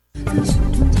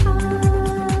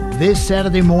This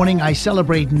Saturday morning, I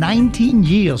celebrate 19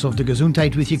 years of the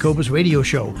Gesundheit with Jacobus radio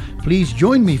show. Please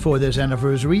join me for this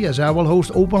anniversary as I will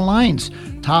host open lines.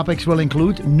 Topics will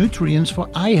include nutrients for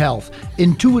eye health,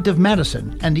 intuitive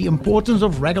medicine, and the importance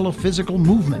of regular physical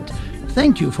movement.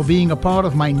 Thank you for being a part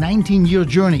of my 19-year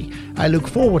journey. I look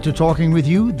forward to talking with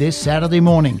you this Saturday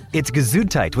morning. It's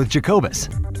Gesundheit with Jacobus.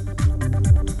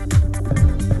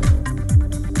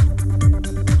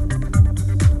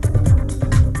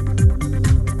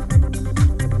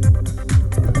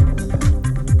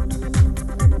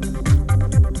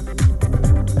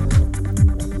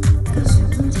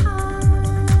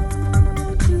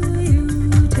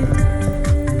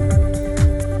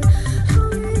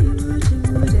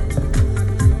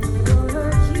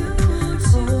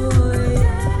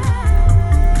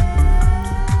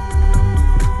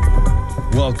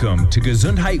 Welcome to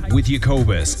Gesundheit with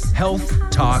Jacobus,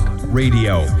 Health Talk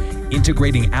Radio,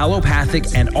 integrating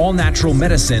allopathic and all-natural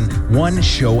medicine one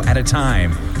show at a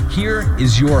time. Here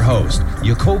is your host,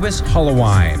 Jacobus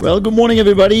Hollowine. Well, good morning,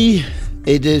 everybody.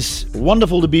 It is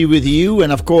wonderful to be with you,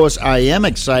 and of course, I am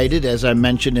excited, as I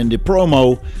mentioned in the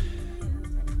promo.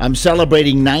 I'm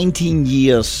celebrating 19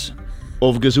 years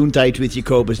of Gesundheit with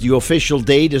Jacobus. The official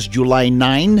date is July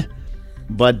 9.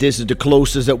 But this is the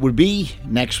closest that would be.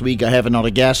 Next week I have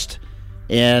another guest.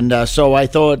 And so I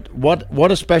thought,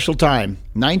 what a special time.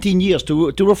 19 years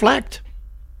to reflect.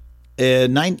 A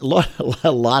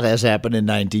lot has happened in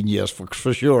 19 years,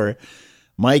 for sure.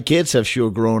 My kids have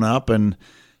sure grown up, and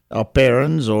our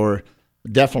parents, or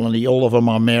definitely all of them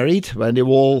are married. And they were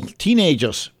all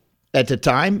teenagers at the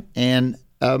time. And,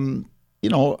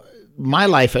 my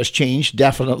life has changed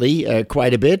definitely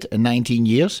quite a bit in 19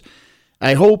 years.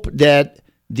 I hope that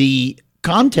the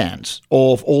contents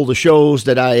of all the shows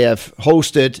that I have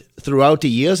hosted throughout the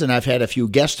years, and I've had a few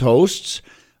guest hosts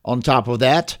on top of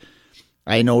that.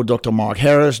 I know Dr. Mark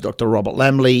Harris, Dr. Robert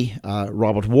Lemley,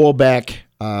 Robert Warbeck,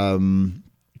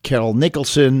 Carol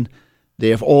Nicholson. They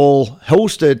have all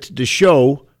hosted the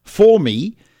show for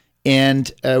me,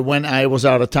 and when I was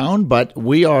out of town. But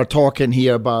we are talking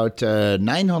here about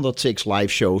 906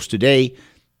 live shows today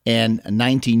and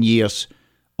 19 years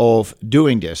of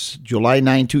doing this. July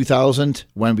 9, 2000,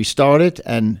 when we started,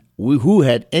 and who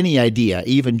had any idea?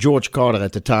 Even George Carter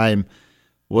at the time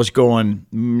was going,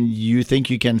 you think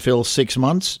you can fill 6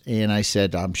 months? And I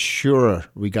said, I'm sure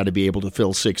we got to be able to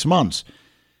fill 6 months.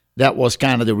 That was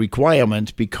kind of the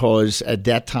requirement, because at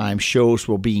that time shows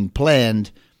were being planned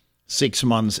 6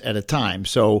 months at a time.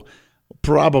 So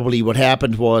probably what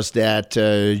happened was that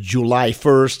July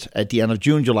 1st, at the end of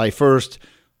June, July 1st,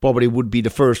 probably would be the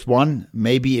first one.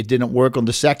 Maybe it didn't work on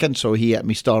the 2nd, so he had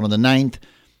me start on the 9th.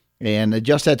 And it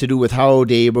just had to do with how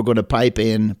they were going to pipe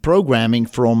in programming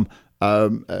from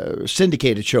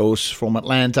syndicated shows from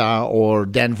Atlanta or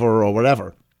Denver or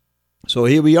whatever. So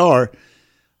here we are,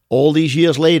 all these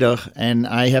years later, and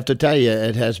I have to tell you,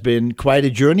 it has been quite a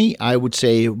journey. I would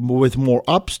say with more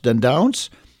ups than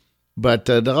downs. But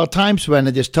there are times when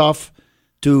it is tough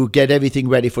to get everything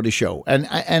ready for the show. And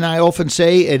I often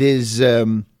say it is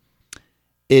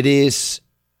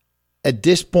at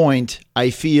this point, I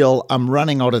feel I'm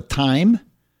running out of time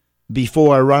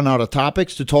before I run out of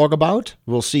topics to talk about.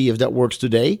 We'll see if that works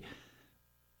today.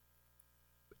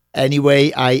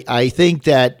 Anyway, I think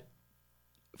that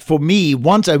for me,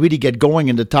 once I really get going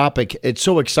in the topic, it's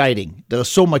so exciting. There's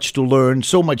so much to learn,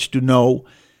 so much to know.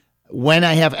 When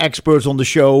I have experts on the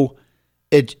show,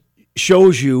 it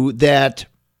shows you that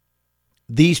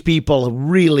these people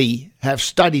really have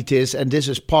studied this, and this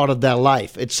is part of their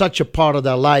life. It's such a part of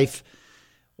their life,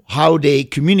 how they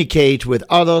communicate with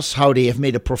others, how they have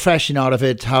made a profession out of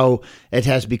it, how it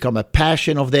has become a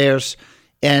passion of theirs.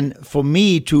 And for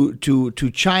me to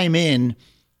chime in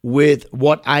with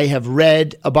what I have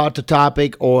read about the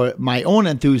topic or my own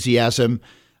enthusiasm,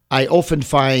 I often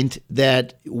find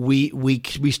that we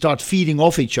start feeding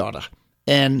off each other.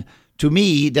 And to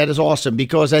me, that is awesome,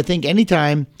 because I think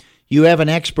anytime you have an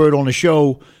expert on a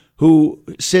show who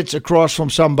sits across from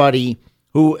somebody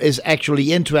who is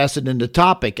actually interested in the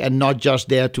topic and not just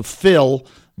there to fill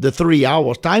the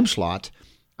 3-hour time slot,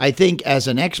 I think as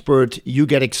an expert, you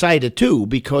get excited too,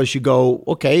 because you go,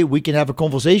 okay, we can have a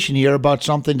conversation here about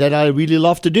something that I really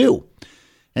love to do.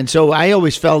 And so I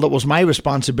always felt it was my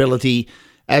responsibility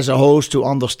as a host to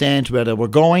understand where they were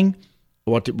going,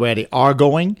 where they are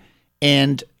going,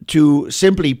 and to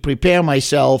simply prepare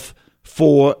myself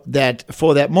for that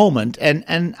moment.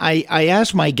 And I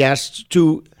ask my guests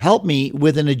to help me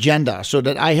with an agenda so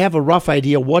that I have a rough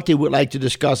idea what they would like to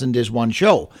discuss in this one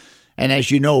show. And as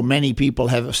you know, quite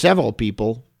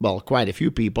a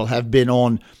few people have been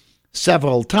on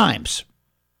several times.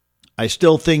 I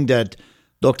still think that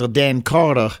Dr. Dan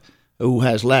Carter, who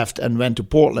has left and went to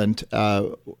Portland,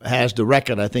 has the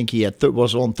record. I think he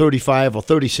was on 35 or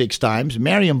 36 times.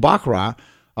 Mariam Bakra,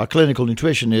 our clinical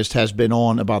nutritionist, has been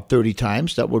on about 30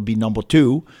 times. That would be number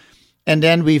 2. And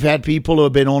then we've had people who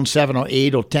have been on 7 or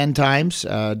 8 or 10 times.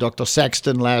 Dr.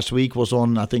 Sexton last week was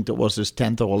on, I think that was his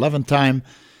 10th or 11th time.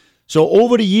 So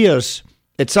over the years,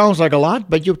 it sounds like a lot,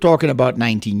 but you're talking about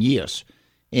 19 years.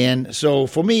 And so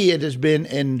for me, it has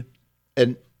been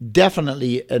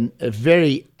definitely a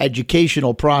very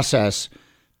educational process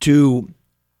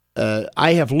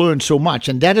I have learned so much.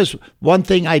 And that is one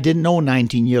thing I didn't know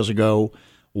 19 years ago,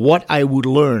 what I would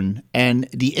learn and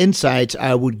the insights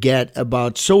I would get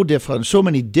about so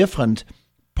many different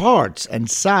parts and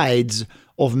sides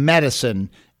of medicine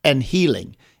and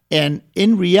healing. And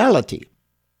in reality,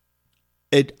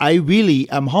 I really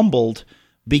am humbled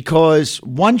because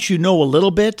once you know a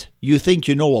little bit, you think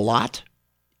you know a lot.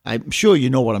 I'm sure you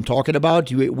know what I'm talking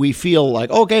about. We feel like,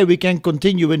 okay, we can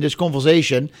continue in this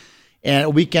conversation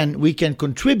and we can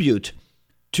contribute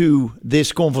to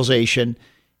this conversation.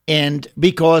 And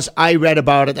because I read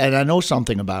about it and I know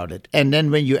something about it. And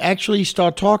then when you actually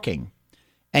start talking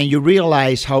and you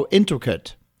realize how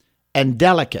intricate and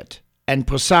delicate and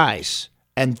precise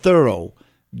and thorough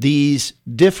these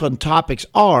different topics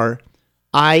are,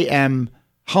 I am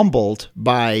humbled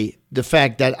by the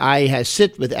fact that I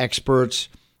sit with experts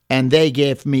and they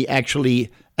gave me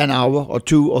actually an hour or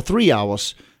 2 or 3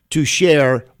 hours to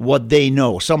share what they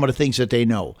know, some of the things that they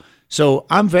know. So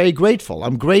I'm very grateful.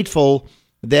 I'm grateful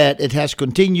that it has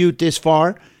continued this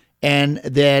far and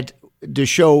that the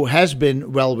show has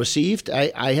been well received.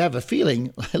 I have a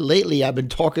feeling lately I've been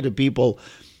talking to people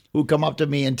who come up to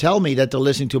me and tell me that they're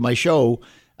listening to my show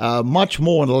much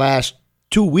more in the last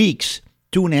 2 weeks,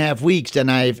 2.5 weeks than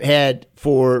I've had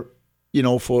for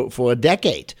a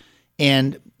decade.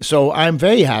 And so I'm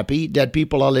very happy that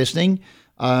people are listening.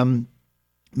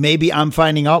 Maybe I'm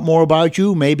finding out more about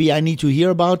you. Maybe I need to hear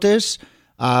about this.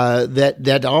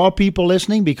 That are people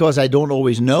listening because I don't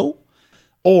always know.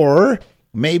 Or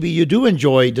maybe you do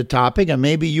enjoy the topic and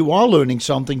maybe you are learning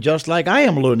something just like I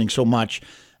am learning so much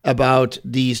about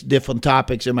these different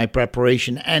topics in my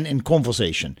preparation and in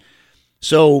conversation.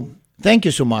 So thank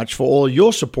you so much for all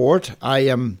your support.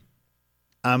 I'm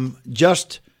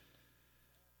just,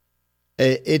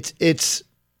 it's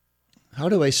how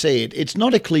do I say it? It's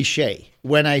not a cliche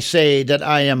when I say that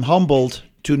I am humbled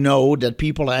to know that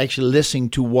people are actually listening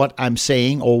to what I'm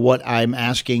saying or what I'm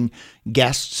asking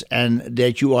guests, and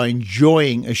that you are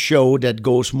enjoying a show that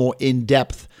goes more in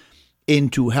depth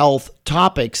into health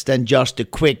topics than just a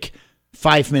quick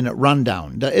 5-minute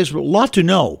rundown. There is a lot to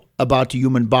know about the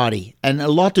human body and a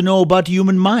lot to know about the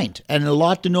human mind and a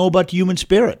lot to know about the human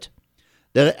spirit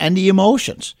and the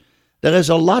emotions. There is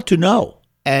a lot to know.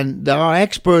 And there are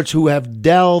experts who have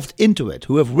delved into it,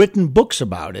 who have written books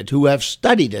about it, who have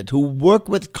studied it, who work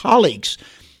with colleagues,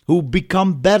 who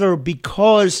become better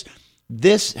because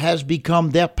this has become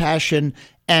their passion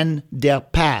and their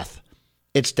path.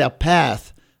 It's their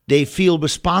path. They feel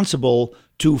responsible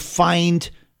to find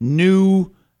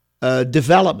new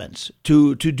developments,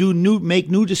 to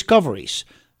make new discoveries,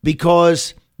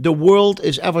 because the world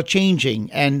is ever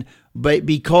changing, and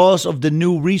because of the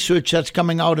new research that's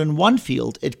coming out in one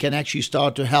field, it can actually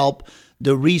start to help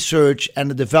the research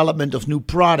and the development of new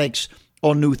products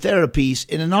or new therapies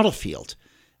in another field.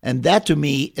 And that to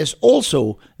me is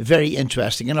also very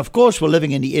interesting. And of course, we're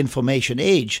living in the information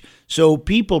age, so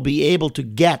people be able to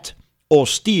get or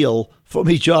steal from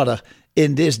each other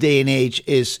in this day and age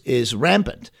is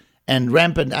rampant. And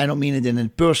rampant, I don't mean it in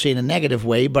per se in a negative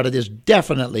way, but it is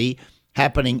definitely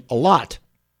happening a lot.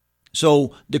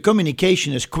 So the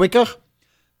communication is quicker.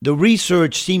 The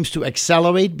research seems to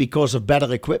accelerate because of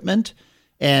better equipment.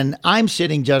 And I'm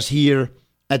sitting just here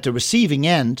at the receiving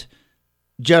end,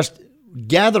 just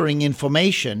gathering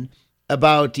information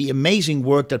about the amazing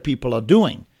work that people are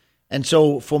doing. And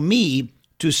so for me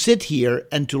to sit here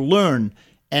and to learn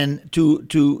and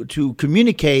to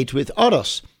communicate with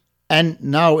others, and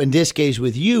now in this case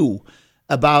with you,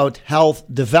 about health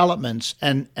developments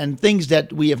and things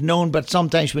that we have known, but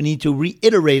sometimes we need to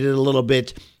reiterate it a little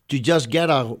bit to just get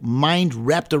our mind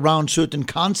wrapped around certain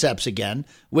concepts again,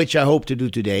 which I hope to do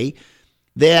today,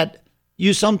 that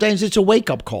sometimes it's a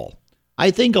wake-up call.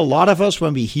 I think a lot of us,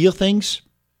 when we hear things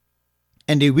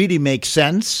and they really make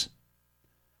sense,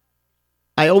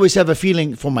 I always have a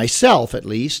feeling, for myself at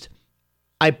least,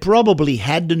 I probably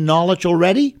had the knowledge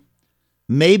already.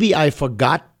 Maybe I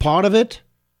forgot part of it.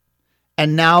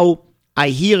 And now I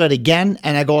hear it again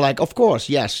and I go like, of course,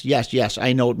 yes,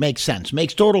 I know, it makes sense,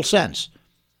 makes total sense.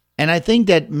 And I think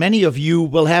that many of you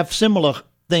will have similar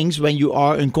things when you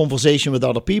are in conversation with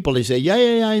other people. They say,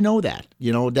 yeah, I know that.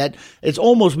 That it's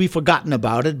almost we've forgotten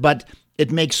about it, but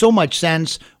it makes so much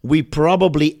sense. We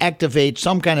probably activate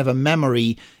some kind of a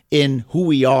memory in who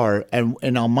we are and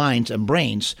in our minds and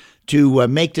brains to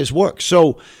make this work.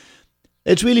 So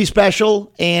it's really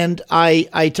special. And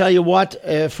I tell you what,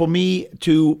 for me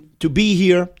to be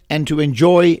here and to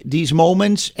enjoy these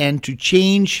moments and to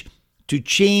change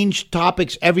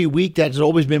topics every week, that has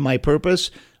always been my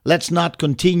purpose. Let's not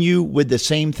continue with the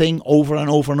same thing over and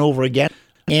over and over again.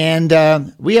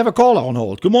 And we have a caller on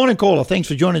hold. Good morning, caller. Thanks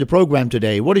for joining the program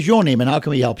today. What is your name and how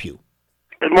can we help you?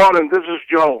 Good morning. This is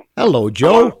Joe. Hello,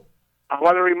 Joe. I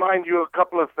want to remind you a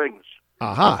couple of things.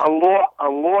 Aha. A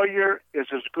lawyer is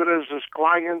as good as his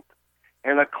client,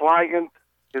 and a client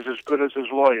is as good as his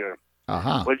lawyer.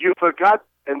 Aha. But you forgot,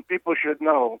 and people should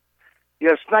know,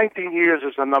 yes, 19 years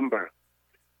is a number,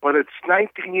 but it's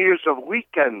 19 years of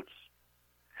weekends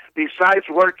besides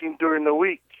working during the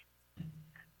week.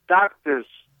 Doctors,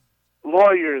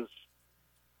 lawyers,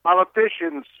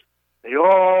 politicians, they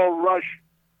all rush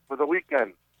for the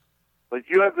weekend. But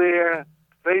you're there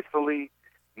faithfully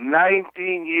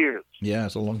 19 years. Yeah,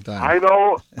 it's a long time. I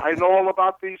know all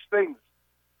about these things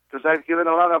because I've given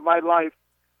a lot of my life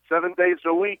 7 days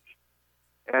a week.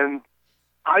 And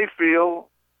I feel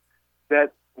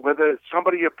that whether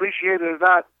somebody appreciated it or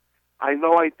not, I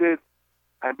know I did.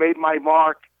 I made my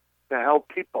mark to help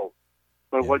people.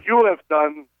 But what you have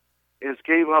done is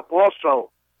gave up also,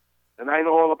 and I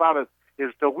know all about it,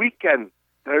 is the weekend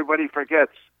that everybody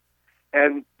forgets.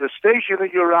 And the station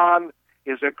that you're on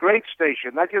is a great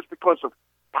station, not just because of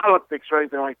politics or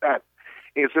anything like that.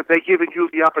 It's that they're giving you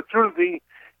the opportunity,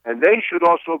 and they should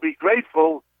also be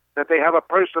grateful that they have a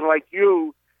person like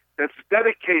you that's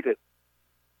dedicated.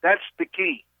 That's the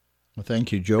key. Well,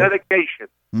 thank you, Joe. Dedication.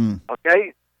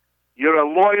 Okay? You're a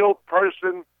loyal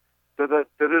person to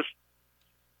this,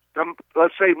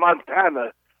 let's say,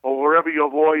 Montana, or wherever your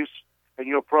voice and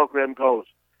your program goes.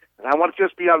 And I want to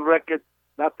just be on record,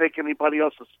 not take anybody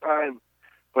else's time,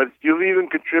 but you've even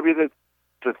contributed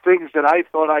to things that I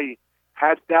thought I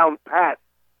had down pat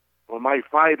for my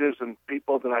fighters and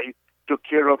people that I took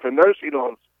care of in nursing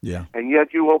homes. Yeah. And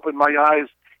yet you opened my eyes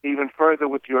even further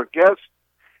with your guests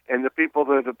and the people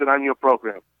that have been on your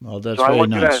program. Well, that's so very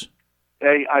nice.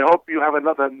 Hey, I hope you have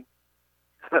another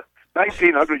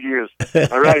 1,900 years.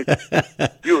 All right.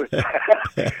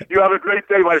 You have a great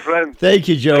day, my friend. Thank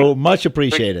you, Joe. Much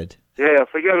appreciated. Yeah,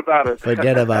 forget about it.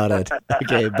 Forget about it.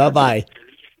 Okay, bye-bye.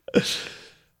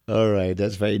 All right,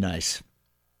 that's very nice.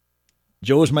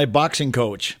 Joe is my boxing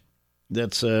coach.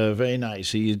 That's very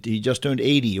nice. He just turned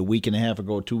 80 a week and a half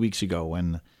ago, 2 weeks ago.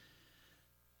 And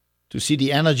to see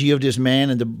the energy of this man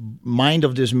and the mind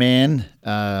of this man,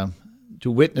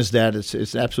 to witness that, it's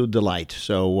an absolute delight.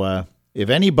 So if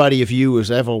anybody of you is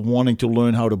ever wanting to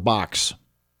learn how to box,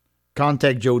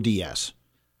 contact Joe Diaz.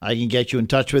 I can get you in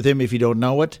touch with him if you don't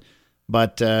know it.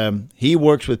 But he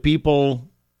works with people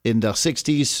in their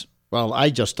 60s. Well, I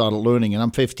just started learning, and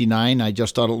I'm 59. I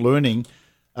just started learning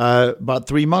about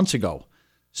 3 months ago.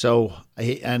 So,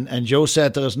 and Joe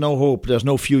said there's no hope, there's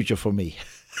no future for me.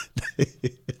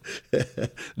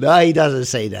 No, he doesn't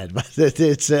say that, but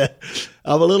it's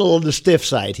I'm a little on the stiff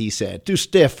side, he said. Too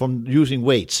stiff from using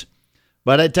weights.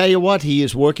 But I tell you what, he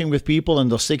is working with people in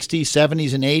their 60s,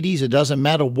 70s, and 80s. It doesn't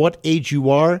matter what age you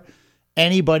are.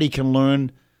 Anybody can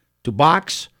learn to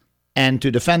box and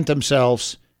to defend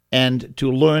themselves and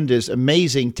to learn this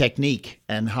amazing technique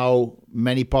and how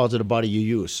many parts of the body you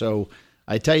use. So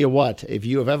I tell you what, if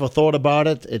you have ever thought about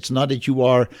it, it's not that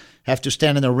you have to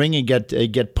stand in a ring and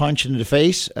get punched in the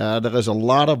face. There is a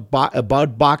lot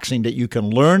about boxing that you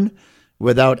can learn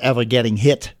without ever getting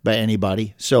hit by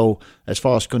anybody. So as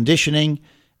far as conditioning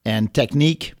and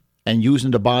technique and using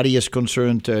the body is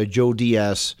concerned, Joe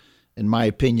Diaz, in my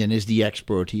opinion, is the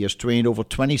expert. He has trained over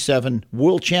 27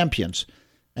 world champions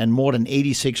and more than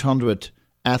 8,600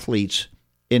 athletes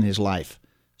in his life.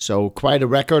 So quite a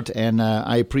record, and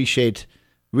I appreciate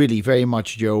really very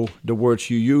much, Joe, the words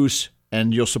you use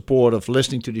and your support of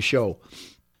listening to the show.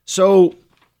 So,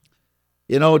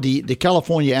 the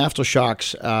California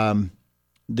aftershocks,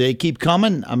 they keep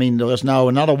coming. I mean, there is now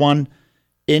another one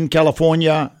in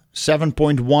California,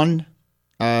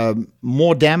 7.1,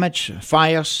 more damage,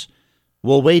 fires.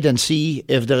 We'll wait and see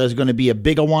if there is going to be a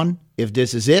bigger one, if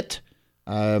this is it.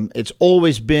 It's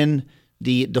always been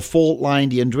the fault line,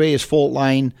 the Andreas fault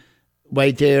line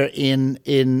right there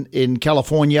in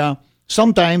California.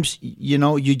 Sometimes,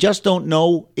 you just don't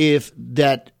know if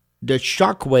that the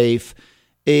shock wave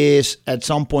is at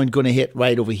some point going to hit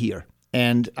right over here.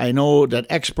 And I know that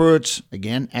experts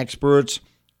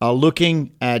are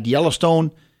looking at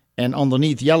Yellowstone and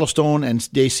underneath Yellowstone and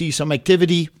they see some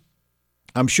activity,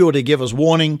 I'm sure they give us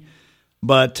warning,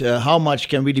 but how much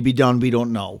can really be done, we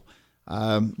don't know.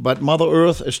 But Mother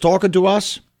Earth is talking to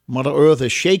us. Mother Earth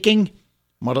is shaking.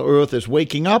 Mother Earth is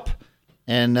waking up,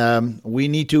 and we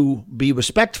need to be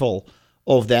respectful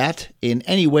of that in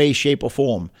any way, shape, or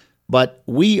form. But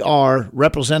we are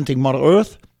representing Mother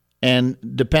Earth, and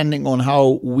depending on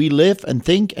how we live and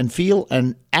think and feel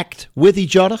and act with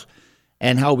each other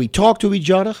and how we talk to each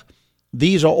other,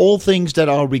 these are all things that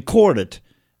are recorded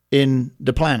in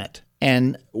the planet.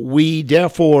 And we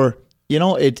therefore,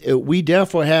 we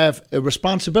therefore have a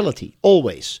responsibility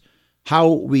always how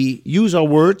we use our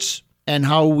words and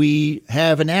how we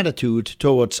have an attitude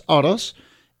towards others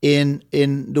in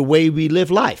the way we live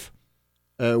life.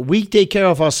 We take care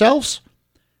of ourselves,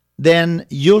 then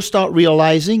you'll start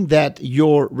realizing that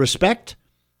your respect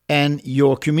and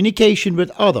your communication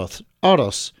with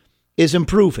others is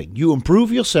improving. You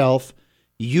improve yourself,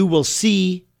 you will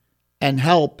see and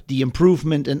help the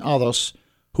improvement in others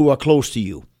who are close to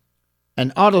you.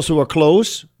 And others who are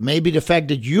close, maybe the fact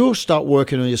that you start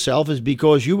working on yourself is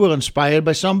because you were inspired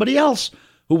by somebody else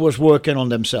who was working on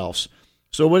themselves.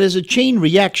 So it is a chain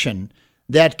reaction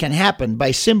that can happen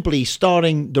by simply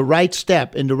starting the right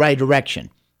step in the right direction,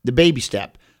 the baby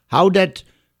step. How that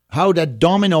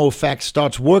domino effect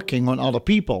starts working on other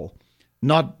people,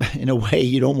 not in a way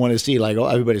you don't want to see like, oh,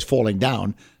 everybody's falling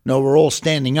down. No, we're all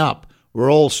standing up.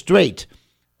 We're all straight.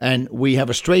 And we have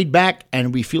a straight back,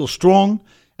 and we feel strong,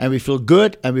 and we feel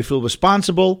good, and we feel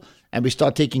responsible, and we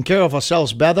start taking care of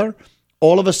ourselves better.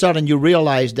 All of a sudden, you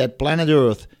realize that planet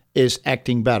Earth is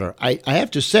acting better. I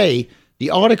have to say, the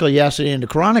article yesterday in the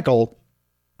Chronicle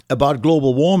about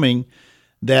global warming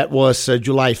that was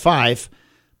July 5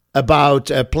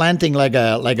 about planting like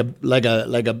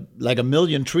a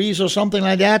million trees or something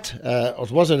like that. Or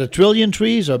was it 1 trillion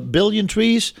trees or 1 billion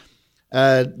trees?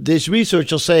 These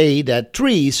researchers say that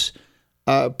trees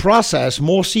process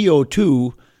more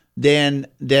CO2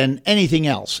 than anything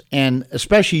else, and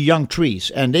especially young trees.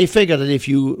 And they figure that if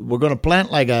you were going to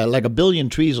plant like a billion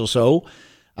trees or so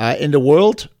in the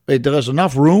world, there is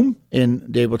enough room.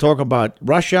 They were talking about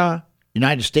Russia,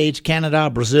 United States, Canada,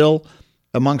 Brazil,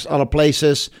 amongst other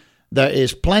places. There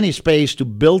is plenty of space to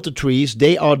build the trees.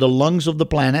 They are the lungs of the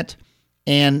planet,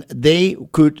 and they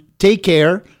could take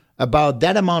care about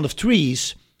that amount of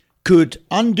trees could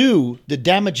undo the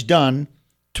damage done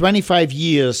 25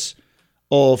 years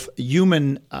of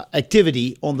human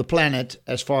activity on the planet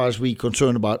as far as we're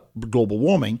concerned about global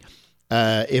warming.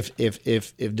 If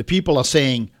the people are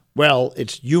saying, well,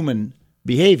 it's human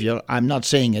behavior, I'm not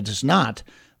saying it is not,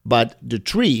 but the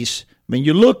trees, when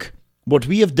you look what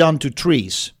we have done to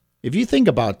trees, if you think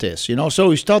about this, so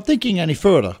you start thinking any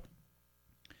further,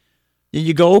 then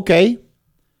you go, okay,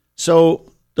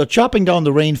 so they're chopping down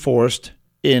the rainforest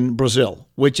in Brazil,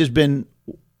 which has been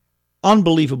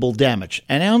unbelievable damage.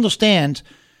 And I understand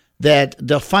that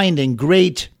they're finding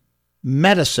great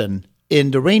medicine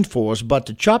in the rainforest, but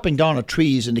the chopping down of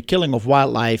trees and the killing of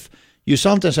wildlife, you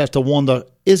sometimes have to wonder,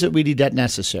 is it really that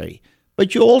necessary?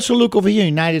 But you also look over here in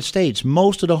the United States,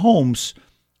 most of the homes,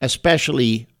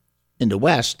 especially in the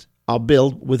West, are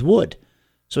built with wood.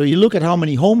 So you look at how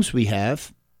many homes we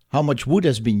have, how much wood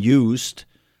has been used,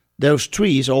 those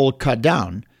trees are all cut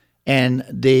down, and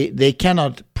they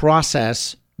cannot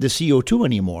process the CO2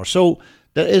 anymore. So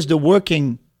there is the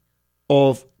working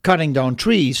of cutting down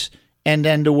trees, and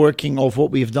then the working of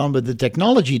what we've done with the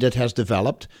technology that has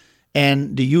developed,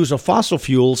 and the use of fossil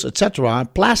fuels, etc.,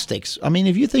 plastics. I mean,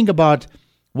 if you think about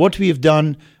what we've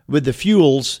done with the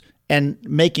fuels and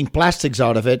making plastics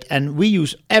out of it, and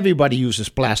everybody uses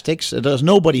plastics. There's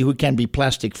nobody who can be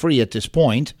plastic free at this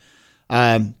point.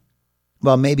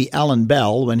 Well, maybe Alan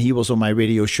Bell, when he was on my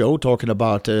radio show talking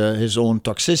about his own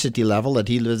toxicity level, that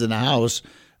he lives in a house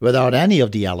without any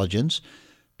of the allergens.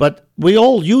 But we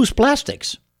all use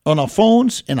plastics on our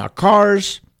phones, in our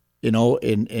cars,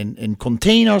 in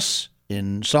containers,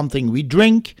 in something we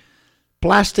drink.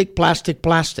 Plastic.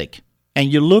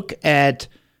 And you look at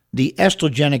the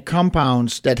estrogenic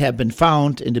compounds that have been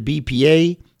found in the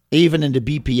BPA, even in the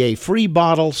BPA-free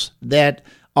bottles that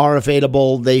are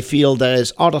available. They feel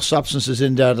there's other substances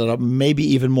in there that are maybe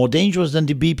even more dangerous than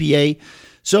the BPA.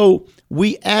 So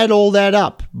we add all that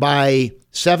up by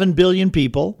 7 billion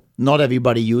people. Not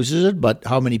everybody uses it, but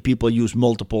how many people use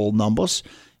multiple numbers?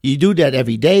 You do that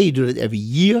every day. You do it every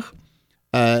year,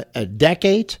 a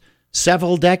decade,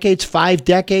 several decades, 5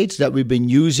 decades that we've been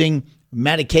using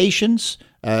medications,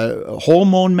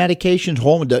 hormone medications,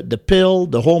 the pill,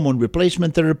 the hormone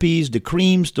replacement therapies, the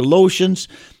creams, the lotions,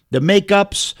 the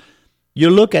makeups. You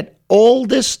look at all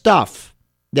this stuff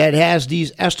that has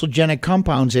these estrogenic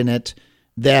compounds in it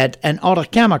and other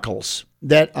chemicals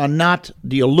that are not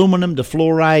the aluminum, the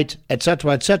fluoride,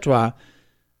 etc.,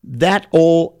 that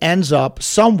all ends up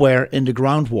somewhere in the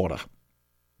groundwater.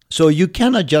 So you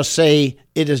cannot just say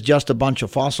it is just a bunch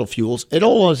of fossil fuels. It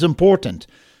all is important.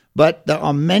 But there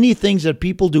are many things that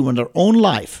people do in their own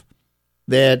life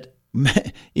that,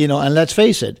 and let's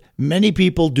face it, many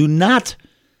people do not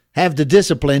have the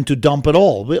discipline to dump it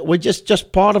all. We're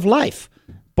just part of life,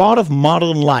 part of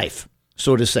modern life,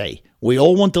 so to say. We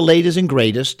all want the latest and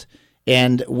greatest,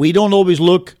 and we don't always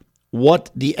look what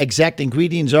the exact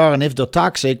ingredients are and if they're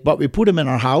toxic, but we put them in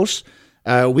our house.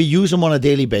 We use them on a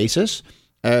daily basis.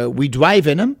 We drive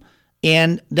in them,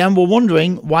 and then we're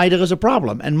wondering why there is a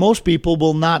problem. And most people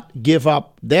will not give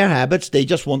up their habits. They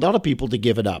just want other people to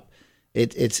give it up.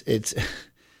 It's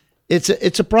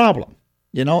a problem.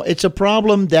 It's a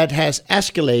problem that has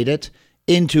escalated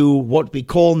into what we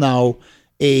call now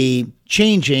a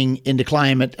changing in the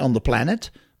climate on the planet.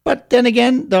 But then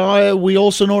again, we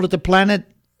also know that the planet,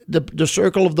 the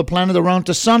circle of the planet around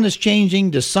the sun is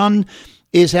changing. The sun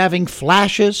is having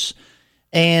flashes,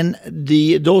 and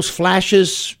those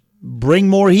flashes bring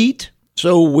more heat.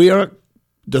 So we're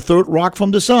the third rock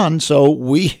from the sun, so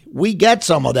we get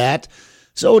some of that.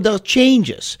 So there are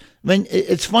changes.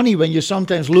 It's funny when you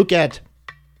sometimes look at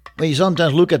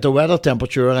the weather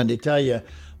temperature, and they tell you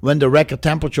when the record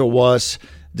temperature was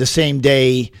the same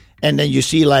day, and then you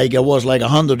see like it was like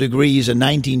 100 degrees in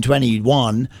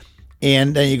 1921,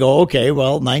 and then you go, okay,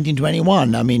 well,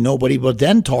 1921. I mean, nobody was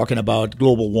then talking about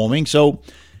global warming. So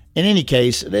in any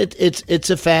case, it's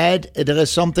a fad. There is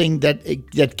something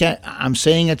I'm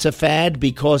saying it's a fad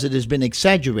because it has been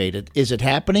exaggerated. Is it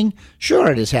happening?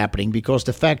 Sure, it is happening because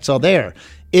the facts are there.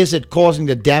 Is it causing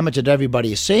the damage that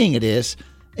everybody is saying it is?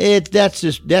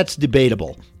 That's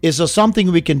debatable. Is there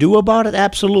something we can do about it?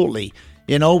 Absolutely.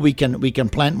 We can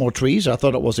plant more trees. I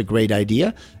thought it was a great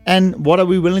idea. And what are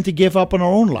we willing to give up in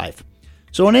our own life?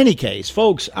 So in any case,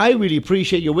 folks, I really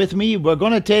appreciate you with me. We're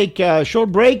going to take a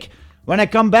short break. When I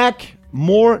come back,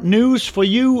 more news for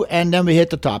you, and then we hit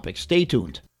the topic. Stay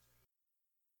tuned.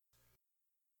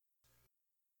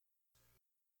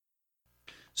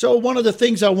 So one of the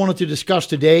things I wanted to discuss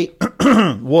today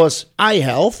was eye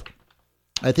health.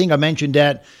 I think I mentioned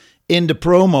that in the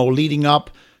promo leading up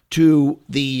to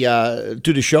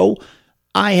the show.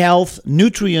 Eye health,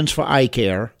 nutrients for eye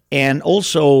care, and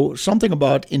also something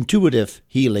about intuitive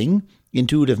healing,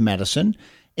 intuitive medicine,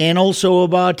 and also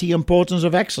about the importance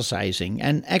of exercising.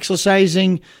 And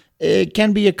exercising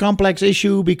can be a complex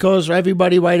issue because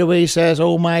everybody right away says,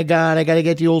 oh my God, I got to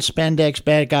get the old spandex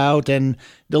back out and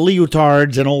the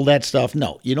leotards and all that stuff.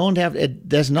 No, you don't have it.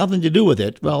 There's nothing to do with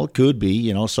it. Well, it could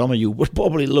be, some of you would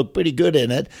probably look pretty good in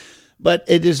it, but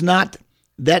it is not.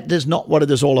 That is not what it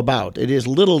is all about. It is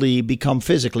literally become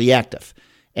physically active.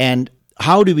 And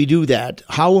how do we do that?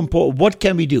 How important? What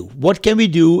can we do? What can we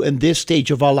do in this stage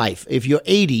of our life? If you're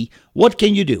 80, what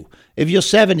can you do? If you're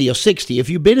 70 or 60, if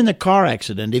you've been in a car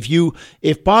accident,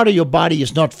 if part of your body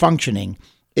is not functioning,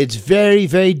 it's very,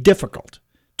 very difficult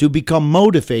to become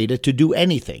motivated to do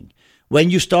anything.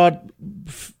 When you start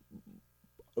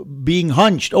being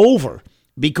hunched over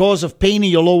because of pain in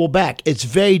your lower back, it's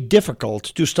very difficult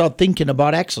to start thinking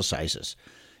about exercises.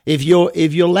 If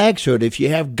your legs hurt, if you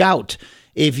have gout,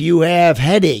 if you have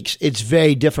headaches, it's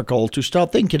very difficult to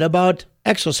start thinking about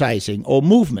exercising or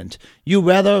movement. You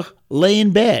rather lay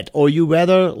in bed or you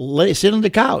rather sit on the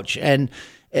couch. And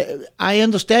I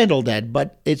understand all that,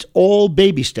 but it's all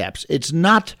baby steps. It's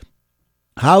not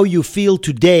how you feel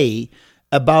today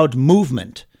about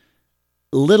movement,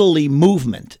 literally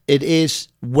movement. It is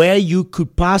where you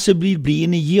could possibly be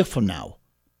in a year from now.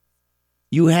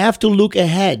 You have to look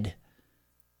ahead.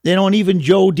 Even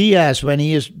Joe Diaz, when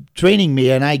he is training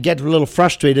me, and I get a little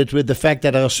frustrated with the fact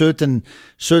that there are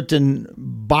certain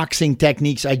boxing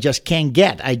techniques I just can't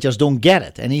get. I just don't get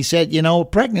it. And he said,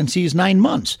 pregnancy is 9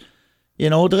 months.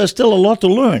 There is still a lot to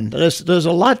learn. There's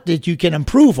a lot that you can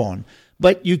improve on,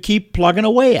 but you keep plugging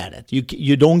away at it.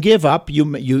 You don't give up.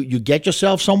 You get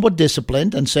yourself somewhat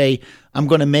disciplined and say, I'm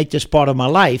going to make this part of my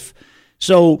life.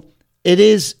 So it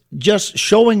is just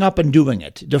showing up and doing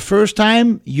it. The first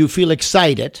time you feel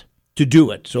excited to do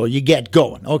it. So you get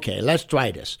going. Okay, let's try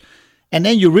this. And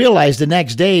then you realize the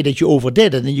next day that you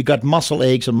overdid it and you got muscle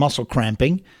aches and muscle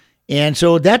cramping. And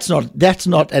so that's not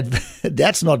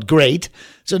great.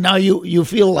 So now you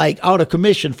feel like out of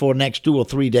commission for the next 2 or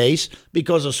 3 days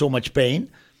because of so much pain.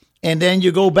 And then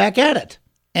you go back at it.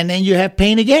 And then you have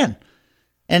pain again.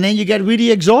 And then you get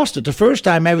really exhausted. The first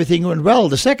time, everything went well.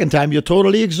 The second time, you're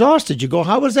totally exhausted. You go,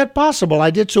 how is that possible? I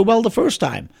did so well the first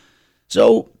time.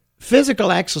 So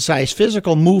physical exercise,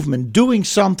 physical movement, doing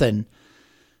something,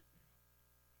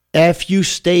 if you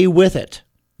stay with it,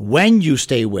 when you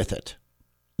stay with it,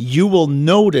 you will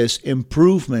notice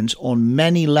improvements on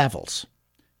many levels.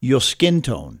 Your skin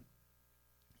tone,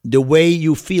 the way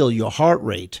you feel, your heart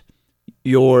rate,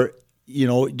 your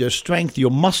strength,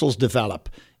 your muscles develop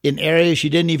in areas you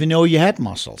didn't even know you had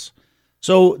muscles.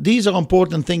 So these are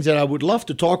important things that I would love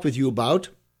to talk with you about,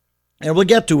 and we'll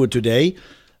get to it today,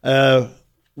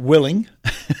 willing.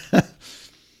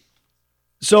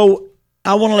 So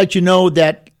I want to let you know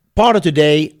that part of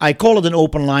today, I call it an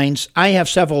open lines. I have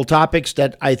several topics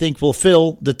that I think will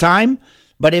fill the time,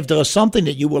 but if there is something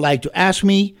that you would like to ask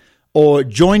me or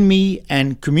join me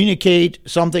and communicate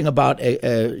something about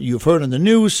you've heard in the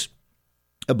news,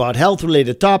 about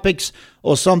health-related topics,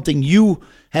 or something you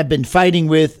have been fighting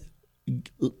with,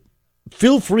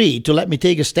 feel free to let me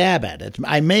take a stab at it.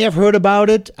 I may have heard about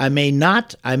it. I may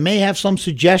not. I may have some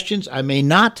suggestions. I may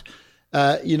not.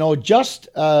 Just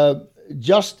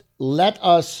let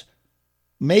us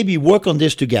maybe work on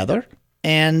this together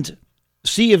and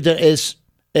see if there is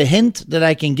a hint that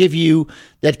I can give you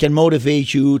that can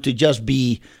motivate you to just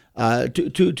be,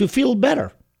 to feel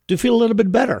better, to feel a little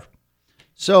bit better.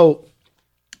 So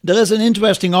there is an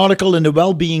interesting article in the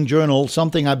Wellbeing Journal,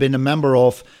 something I've been a member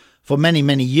of for many,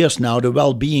 many years now, the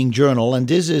Wellbeing Journal, and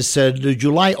this is the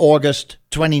July-August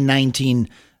 2019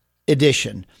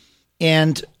 edition.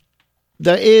 And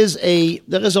there is a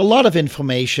lot of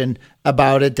information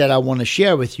about it that I want to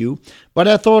share with you, but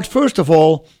I thought, first of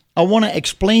all, I want to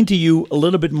explain to you a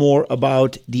little bit more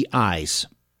about the eyes.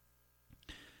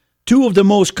 Two of the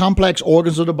most complex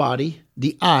organs of the body,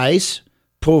 the eyes,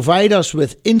 provide us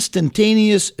with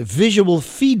instantaneous visual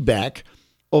feedback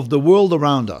of the world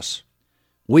around us.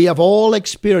 We have all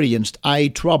experienced eye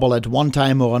trouble at one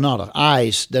time or another.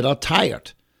 Eyes that are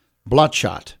tired,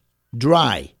 bloodshot,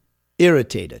 dry,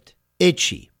 irritated,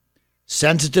 itchy,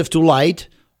 sensitive to light,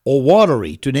 or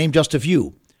watery, to name just a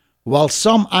few. While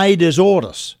some eye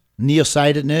disorders,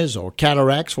 nearsightedness or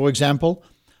cataracts, for example,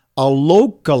 are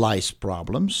localized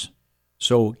problems.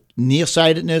 So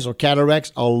nearsightedness or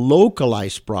cataracts are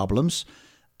localized problems.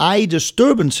 Eye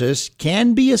disturbances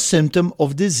can be a symptom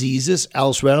of diseases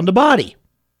elsewhere in the body.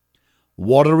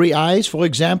 Watery eyes, for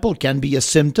example, can be a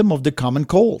symptom of the common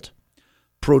cold.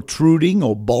 Protruding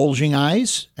or bulging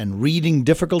eyes and reading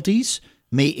difficulties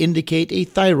may indicate a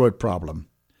thyroid problem.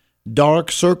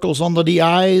 Dark circles under the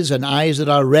eyes and eyes that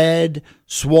are red,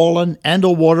 swollen, and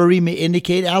or watery may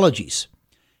indicate allergies.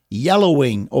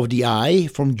 Yellowing of the eye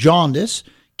from jaundice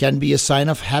can be a sign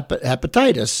of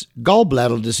hepatitis,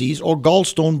 gallbladder disease, or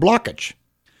gallstone blockage.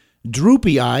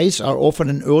 Droopy eyes are often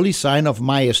an early sign of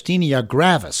myasthenia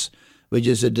gravis, which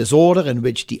is a disorder in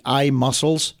which the eye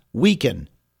muscles weaken.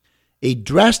 A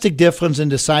drastic difference in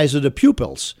the size of the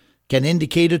pupils can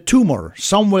indicate a tumor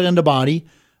somewhere in the body,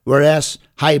 whereas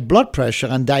high blood pressure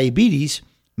and diabetes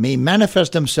may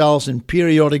manifest themselves in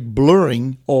periodic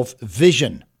blurring of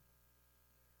vision.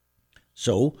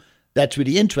 So that's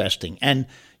really interesting. And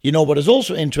you know what is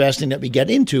also interesting that we get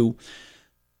into?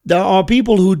 There are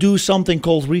people who do something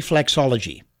called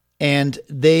reflexology, and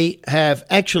they have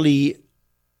actually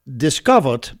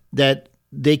discovered that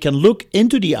they can look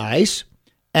into the eyes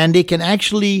and they can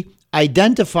actually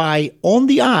identify on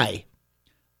the eye,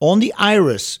 on the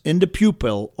iris, in the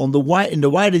pupil, in the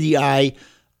white of the eye,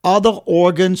 other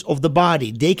organs of the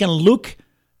body. They can look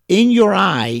in your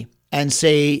eye and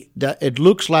say that it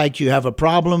looks like you have a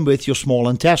problem with your small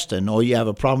intestine, or you have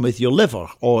a problem with your liver,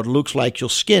 or it looks like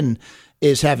your skin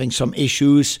is having some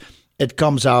issues. It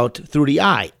comes out through the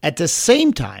eye. At the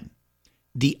same time,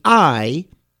 the eye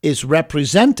is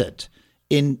represented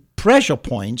in pressure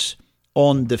points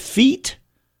on the feet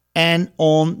and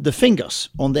on the fingers,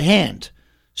 on the hand.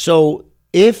 So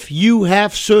if you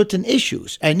have certain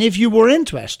issues, and if you were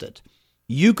interested,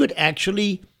 you could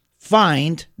actually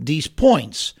find these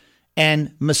points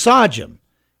and massage them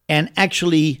and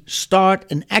actually start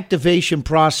an activation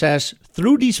process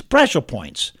through these pressure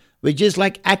points, which is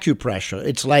like acupressure.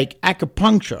 It's like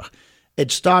acupuncture.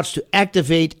 It starts to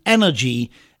activate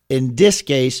energy, in this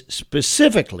case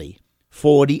specifically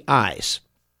for the eyes.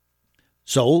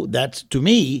 So that, to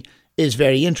me, is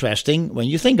very interesting when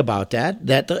you think about that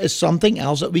there is something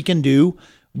else that we can do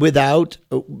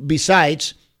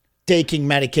besides taking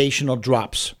medication or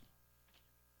drops.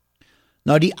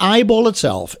 Now, the eyeball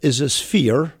itself is a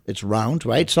sphere. It's round,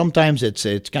 right? Sometimes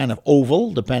it's kind of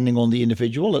oval, depending on the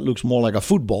individual. It looks more like a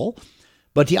football.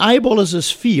 But the eyeball is a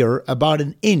sphere about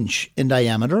an inch in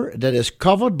diameter that is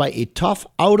covered by a tough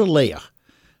outer layer.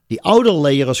 The outer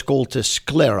layer is called the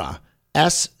sclera,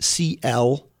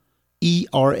 S-C-L-E-R-A.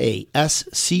 S-C-L-E-R-A.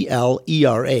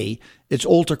 It's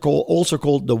also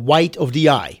called the white of the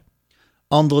eye.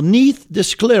 Underneath the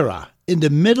sclera, in the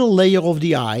middle layer of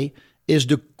the eye, is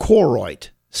the choroid,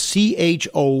 C-H-O-R-O-I-D,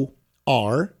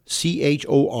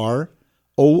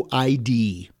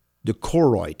 the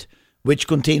choroid, which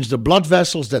contains the blood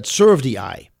vessels that serve the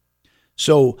eye.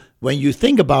 So when you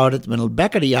think about it, in the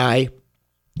back of the eye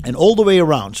and all the way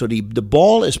around, so the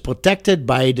ball is protected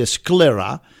by the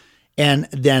sclera, and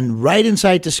then right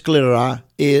inside the sclera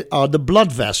are the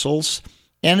blood vessels.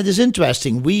 And it is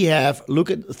interesting.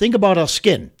 Think about our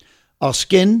skin. Our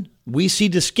skin, we see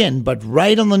the skin, but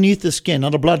right underneath the skin are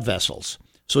the blood vessels.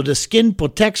 So the skin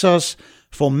protects us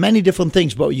from many different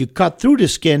things, but when you cut through the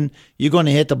skin, you're going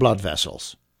to hit the blood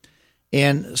vessels.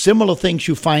 And similar things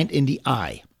you find in the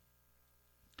eye.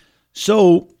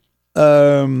 So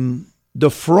the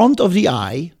front of the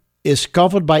eye is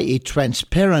covered by a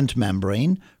transparent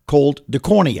membrane called the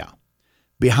cornea.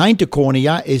 Behind the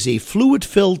cornea is a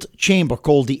fluid-filled chamber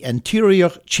called the anterior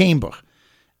chamber.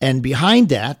 And behind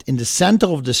that, in the center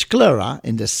of the sclera,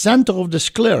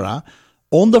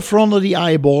 on the front of the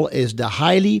eyeball is the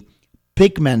highly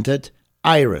pigmented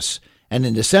iris. And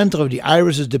in the center of the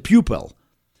iris is the pupil.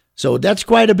 So that's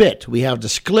quite a bit. We have the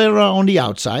sclera on the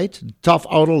outside, the tough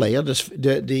outer layer.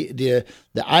 The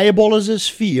eyeball is a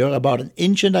sphere about 1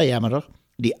 inch in diameter.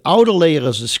 The outer layer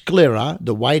is the sclera,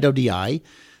 the white of the eye.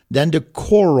 Then the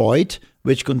choroid,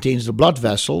 which contains the blood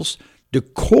vessels. The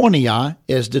cornea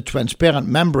is the transparent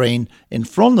membrane in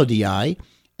front of the eye.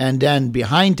 And then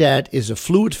behind that is a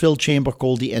fluid-filled chamber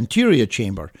called the anterior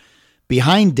chamber.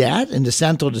 Behind that, in the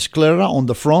center of the sclera on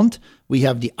the front, we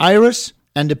have the iris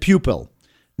and the pupil.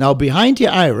 Now, behind the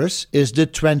iris is the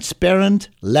transparent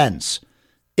lens.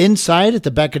 Inside, at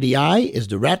the back of the eye, is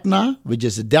the retina, which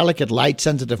is a delicate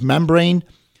light-sensitive membrane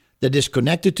that is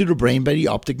connected to the brain by the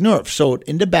optic nerve. So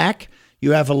in the back,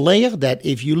 you have a layer that,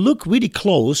 if you look really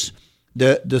close,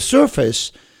 the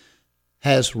surface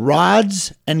has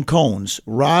rods and cones.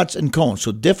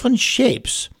 So different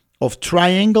shapes of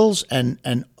triangles and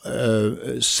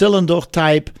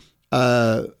cylinder-type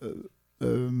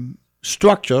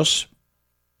structures,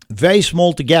 very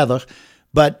small together.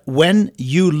 But when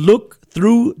you look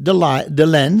through the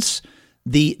lens,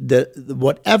 the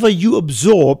whatever you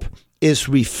absorb is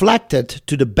reflected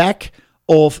to the back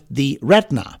of the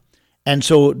retina. And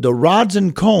so the rods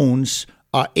and cones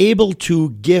are able to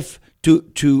give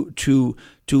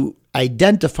to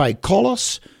identify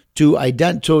colors,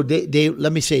 so they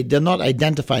let me say, they're not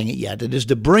identifying it yet. It is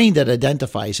the brain that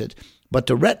identifies it. But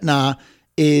the retina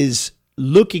is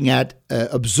looking at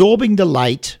absorbing the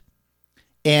light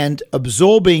and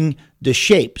absorbing the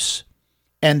shapes,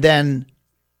 and then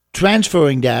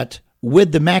transferring that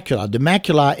with the macula. The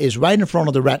macula is right in front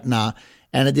of the retina,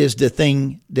 and it is the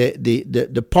thing,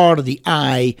 the part of the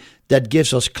eye that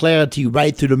gives us clarity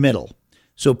right through the middle.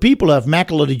 So people who have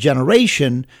macular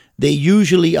degeneration, they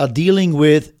usually are dealing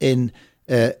with a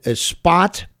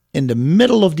spot in the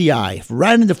middle of the eye,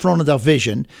 right in the front of their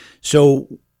vision. So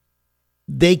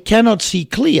they cannot see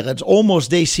clear. It's almost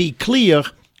they see clear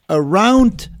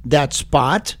around that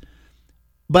spot,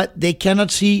 but they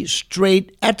cannot see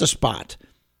straight at the spot,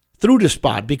 through the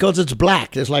spot, because it's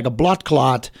black. There's like a blood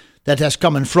clot that has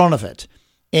come in front of it.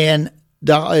 And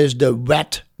there is the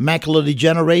wet macular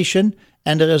degeneration,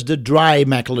 and there is the dry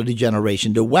macular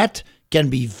degeneration. The wet can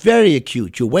be very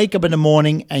acute. You wake up in the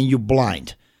morning and you're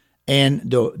blind.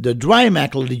 And the dry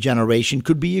macular degeneration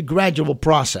could be a gradual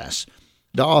process.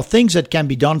 There are things that can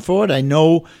be done for it. I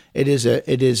know it is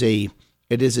a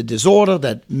disorder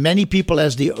that many people,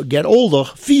 as they get older,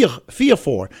 fear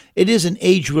for. It is an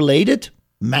age-related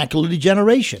macular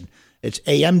degeneration. It's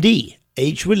AMD,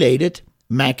 age-related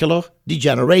macular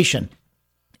degeneration.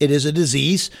 It is a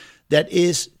disease that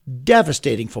is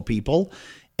devastating for people,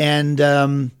 and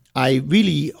I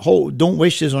really don't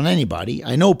wish this on anybody.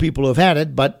 I know people who have had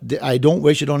it, but I don't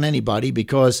wish it on anybody,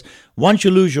 because once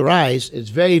you lose your eyes, it's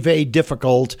very, very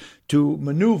difficult to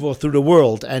maneuver through the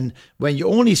world. And when you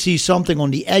only see something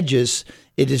on the edges,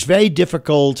 it is very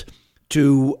difficult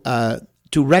to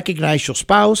recognize your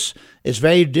spouse. It's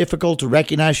very difficult to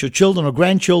recognize your children or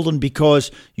grandchildren,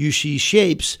 because you see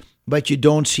shapes, but you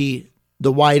don't see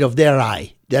the white of their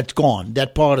eye. That's gone.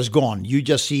 That part is gone. You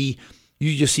just see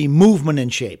movement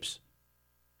and shapes.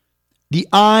 The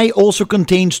eye also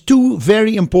contains two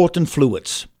very important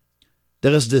fluids.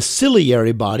 There is the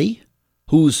ciliary body,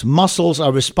 whose muscles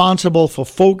are responsible for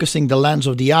focusing the lens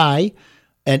of the eye,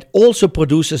 and also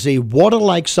produces a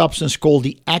water-like substance called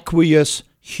the aqueous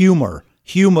humor.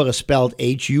 Humor is spelled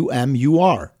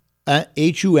H-U-M-O-R.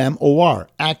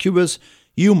 Aqueous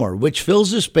humor, which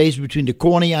fills the space between the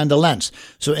cornea and the lens.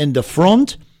 So in the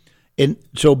front,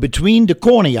 so between the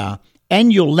cornea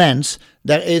and your lens,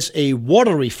 there is a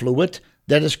watery fluid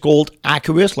that is called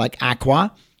aqueous, like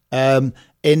aqua.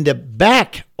 In the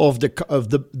back of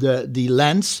the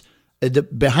lens,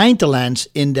 behind the lens,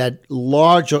 in that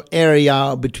larger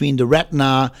area between the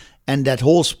retina and that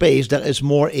whole space, there is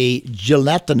more a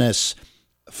gelatinous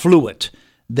fluid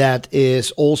that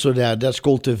is also there. That's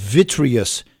called the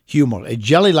vitreous humor, a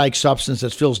jelly-like substance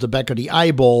that fills the back of the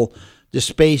eyeball, the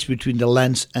space between the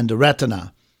lens and the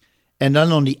retina. And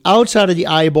then on the outside of the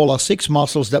eyeball are 6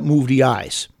 muscles that move the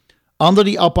eyes. Under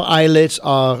the upper eyelids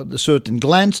are the certain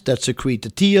glands that secrete the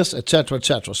tears, etc.,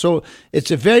 etc. So it's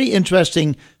a very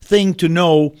interesting thing to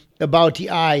know about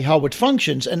the eye, how it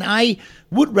functions. And I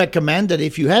would recommend that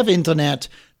if you have internet,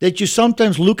 that you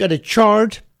sometimes look at a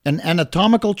chart, an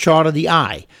anatomical chart of the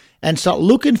eye, and start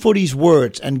looking for these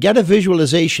words and get a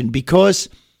visualization, because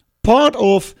part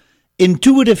of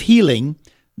intuitive healing,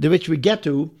 which we get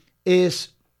to, is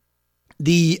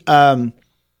the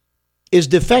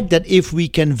fact that if we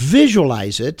can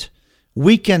visualize it,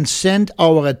 we can send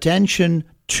our attention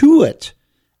to it,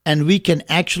 and we can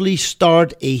actually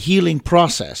start a healing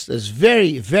process. That's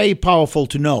very, very powerful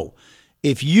to know.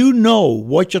 If you know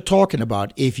what you're talking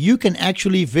about, if you can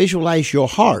actually visualize your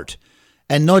heart,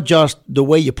 and not just the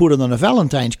way you put it on a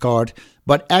Valentine's card,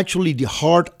 but actually the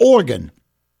heart organ,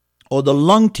 or the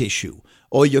lung tissue,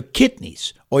 or your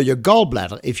kidneys, or your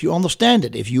gallbladder, if you understand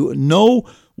it, if you know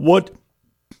what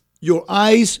your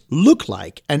eyes look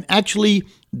like, and actually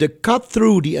the cut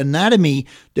through the anatomy,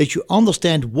 that you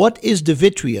understand what is the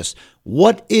vitreous,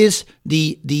 what is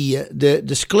the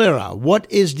sclera, what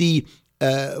is the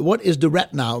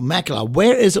retina, macula,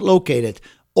 where is it located?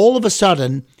 All of a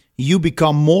sudden, you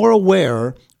become more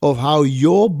aware of how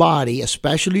your body,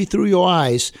 especially through your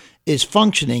eyes, is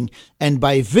functioning. And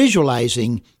by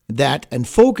visualizing that and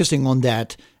focusing on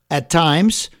that, at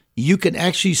times, you can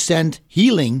actually send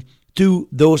healing to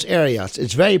those areas.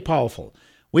 It's very powerful.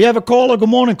 We have a caller. Good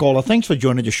morning, caller. Thanks for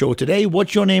joining the show today.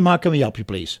 What's your name? How can we help you,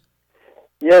 please?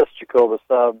 Yes, Jacobus.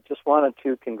 Just wanted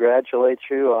to congratulate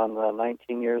you on the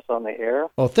 19 years on the air.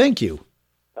 Oh, thank you.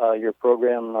 Your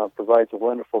program provides a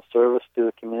wonderful service to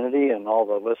the community and all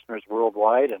the listeners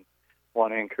worldwide, and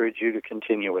want to encourage you to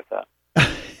continue with that.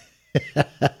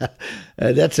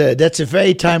 That's a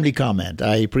very timely comment.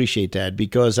 I appreciate that,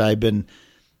 because I've been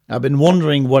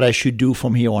wondering what I should do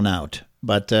from here on out.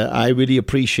 But I really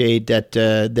appreciate that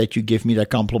you give me that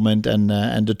compliment and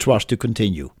the trust to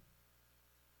continue.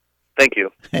 Thank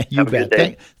you. You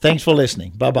bet. Thanks for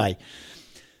listening. Bye-bye.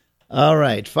 All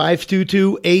right.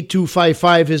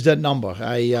 522-8255 is that number.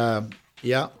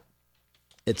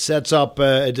 It sets up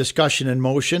a discussion in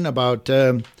motion about,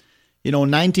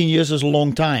 19 years is a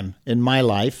long time in my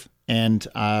life. And,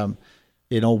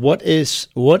 what is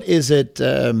it?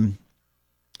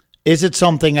 Is it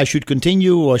something I should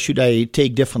continue, or should I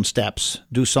take different steps,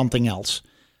 do something else?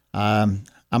 I'm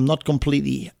not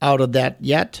completely out of that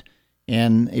yet.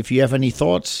 And if you have any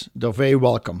thoughts, they're very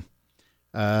welcome.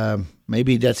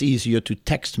 Maybe that's easier to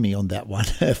text me on that one,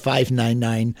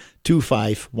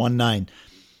 599-2519.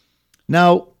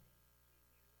 Now,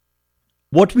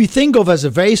 what we think of as a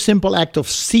very simple act of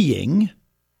seeing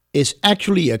is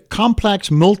actually a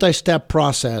complex multi-step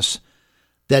process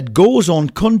that goes on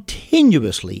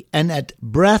continuously and at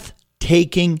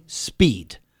breathtaking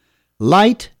speed.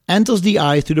 Light enters the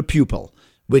eye through the pupil,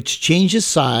 which changes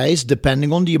size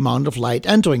depending on the amount of light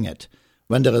entering it.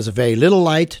 When there is very little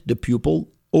light, the pupil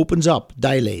opens up,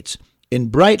 dilates. In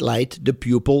bright light, the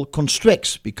pupil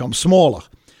constricts, becomes smaller.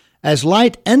 As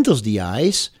light enters the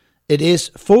eyes, it is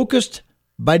focused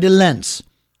by the lens,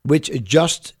 which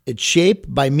adjusts its shape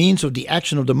by means of the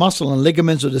action of the muscle and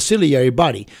ligaments of the ciliary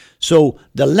body. So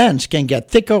the lens can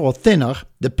get thicker or thinner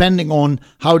depending on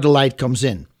how the light comes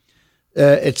in.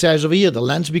 It says over here, the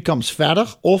lens becomes fatter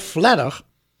or flatter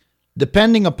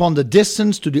depending upon the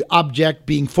distance to the object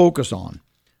being focused on.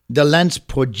 The lens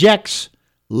projects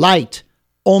light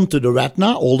onto the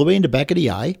retina, all the way in the back of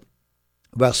the eye,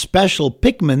 where special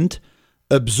pigment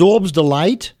absorbs the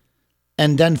light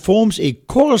and then forms a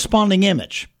corresponding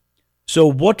image. So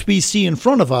what we see in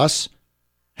front of us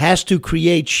has to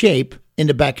create shape in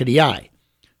the back of the eye.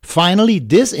 Finally,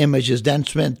 this image is then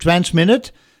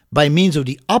transmitted by means of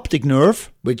the optic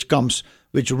nerve, which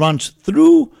runs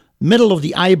through middle of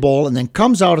the eyeball and then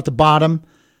comes out at the bottom,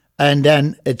 and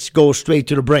then it goes straight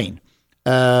to the brain,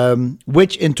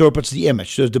 which interprets the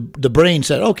image. So the brain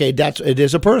said, okay, it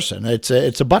is a person, it's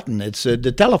a button, it's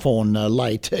the telephone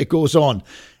light, it goes on.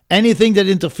 Anything that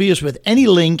interferes with any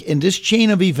link in this chain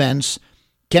of events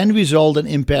can result in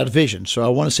impaired vision. So I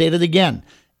want to say that again.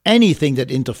 Anything that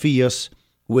interferes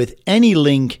with any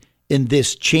link in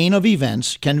this chain of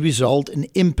events can result in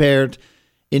impaired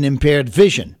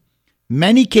vision.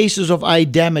 Many cases of eye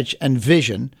damage and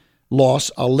vision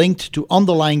loss are linked to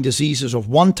underlying diseases of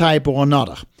one type or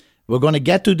another. We're going to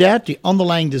get to that, the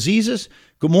underlying diseases.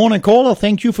 Good morning, caller.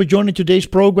 Thank you for joining today's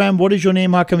program. What is your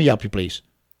name? How can we help you, please?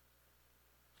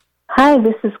 Hi,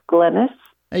 this is Glennis.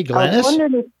 Hey, Glennis.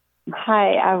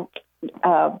 I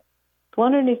was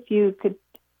wondering if you could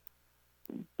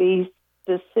be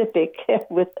specific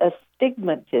with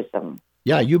astigmatism.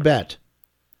 Yeah, you bet.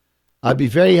 I'd be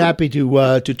very happy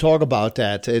to talk about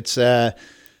that. It's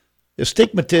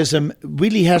astigmatism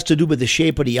really has to do with the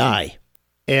shape of the eye,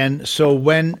 and so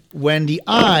when the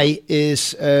eye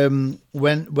is when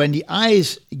the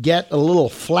eyes get a little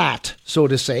flat, so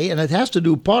to say, and it has to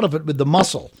do part of it with the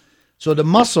muscle. So the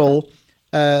muscle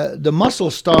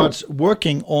starts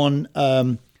working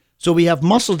on. So we have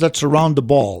muscles that surround the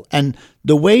ball, and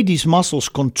the way these muscles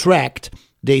contract,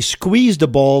 they squeeze the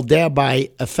ball, thereby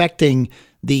affecting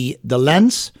the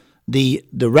lens, the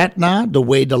retina, the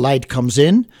way the light comes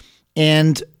in,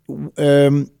 and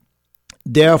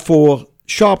therefore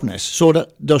sharpness. So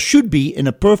that there should be, in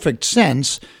a perfect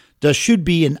sense, there should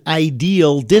be an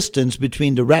ideal distance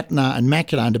between the retina and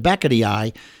macula in the back of the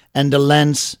eye and the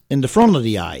lens in the front of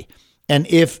the eye. And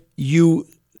if you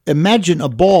imagine a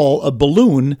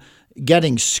balloon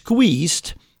getting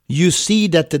squeezed, you see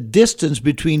that the distance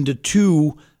between the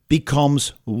two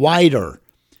becomes wider.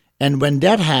 And when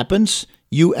that happens,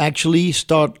 you actually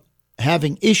start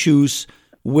having issues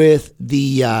with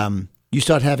because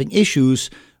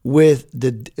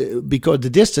the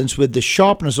distance with the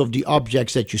sharpness of the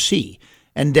objects that you see.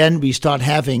 And then we start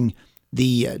having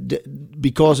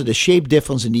because of the shape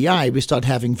difference in the eye, we start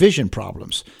having vision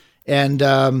problems. And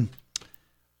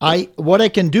what I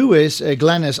can do is,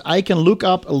 Glenn, is I can look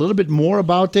up a little bit more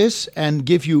about this and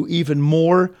give you even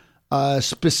more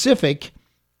specific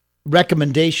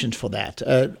recommendations for that.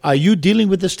 Are you dealing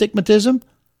with astigmatism?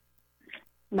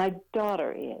 My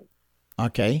daughter is.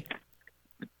 Okay.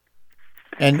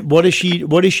 And what is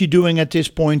she doing at this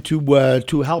point to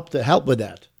help with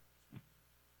that?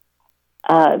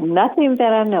 Nothing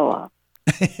that I know of.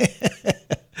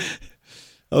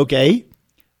 Okay.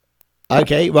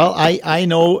 Well, I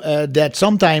know that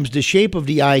sometimes the shape of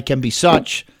the eye can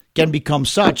become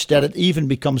such that it even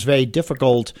becomes very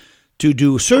difficult to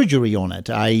do surgery on it.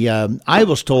 I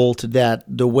was told that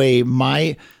the way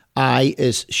my eye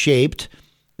is shaped,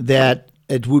 that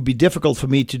it would be difficult for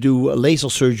me to do a laser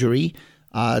surgery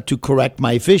to correct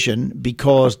my vision,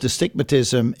 because the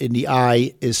astigmatism in the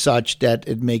eye is such that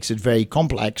it makes it very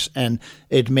complex and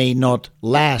it may not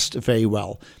last very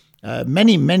well.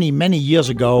 Many years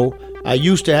ago, I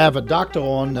used to have a doctor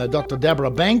on, Dr.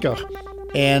 Deborah Banker,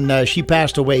 and she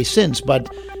passed away since,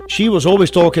 but she was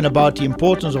always talking about the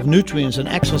importance of nutrients and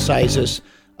exercises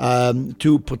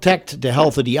to protect the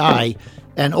health of the eye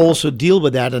and also deal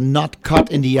with that and not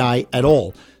cut in the eye at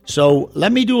all. So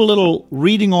let me do a little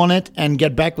reading on it and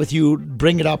get back with you,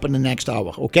 bring it up in the next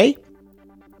hour, okay?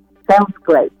 Sounds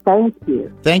great. Thank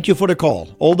you. Thank you for the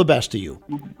call. All the best to you.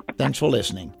 Thanks for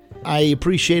listening. I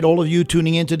appreciate all of you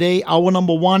tuning in today. Hour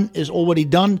number 1 is already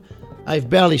done. I've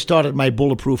barely started my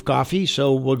bulletproof coffee,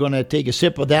 so we're going to take a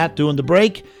sip of that during the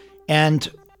break. And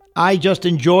I just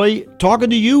enjoy talking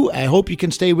to you. I hope you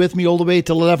can stay with me all the way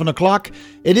till 11 o'clock.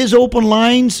 It is open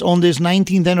lines on this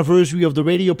 19th anniversary of the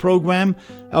radio program.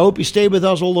 I hope you stay with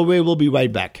us all the way. We'll be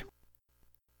right back.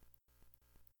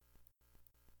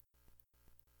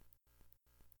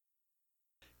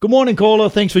 Good morning, caller.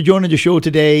 Thanks for joining the show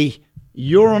today.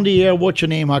 You're on the air. What's your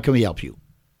name? How can we help you?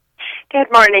 Good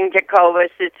morning,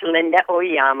 Jacobus. It's Linda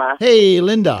Oyama. Hey,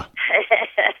 Linda.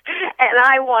 And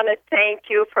I want to thank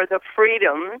you for the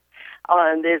freedom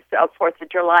on this 4th of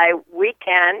July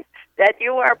weekend that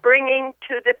you are bringing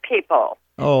to the people.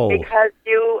 Oh. Because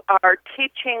you are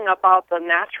teaching about the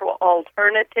natural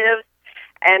alternatives,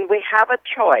 and we have a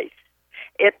choice.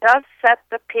 It does set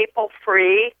the people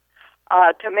free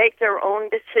to make their own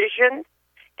decisions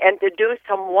and to do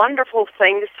some wonderful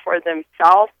things for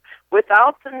themselves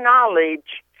without the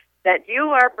knowledge that you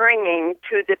are bringing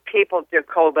to the people,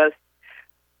 Jacobus.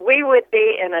 We would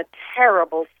be in a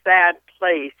terrible, sad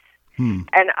place.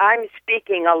 And I'm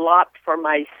speaking a lot for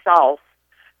myself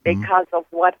because of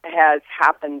what has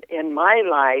happened in my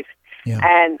life. Yeah.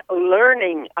 And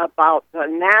learning about the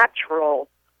natural,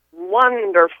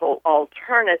 wonderful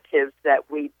alternatives that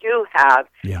we do have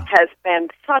has been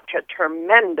such a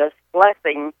tremendous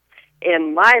blessing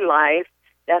in my life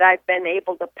that I've been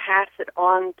able to pass it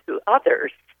on to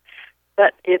others.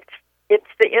 But it's it's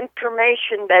the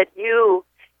information that you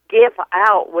give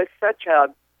out with such a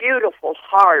beautiful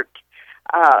heart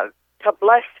to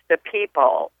bless the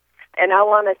people. And I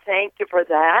want to thank you for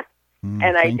that.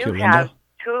 And I do have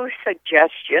 2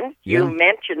 suggestions. Yeah. You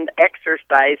mentioned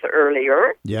exercise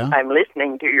earlier. Yeah. I'm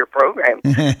listening to your program.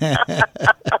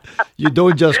 You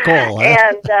don't just call, huh?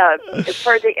 And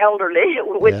for the elderly,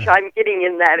 which I'm getting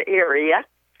in that area,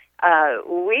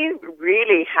 we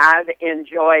really have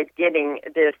enjoyed getting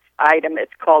this item.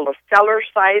 It's called a cellar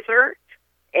sizer,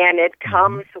 and it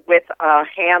comes with a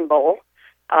handle.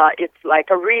 It's like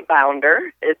a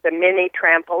rebounder. It's a mini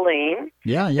trampoline.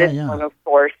 This one, of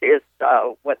course, is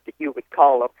what you would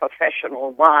call a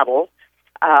professional model.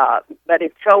 But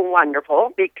it's so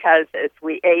wonderful because as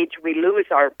we age, we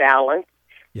lose our balance.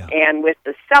 Yeah. And with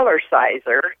the cellar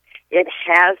sizer, it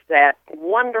has that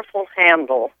wonderful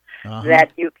handle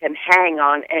that you can hang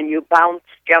on and you bounce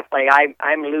gently.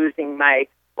 I'm losing my,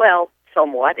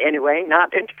 somewhat anyway,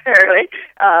 not entirely,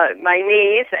 my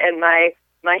knees and my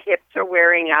hips are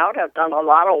wearing out. I've done a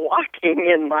lot of walking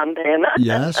in Montana.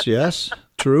 Yes,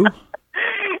 true.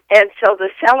 And so the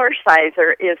cellar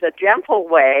sizer is a gentle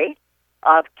way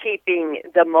of keeping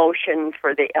the motion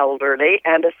for the elderly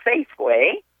and a safe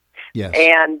way. Yes.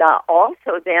 And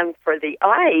also then for the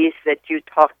eyes that you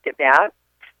talked about,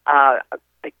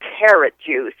 the carrot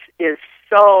juice is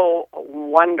so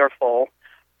wonderful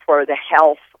for the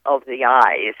health of the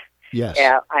eyes. Yes.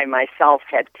 I myself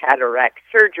had cataract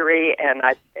surgery, and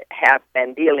I have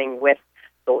been dealing with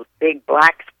those big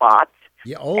black spots.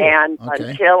 Yeah.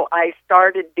 Until I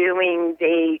started doing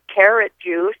the carrot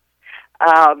juice,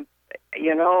 it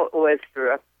was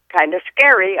kind of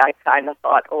scary. I kind of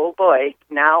thought, oh boy,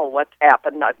 now what's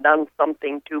happened? I've done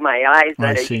something to my eyes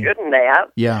that I shouldn't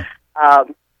have. Yeah.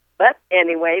 But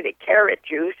anyway, the carrot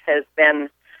juice has been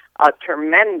a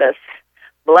tremendous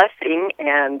blessing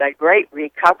and a great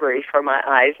recovery for my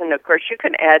eyes. And of course, you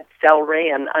can add celery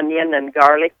and onion and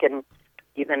garlic and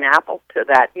even apple to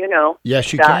that,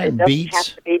 Yes, you can. It doesn't Beets.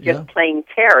 have to be just plain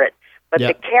carrot, but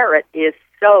the carrot is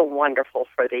so wonderful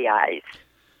for the eyes.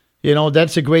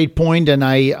 That's a great point, and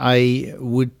I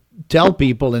would tell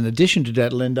people, in addition to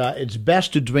that, Linda, it's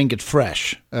best to drink it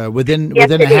fresh within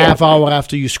a half hour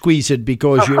after you squeeze it,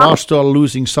 because you are still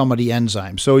losing some of the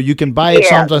enzymes. So you can buy it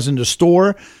sometimes in the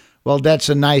store. Well, that's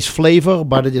a nice flavor,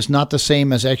 but it is not the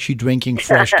same as actually drinking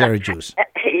fresh carrot juice.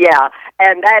 Yeah,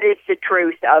 and that is the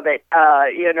truth of it,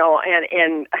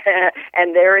 and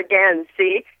there again,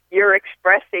 see, you're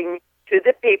expressing to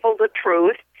the people the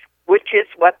truth, which is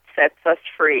what sets us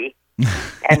free.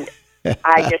 And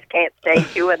I just can't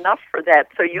thank you enough for that.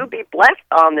 So you be blessed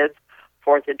on this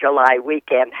 4th of July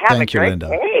weekend. Have a great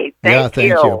day. Thank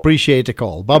you. Appreciate the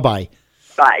call. Bye-bye.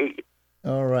 Bye.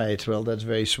 All right. Well, that's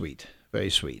very sweet.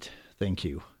 Very sweet. Thank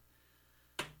you.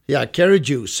 Yeah, carrot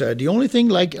juice. The only thing,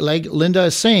 like Linda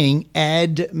is saying,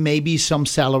 add maybe some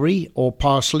celery or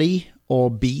parsley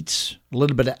or beets, a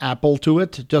little bit of apple to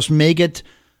it. Just make it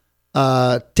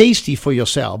tasty for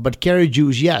yourself. But carrot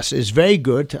juice, yes, is very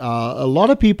good. A lot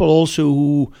of people also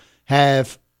who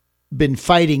have been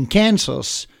fighting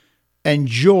cancers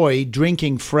enjoy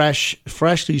drinking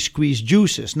freshly squeezed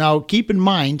juices. Now, keep in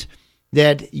mind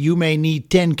that you may need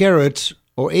 10 carrots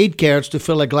or 8 carrots to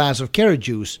fill a glass of carrot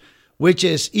juice, which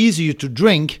is easier to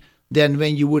drink than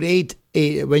when you would eat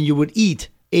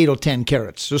 8 or 10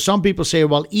 carrots. So some people say,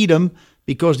 well, eat them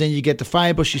because then you get the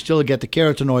fibers, you still get the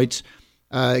carotenoids.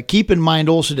 Keep in mind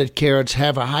also that carrots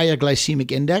have a higher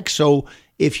glycemic index. So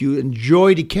if you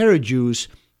enjoy the carrot juice,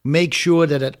 make sure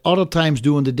that at other times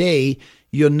during the day,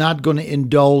 you're not going to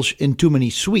indulge in too many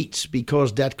sweets,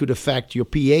 because that could affect your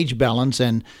pH balance.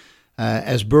 And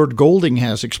as Bert Golding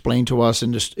has explained to us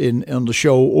on the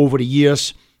show over the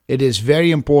years, it is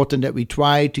very important that we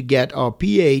try to get our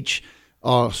pH,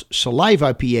 our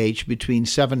saliva pH, between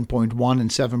 7.1 and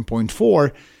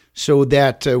 7.4, so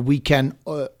that we can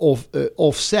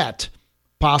offset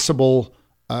possible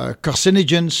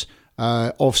carcinogens,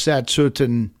 offset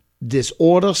certain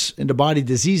disorders in the body,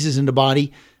 diseases in the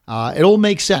body. It all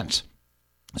makes sense.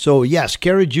 So yes,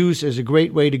 carrot juice is a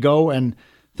great way to go. And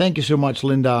thank you so much,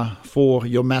 Linda, for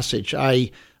your message. You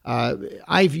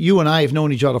and I have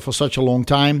known each other for such a long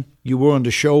time. You were on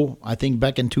the show, I think,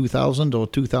 back in 2000 or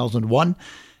 2001,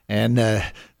 and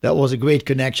that was a great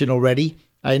connection already.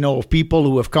 I know of people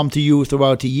who have come to you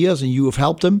throughout the years, and you have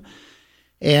helped them.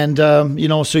 And,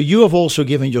 so you have also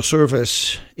given your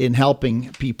service in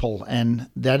helping people, and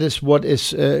that is what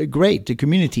is great, the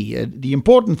community. The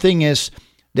important thing is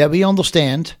that we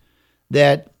understand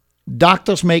that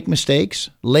doctors make mistakes,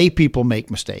 lay people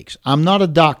make mistakes. I'm not a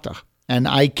doctor, and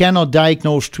I cannot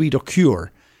diagnose, treat, or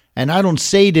cure. And I don't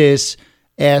say this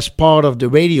as part of the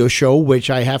radio show, which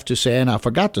I have to say, and I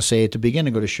forgot to say at the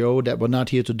beginning of the show, that we're not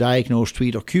here to diagnose,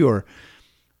 treat, or cure.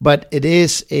 But it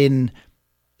is in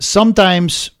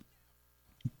sometimes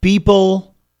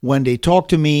people, when they talk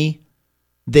to me,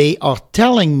 they are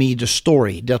telling me the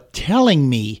story. They're telling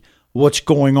me what's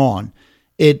going on.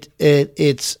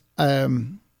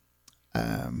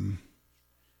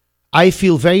 I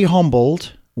feel very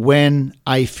humbled when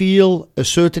I feel a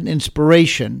certain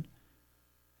inspiration,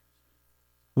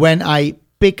 when I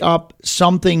pick up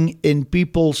something in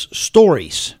people's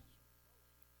stories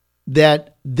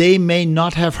that they may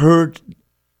not have heard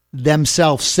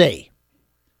themselves say.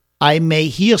 I may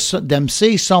hear them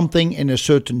say something in a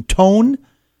certain tone,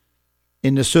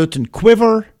 in a certain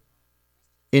quiver,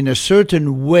 in a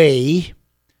certain way,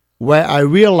 where I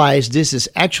realize this is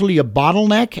actually a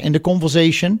bottleneck in the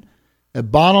conversation, a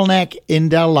bottleneck in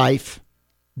their life.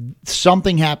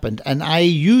 Something happened, and I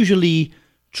usually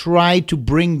try to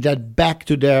bring that back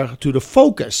to the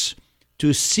focus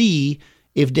to see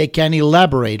if they can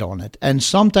elaborate on it. And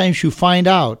sometimes you find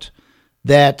out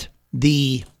that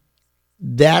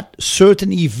that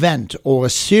certain event or a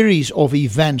series of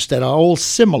events that are all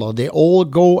similar, they all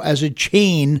go as a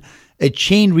chain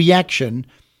reaction,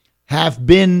 have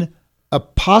been a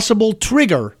possible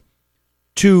trigger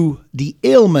to the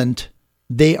ailment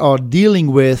they are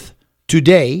dealing with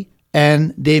today,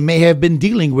 and they may have been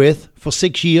dealing with for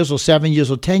 6 years or 7 years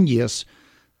or 10 years,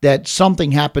 that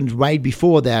something happened right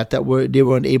before that they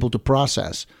weren't able to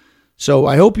process. So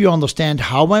I hope you understand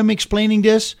how I'm explaining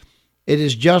this. It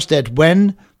is just that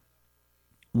when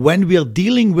we are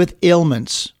dealing with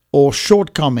ailments or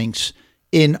shortcomings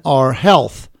in our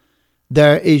health,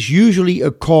 there is usually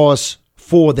a cause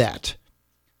for that.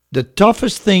 The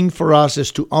toughest thing for us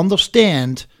is to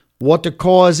understand what the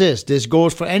cause is. This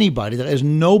goes for anybody. There is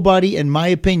nobody, in my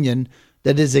opinion,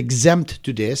 that is exempt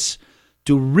to this,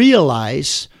 to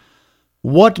realize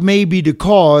what may be the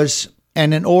cause,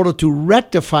 and in order to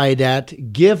rectify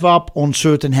that, give up on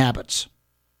certain habits.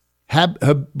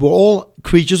 We're all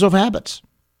creatures of habits.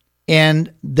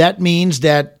 And that means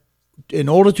that in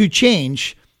order to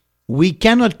change, we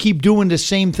cannot keep doing the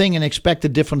same thing and expect a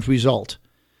different result.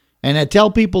 And I tell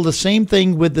people the same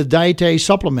thing with the dietary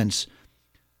supplements.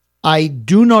 I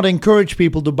do not encourage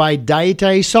people to buy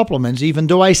dietary supplements, even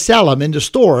though I sell them in the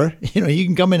store. You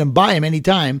can come in and buy them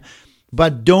anytime,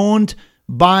 but don't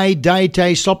buy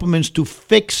dietary supplements to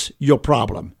fix your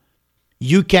problem.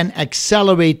 You can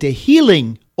accelerate the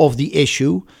healing of the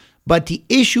issue, but the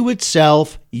issue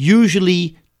itself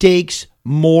usually takes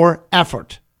more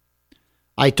effort.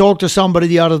 I talked to somebody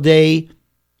the other day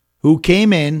who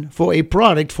came in for a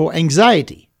product for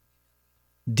anxiety,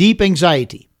 deep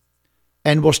anxiety,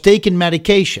 and was taking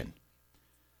medication.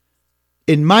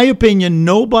 In my opinion,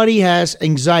 nobody has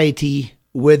anxiety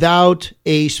without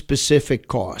a specific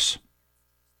cause.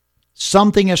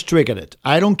 Something has triggered it.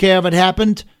 I don't care if it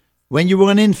happened when you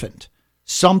were an infant.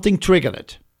 Something triggered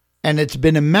it. And it's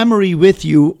been a memory with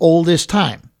you all this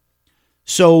time.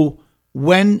 So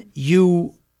when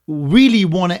you really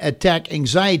want to attack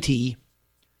anxiety,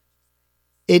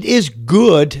 it is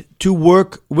good to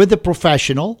work with a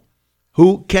professional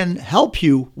who can help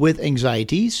you with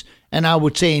anxieties. And I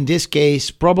would say in this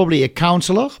case, probably a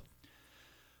counselor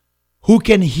who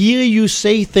can hear you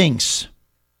say things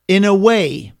in a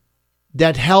way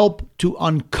that help to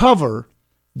uncover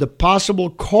the possible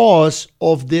cause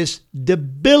of this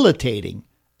debilitating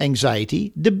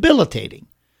anxiety,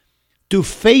 to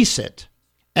face it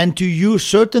and to use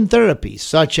certain therapies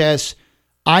such as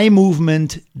eye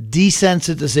movement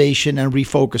desensitization and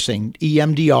refocusing,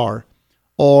 EMDR,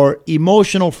 or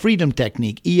emotional freedom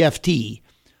technique, EFT,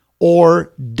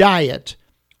 or diet,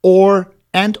 or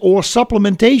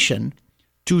supplementation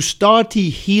to start the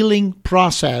healing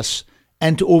process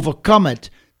and to overcome it,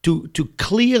 to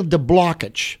clear the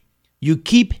blockage. You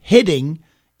keep hitting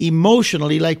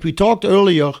emotionally, like we talked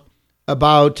earlier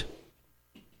about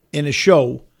in a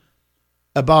show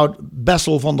about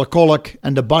Bessel van der Kolk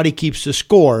and the body keeps the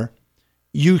score.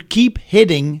 You keep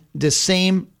hitting the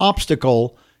same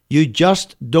obstacle. You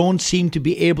just don't seem to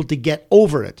be able to get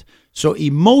over it. So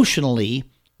emotionally,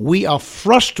 we are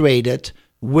frustrated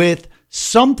with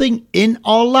something in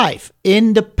our life,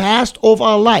 in the past of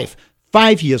our life,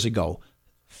 5 years ago,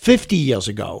 50 years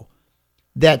ago,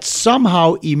 that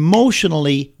somehow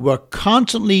emotionally we're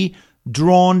constantly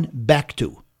drawn back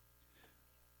to.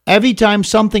 Every time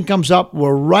something comes up,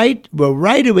 we're right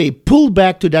away pulled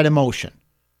back to that emotion.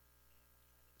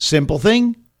 Simple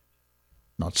thing,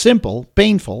 not simple,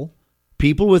 painful.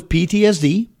 People with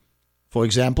PTSD, for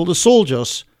example, the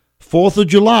soldiers, 4th of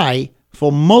July,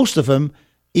 for most of them,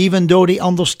 even though they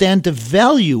understand the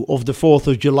value of the 4th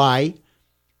of July,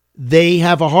 they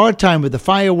have a hard time with the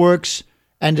fireworks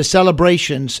and the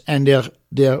celebrations, and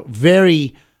they're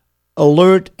very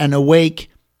alert and awake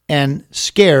and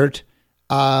scared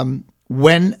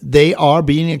when they are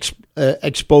being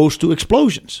exposed to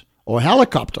explosions or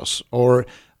helicopters or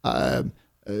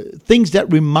things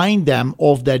that remind them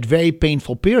of that very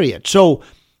painful period. So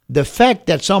the fact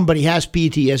that somebody has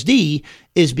PTSD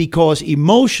is because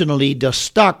emotionally they're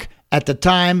stuck at the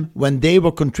time when they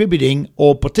were contributing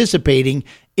or participating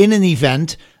in an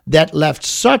event that left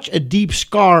such a deep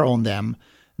scar on them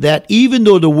that even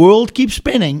though the world keeps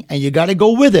spinning and you got to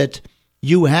go with it,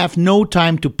 you have no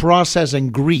time to process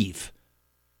and grieve.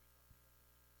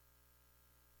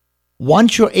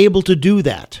 Once you're able to do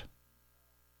that,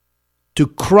 to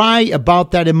cry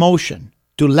about that emotion,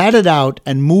 to let it out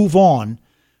and move on,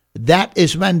 that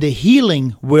is when the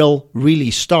healing will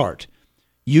really start.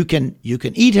 You can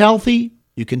eat healthy,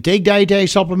 you can take dietary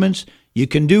supplements, you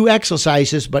can do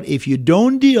exercises, but if you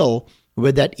don't deal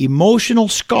with that emotional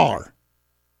scar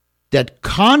that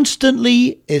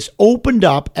constantly is opened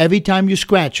up every time you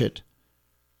scratch it,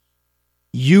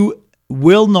 you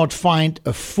will not find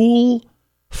a full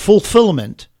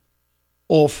fulfillment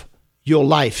of your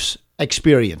life's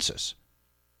experiences.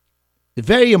 It's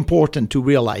very important to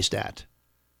realize that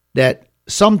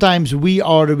sometimes we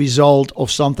are the result of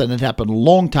something that happened a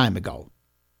long time ago.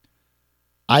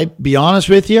 I be honest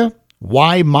with you,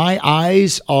 why my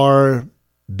eyes are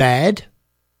bad,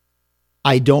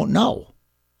 I don't know.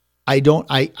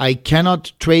 I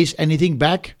cannot trace anything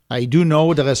back. I do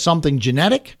know there is something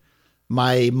genetic.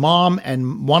 My mom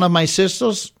and one of my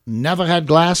sisters never had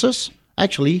glasses.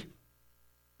 Actually,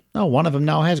 no, one of them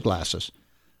now has glasses.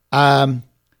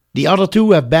 The other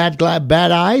two have bad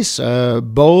eyes.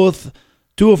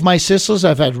 Two of my sisters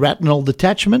have had retinal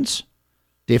detachments.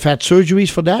 They've had surgeries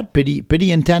for that.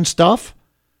 Pretty intense stuff.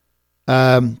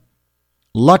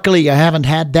 Luckily, I haven't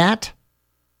had that.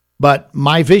 But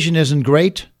my vision isn't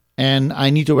great, and I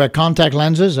need to wear contact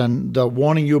lenses, and they're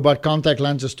warning you about contact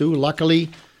lenses too. Luckily,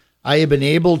 I have been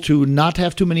able to not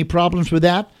have too many problems with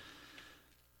that.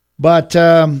 But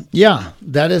yeah,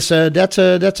 that's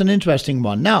an interesting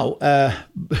one. Now,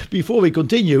 before we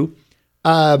continue,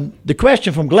 the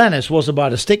question from Glennis was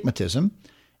about astigmatism,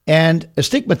 and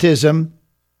astigmatism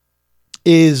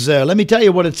is. Let me tell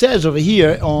you what it says over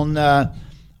here on.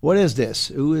 What is this?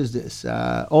 Who is this?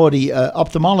 The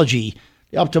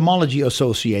Ophthalmology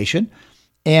Association,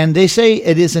 and they say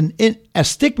it is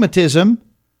astigmatism.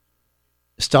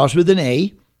 Starts with an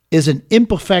A. Is an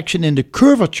imperfection in the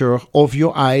curvature of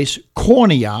your eye's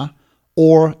cornea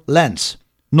or lens.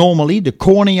 Normally, the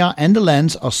cornea and the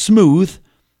lens are smooth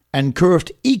and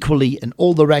curved equally in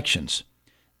all directions.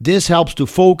 This helps to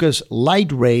focus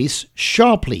light rays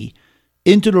sharply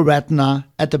into the retina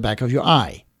at the back of your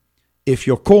eye. If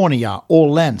your cornea or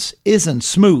lens isn't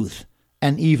smooth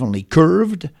and evenly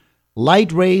curved,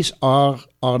 light rays are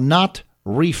not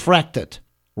refracted,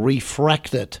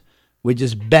 which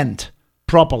is bent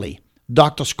properly.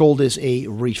 Doctors call this a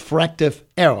refractive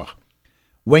error.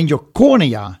 When your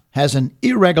cornea has an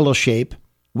irregular shape,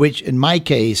 which in my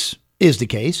case is the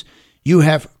case, you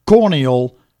have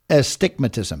corneal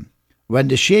astigmatism. When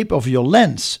the shape of your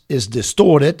lens is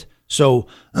distorted, so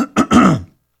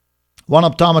one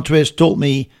optometrist told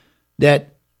me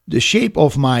that the shape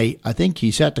of my, I think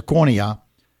he said the cornea,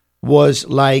 was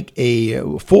like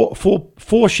a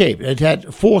four shape. It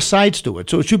had four sides to it.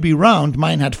 So it should be round.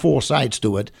 Mine had four sides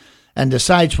to it. And the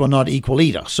sides were not equal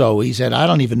either. So he said, I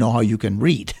don't even know how you can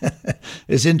read.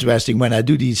 It's interesting when I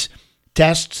do these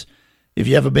tests. If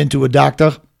you ever been to a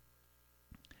doctor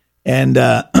and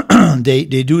they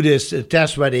do this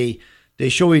test where they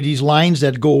show you these lines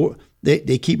that go,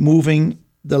 they keep moving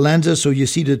the lenses. So you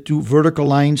see the two vertical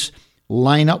lines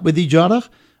line up with each other.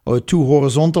 Or two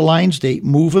horizontal lines, they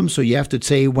move them, so you have to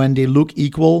say when they look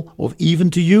equal or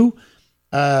even to you.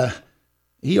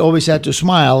 He always had to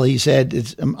smile. He said,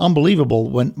 it's unbelievable.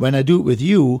 When I do it with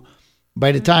you,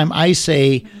 by the time I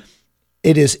say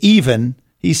it is even,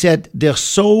 he said, they're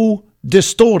so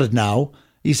distorted now.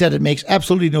 He said, it makes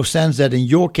absolutely no sense that in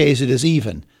your case it is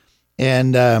even.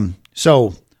 And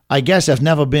so I guess I've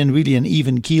never been really an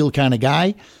even keel kind of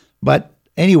guy. But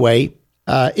anyway,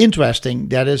 interesting,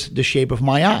 that is the shape of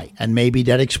my eye. And maybe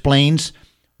that explains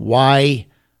why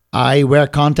I wear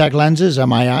contact lenses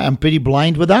and I'm pretty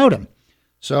blind without them.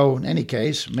 So in any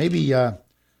case,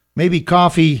 maybe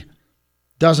coffee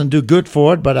doesn't do good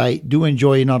for it, but I do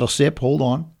enjoy another sip. Hold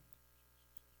on.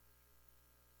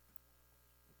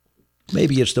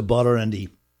 Maybe it's the butter and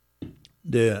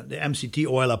the MCT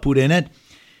oil I put in it.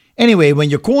 Anyway, when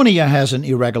your cornea has an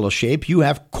irregular shape, you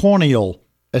have corneal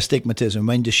astigmatism.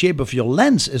 When the shape of your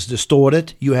lens is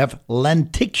distorted, you have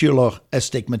lenticular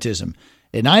astigmatism.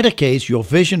 In either case, your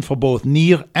vision for both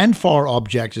near and far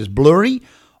objects is blurry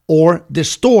or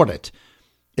distorted.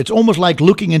 It's almost like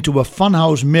looking into a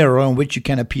funhouse mirror in which you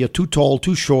can appear too tall,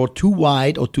 too short, too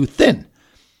wide, or too thin.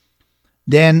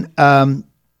 Then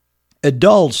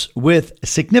adults with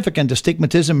significant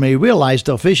astigmatism may realize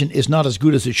their vision is not as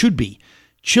good as it should be.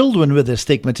 Children with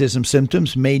astigmatism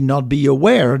symptoms may not be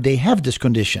aware they have this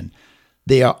condition.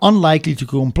 They are unlikely to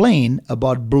complain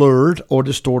about blurred or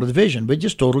distorted vision, which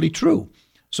is totally true.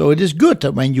 So it is good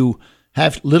that when you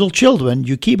have little children,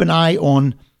 you keep an eye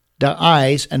on their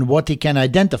eyes and what they can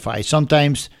identify.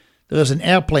 Sometimes there's an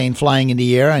airplane flying in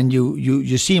the air and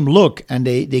you see them look and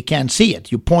they can't see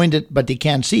it. You point it, but they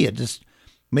can't see it. It's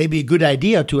maybe a good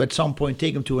idea to at some point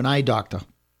take them to an eye doctor.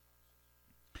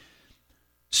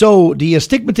 So the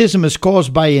astigmatism is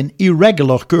caused by an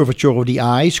irregular curvature of the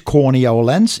eyes, cornea or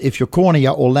lens. If your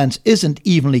cornea or lens isn't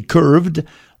evenly curved,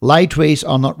 light rays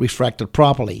are not refracted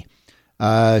properly.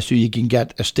 So you can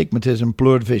get astigmatism,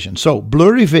 blurred vision. So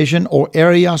blurry vision or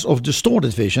areas of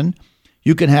distorted vision.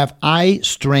 You can have eye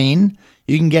strain.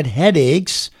 You can get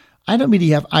headaches. I don't really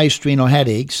have eye strain or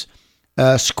headaches.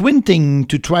 Squinting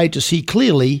to try to see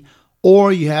clearly,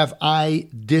 or you have eye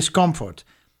discomfort.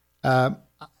 I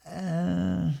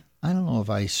don't know if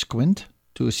I squint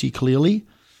to see clearly.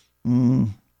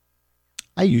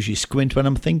 I usually squint when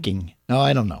I'm thinking. No,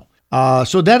 I don't know.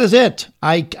 So that is it.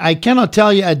 I cannot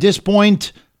tell you at this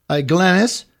point,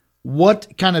 Glennis,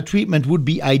 what kind of treatment would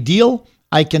be ideal.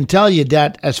 I can tell you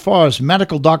that as far as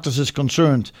medical doctors is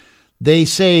concerned, they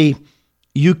say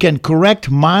you can correct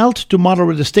mild to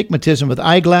moderate astigmatism with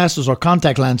eyeglasses or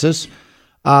contact lenses.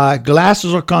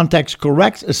 Glasses or contacts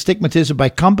correct astigmatism by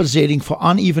compensating for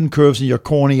uneven curves in your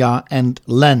cornea and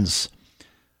lens.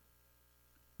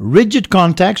 Rigid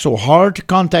contacts or hard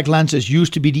contact lenses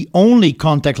used to be the only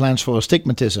contact lens for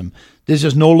astigmatism. This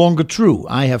is no longer true.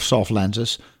 I have soft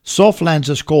lenses. Soft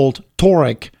lenses called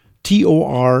toric,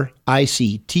 Toric,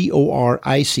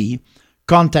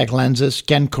 contact lenses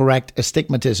can correct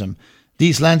astigmatism.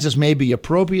 These lenses may be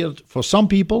appropriate for some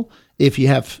people. If you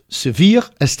have severe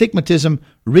astigmatism,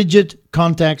 rigid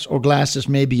contacts or glasses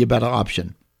may be a better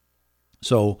option.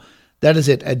 So that is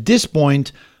it. At this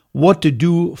point, what to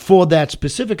do for that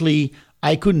specifically,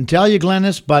 I couldn't tell you,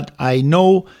 Glennis, but I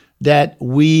know that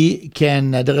we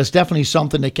can, there is definitely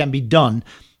something that can be done.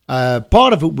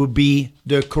 Part of it would be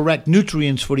the correct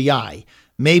nutrients for the eye.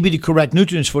 Maybe the correct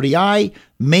nutrients for the eye,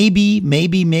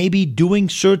 maybe doing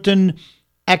certain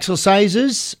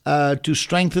exercises to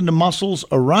strengthen the muscles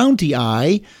around the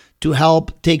eye to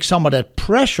help take some of that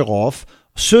pressure off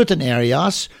certain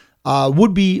areas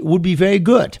would be very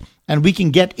good. And we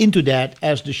can get into that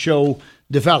as the show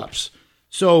develops.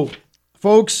 So,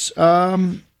 folks,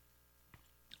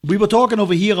 we were talking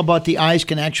over here about the eyes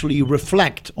can actually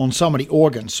reflect on some of the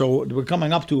organs. So we're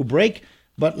coming up to a break,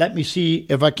 but let me see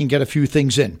if I can get a few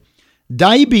things in.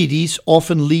 Diabetes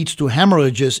often leads to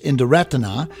hemorrhages in the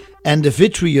retina and the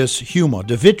vitreous humor.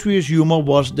 The vitreous humor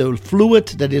was the fluid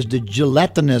that is the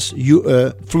gelatinous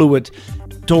fluid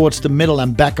towards the middle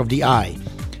and back of the eye.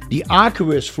 The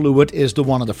aqueous fluid is the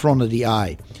one at the front of the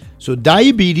eye. So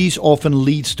diabetes often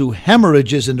leads to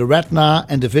hemorrhages in the retina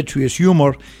and the vitreous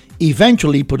humor,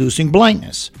 eventually producing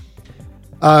blindness.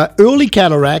 Early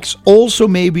cataracts also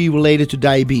may be related to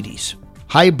diabetes.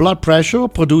 High blood pressure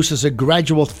produces a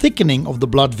gradual thickening of the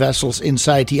blood vessels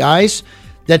inside the eyes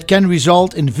that can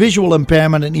result in visual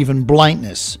impairment and even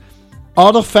blindness.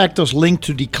 Other factors linked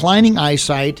to declining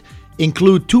eyesight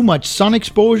include too much sun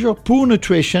exposure, poor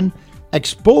nutrition,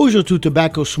 exposure to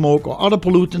tobacco smoke or other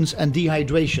pollutants, and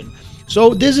dehydration.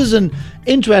 So this is an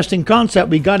interesting concept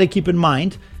we got to keep in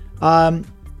mind.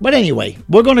 But anyway,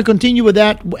 we're going to continue with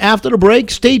that after the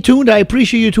break. Stay tuned. I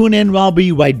appreciate you tuning in. I'll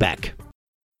be right back.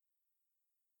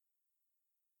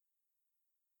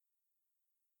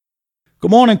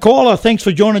 Good morning, caller. Thanks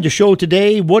for joining the show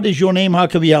today. What is your name? How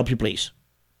can we help you, please?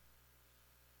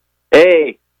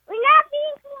 Hey. We're not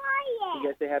being quiet. You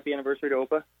guys say happy anniversary to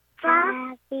Opa?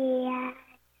 Happy.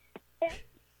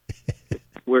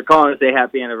 We're calling to say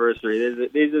happy anniversary.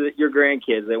 These are your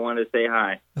grandkids. They wanted to say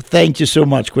hi. Thank you so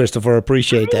much, Christopher.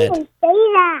 Appreciate that. Say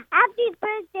that. Happy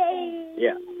birthday.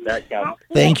 Yeah, that counts.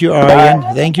 Thank you, Aryan.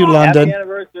 Thank you, London. Happy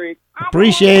anniversary.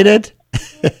 Appreciate it.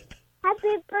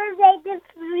 Happy birthday to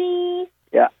Free.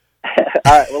 Yeah.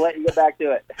 All right, we'll let you get back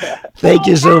to it. Thank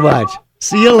you so much.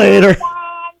 See you later.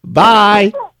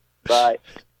 Bye. Bye.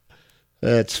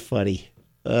 That's funny.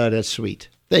 That's sweet.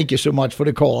 Thank you so much for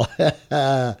the call.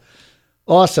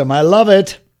 Awesome. I love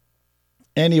it.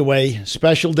 Anyway,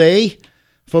 special day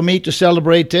for me to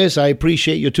celebrate this. I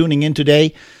appreciate you tuning in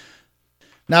today.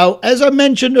 Now, as I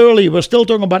mentioned earlier, we're still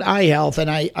talking about eye health, and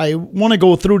I want to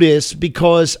go through this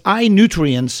because eye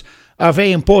nutrients are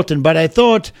very important. But I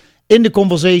thought in the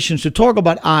conversations to talk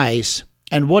about eyes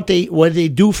and what they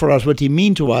do for us, what they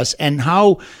mean to us, and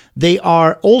how they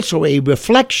are also a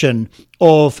reflection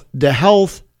of the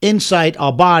health inside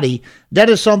our body, that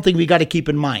is something we got to keep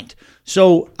in mind.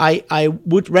 So I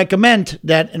would recommend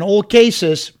that in all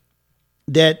cases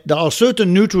that there are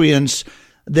certain nutrients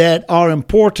that are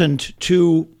important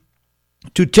to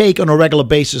take on a regular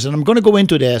basis. And I'm going to go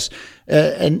into this.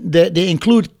 And they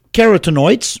include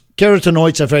carotenoids.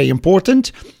 Carotenoids are very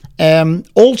important.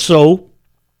 Also,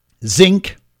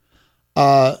 zinc.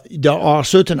 There are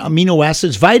certain amino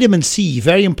acids. Vitamin C,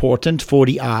 very important for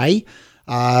the eye.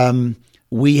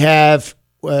 We have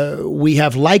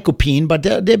lycopene, but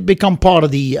they become part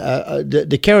of the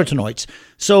carotenoids.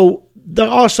 So there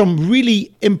are some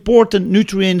really important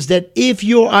nutrients that if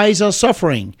your eyes are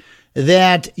suffering,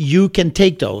 that you can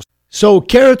take those. So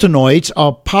carotenoids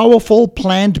are powerful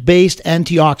plant-based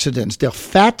antioxidants. They're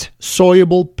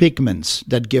fat-soluble pigments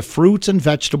that give fruits and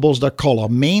vegetables their color,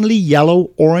 mainly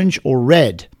yellow, orange, or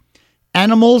red.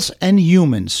 Animals and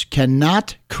humans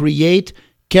cannot create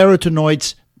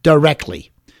carotenoids directly.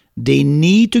 They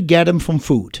need to get them from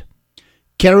food.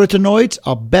 Carotenoids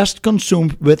are best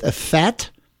consumed with a fat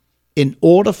in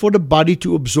order for the body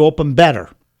to absorb them better.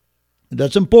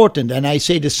 That's important. And I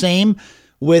say the same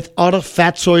with other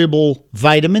fat-soluble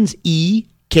vitamins, E,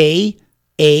 K,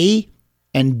 A,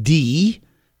 and D,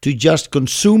 to just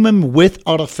consume them with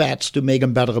other fats to make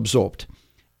them better absorbed.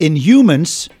 In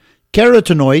humans,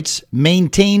 carotenoids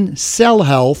maintain cell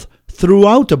health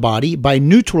throughout the body by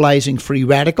neutralizing free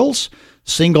radicals,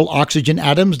 single oxygen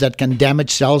atoms that can damage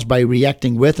cells by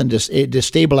reacting with and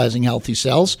destabilizing healthy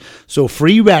cells. So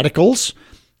free radicals,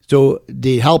 so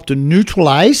they help to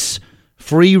neutralize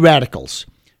free radicals.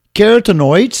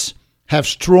 Carotenoids have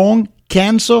strong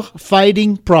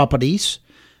cancer-fighting properties.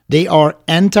 They are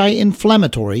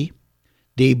anti-inflammatory.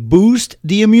 They boost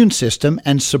the immune system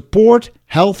and support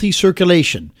healthy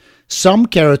circulation. Some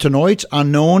carotenoids are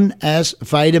known as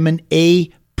vitamin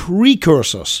A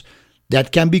precursors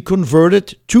that can be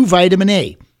converted to vitamin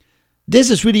A. This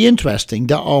is really interesting.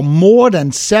 There are more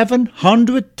than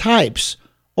 700 types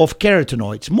of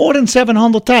carotenoids, more than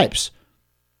 700 types.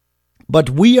 But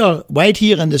we are right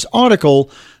here in this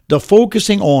article, they're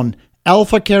focusing on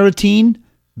alpha-carotene,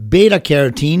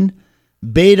 beta-carotene,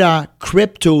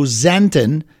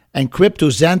 beta-cryptoxanthin, and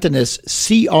cryptoxanthin is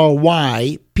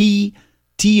CRYPTO,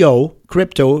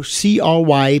 crypto,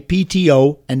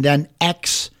 CRYPTO, and then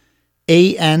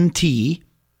XANTHIN,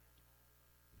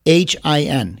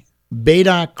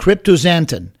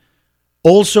 beta-cryptoxanthin.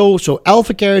 Also, so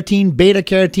alpha-carotene,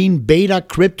 beta-carotene,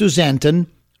 beta-cryptoxanthin,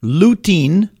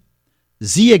 lutein,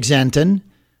 zeaxanthin,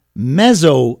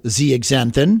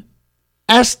 mesozeaxanthin,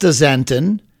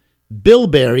 astaxanthin,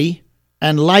 bilberry,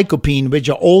 and lycopene, which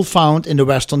are all found in the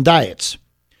Western diets.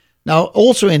 Now,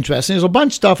 also interesting, there's a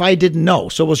bunch of stuff I didn't know,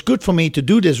 so it was good for me to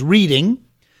do this reading.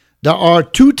 There are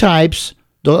two types.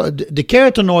 The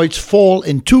carotenoids fall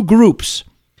in two groups.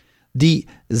 The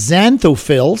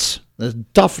xanthophylls, a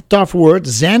tough word,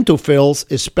 xanthophylls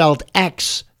is spelled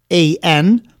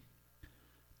XANTHOPHYLLS,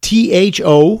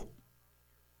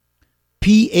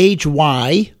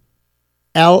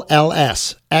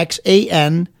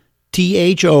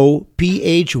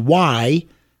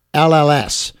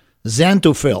 XANTHOPHYLLS,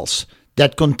 xanthophylls,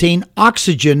 that contain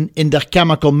oxygen in their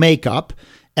chemical makeup,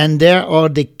 and there are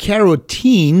the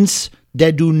carotenes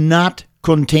that do not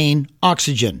contain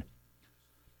oxygen.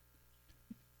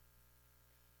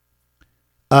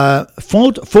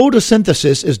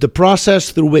 Photosynthesis is the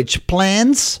process through which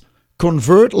plants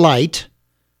convert light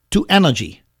to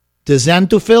energy. The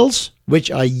xanthophylls,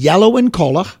 which are yellow in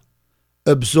color,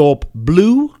 absorb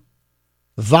blue,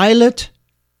 violet,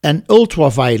 and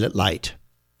ultraviolet light.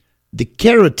 The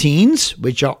carotenes,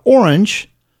 which are orange,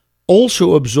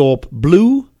 also absorb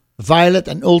blue, violet,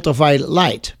 and ultraviolet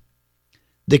light.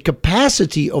 The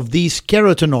capacity of these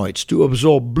carotenoids to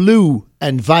absorb blue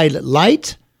and violet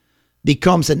light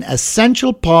becomes an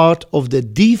essential part of the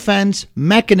defense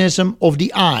mechanism of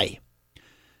the eye.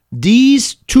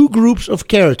 These two groups of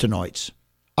carotenoids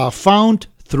are found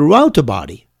throughout the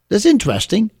body. That's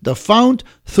interesting. They're found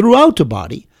throughout the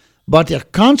body, but they're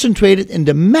concentrated in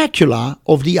the macula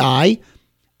of the eye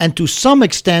and to some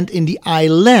extent in the eye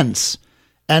lens,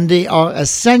 and they are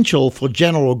essential for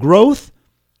general growth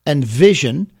and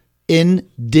vision in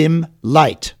dim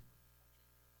light.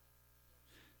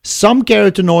 Some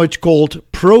carotenoids called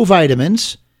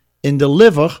provitamins in the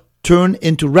liver turn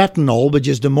into retinol, which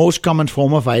is the most common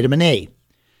form of vitamin A.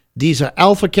 These are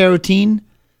alpha-carotene,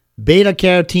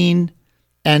 beta-carotene,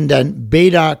 and then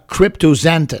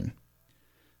beta-cryptoxanthin.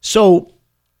 So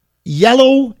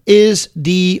yellow is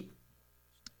the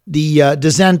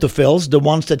xanthophylls, the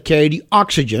ones that carry the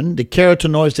oxygen, the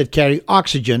carotenoids that carry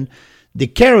oxygen. The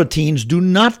carotenes do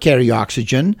not carry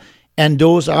oxygen, and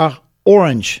those are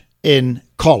orange in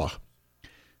color.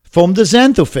 From the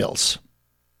xanthophylls,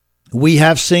 we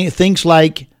have things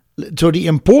like, so the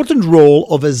important role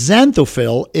of a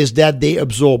xanthophyle is that they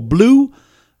absorb blue,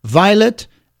 violet,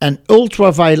 and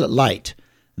ultraviolet light.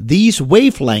 These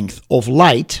wavelengths of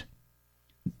light,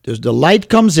 as the light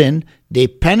comes in, they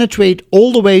penetrate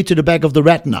all the way to the back of the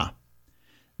retina.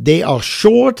 They are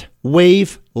short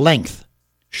wavelength.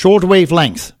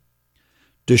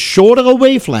 The shorter a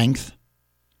wavelength,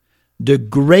 the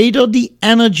greater the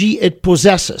energy it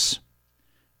possesses.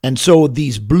 And so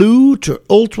these blue to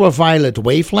ultraviolet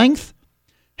wavelengths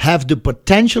have the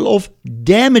potential of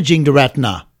damaging the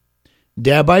retina,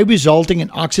 thereby resulting in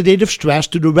oxidative stress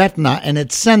to the retina and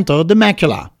its center, the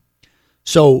macula.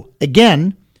 So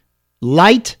again,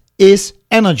 light is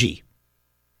energy.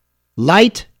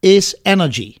 Light is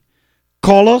energy.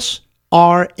 Colors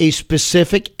are a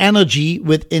specific energy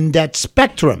within that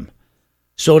spectrum.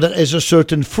 So there is a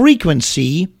certain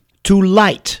frequency to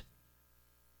light.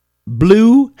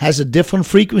 Blue has a different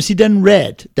frequency than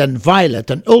red, than violet,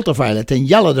 than ultraviolet, than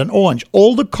yellow, than orange.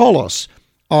 All the colors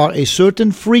are a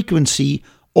certain frequency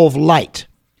of light.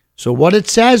 So what it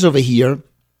says over here,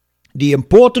 the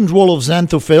important role of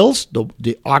xanthophylls,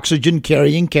 the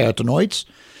oxygen-carrying carotenoids,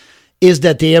 is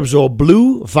that they absorb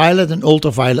blue, violet, and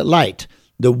ultraviolet light.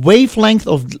 The wavelength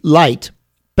of light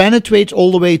penetrates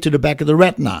all the way to the back of the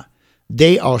retina.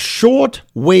 They are short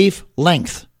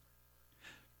wavelength.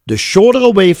 The shorter a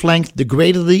wavelength, the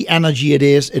greater the energy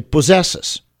it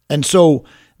possesses. And so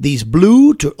these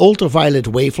blue to ultraviolet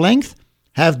wavelengths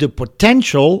have the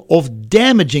potential of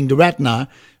damaging the retina,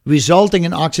 resulting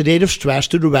in oxidative stress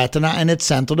to the retina and its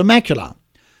center, the macula.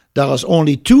 There are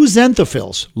only two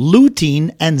xanthophylls,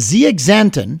 lutein and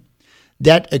zeaxanthin,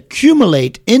 that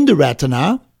accumulate in the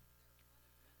retina,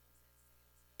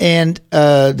 and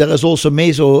there is also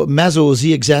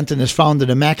mesozeaxanthin is found in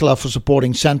the macula for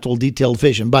supporting central detailed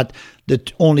vision. But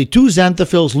only two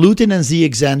xanthophylls, lutein and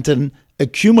zeaxanthin,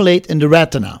 accumulate in the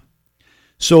retina.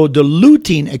 So the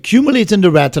lutein accumulates in the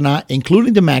retina,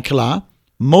 including the macula,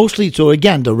 mostly. So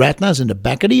again, the retina is in the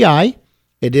back of the eye.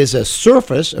 It is a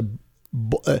surface, a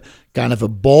kind of a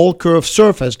ball curve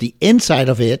surface. The inside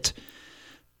of it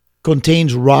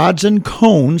contains rods and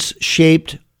cones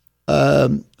shaped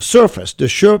surface. The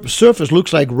surface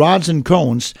looks like rods and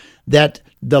cones that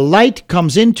the light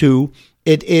comes into.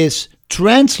 It is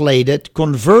translated,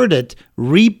 converted,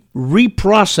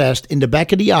 reprocessed in the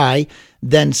back of the eye,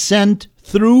 then sent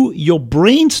through your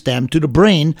brainstem to the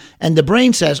brain, and the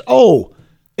brain says, oh,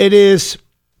 it is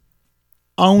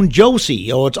Aunt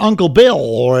Josie, or it's Uncle Bill,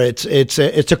 or it's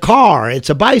a car, it's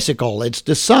a bicycle, it's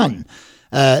the sun.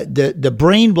 The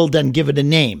brain will then give it a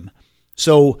name.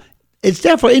 So it's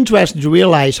therefore interesting to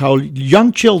realize how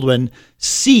young children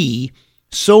see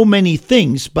so many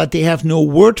things, but they have no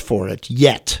word for it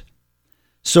yet.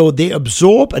 So they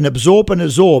absorb and absorb and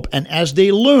absorb, and as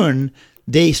they learn,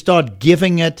 they start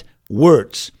giving it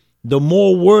words. The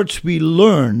more words we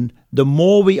learn, the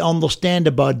more we understand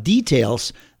about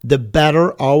details, the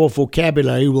better our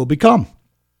vocabulary will become.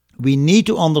 We need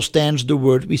to understand the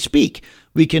word we speak.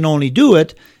 We can only do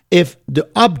it if the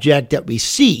object that we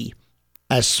see,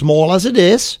 as small as it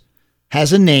is,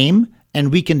 has a name,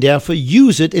 and we can therefore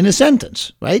use it in a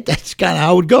sentence, right? That's kind of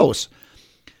how it goes.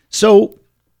 So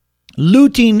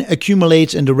lutein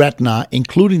accumulates in the retina,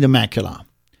 including the macula,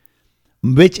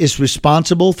 which is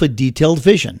responsible for detailed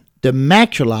vision. The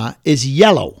macula is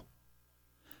yellow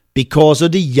because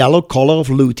of the yellow color of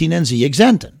lutein and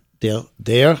zeaxanthin.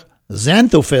 They're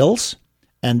xanthophylls,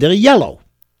 and they're yellow.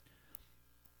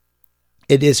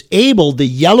 The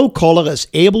yellow color is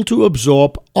able to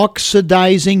absorb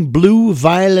oxidizing blue,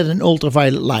 violet, and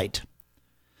ultraviolet light.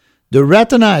 The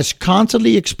retina is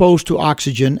constantly exposed to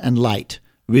oxygen and light,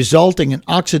 resulting in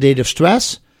oxidative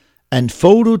stress and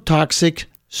phototoxic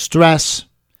stress.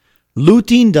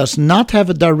 Lutein does not have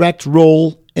a direct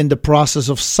role in the process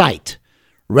of sight.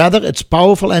 Rather, its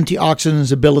powerful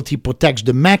antioxidant ability protects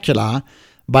the macula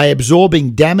by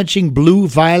absorbing damaging blue,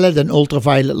 violet, and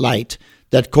ultraviolet light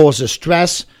that causes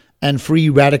stress and free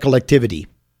radical activity.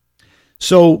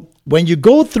 So when you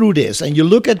go through this and you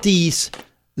look at these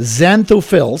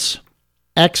xanthophylls,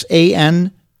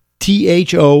 XANTHOPHYLLS,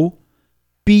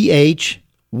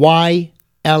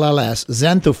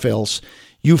 xanthophylls,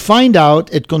 you find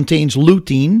out it contains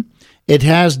lutein. It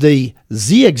has the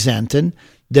zeaxanthin,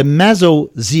 the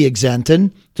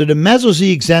mesozeaxanthin. So the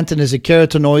mesozeaxanthin is a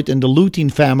carotenoid in the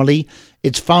lutein family.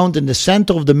 It's found in the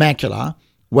center of the macula,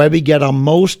 where we get our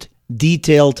most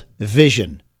detailed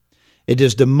vision. It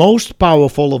is the most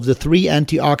powerful of the 3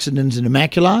 antioxidants in the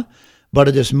macula, but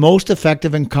it is most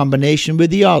effective in combination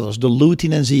with the others, the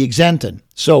lutein and zeaxanthin.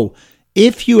 So,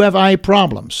 if you have eye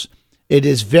problems, it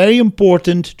is very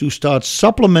important to start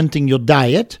supplementing your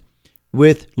diet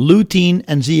with lutein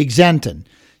and zeaxanthin.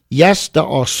 Yes, there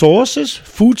are sources,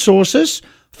 food sources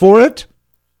for it.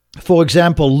 For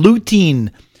example,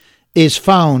 lutein is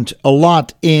found a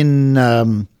lot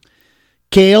in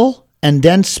kale and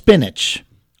then spinach.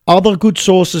 Other good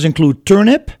sources include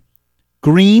turnip,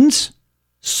 greens,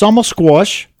 summer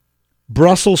squash,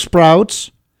 Brussels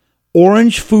sprouts,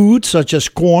 orange foods such as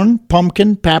corn,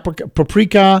 pumpkin,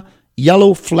 paprika,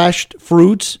 yellow fleshed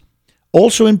fruits,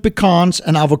 also in pecans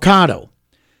and avocado.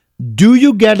 Do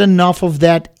you get enough of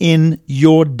that in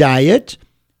your diet?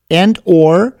 And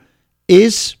or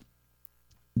is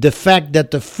the fact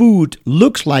that the food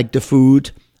looks like the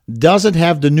food doesn't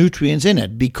have the nutrients in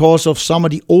it because of some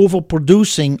of the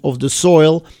overproducing of the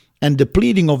soil and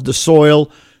depleting of the soil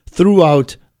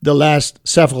throughout the last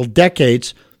several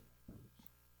decades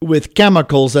with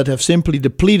chemicals that have simply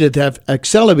depleted, have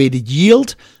accelerated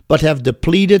yield, but have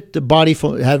depleted the body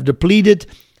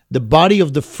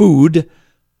of the food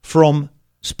from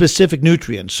specific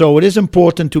nutrients. So it is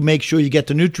important to make sure you get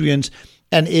the nutrients.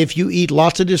 And if you eat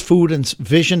lots of this food and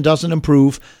vision doesn't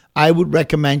improve, I would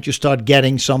recommend you start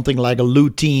getting something like a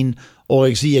lutein or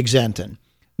a zeaxanthin.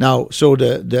 Now, so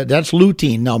that's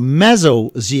lutein. Now,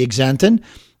 mesozeaxanthin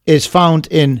is found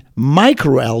in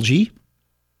microalgae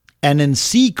and in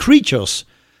sea creatures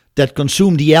that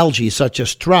consume the algae, such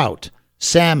as trout,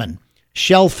 salmon,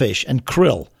 shellfish, and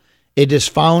krill. It is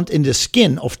found in the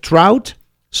skin of trout,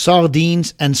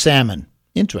 sardines, and salmon.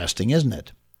 Interesting, isn't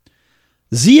it?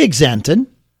 Zeaxanthin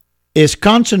is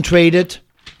concentrated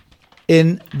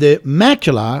in the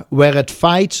macula where it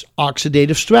fights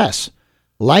oxidative stress.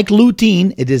 Like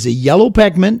lutein, it is a yellow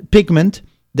pigment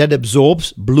that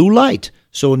absorbs blue light.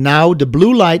 So now the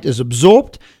blue light is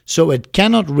absorbed, so it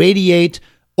cannot radiate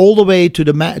all the way to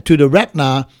the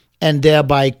retina and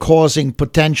thereby causing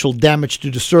potential damage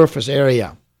to the surface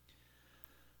area.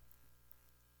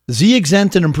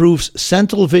 Zeaxanthin improves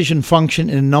central vision function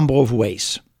in a number of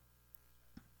ways.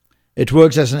 It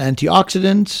works as an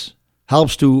antioxidant,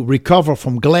 helps to recover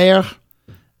from glare.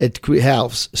 It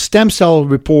helps stem cell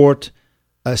support,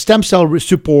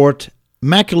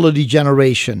 macular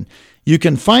degeneration. You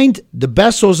can find the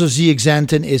best source of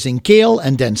zeaxanthin is in kale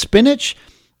and then spinach.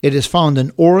 It is found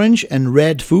in orange and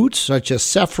red foods such as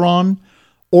saffron,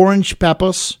 orange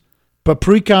peppers,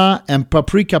 paprika and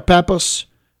paprika peppers,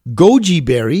 goji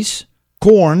berries,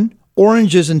 corn,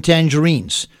 oranges, and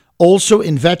tangerines. Also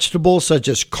in vegetables such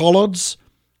as collards,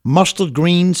 mustard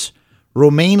greens,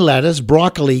 romaine lettuce,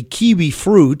 broccoli, kiwi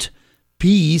fruit,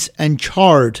 peas, and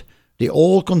chard. They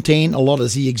all contain a lot of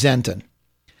zeaxanthin.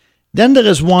 Then there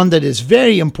is one that is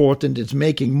very important. It's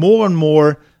making more and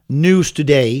more news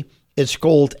today. It's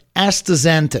called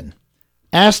astaxanthin.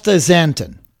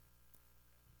 Astaxanthin.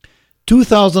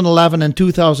 2011 and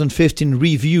 2015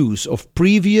 reviews of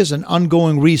previous and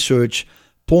ongoing research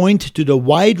point to the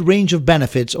wide range of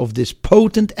benefits of this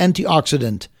potent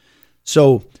antioxidant.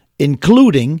 So,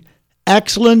 including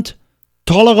excellent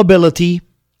tolerability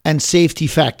and safety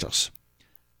factors.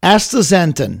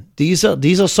 Astaxanthin, these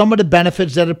are some of the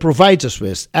benefits that it provides us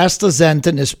with.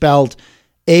 Astaxanthin is spelled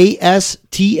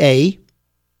Astaxanthin.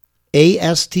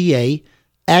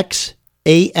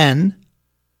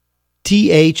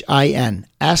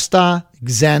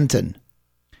 Astaxanthin.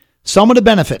 Some of the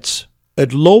benefits.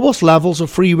 It lowers levels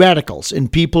of free radicals in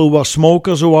people who are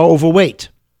smokers or are overweight.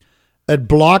 It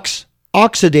blocks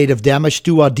oxidative damage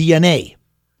to our DNA.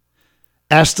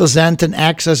 Astaxanthin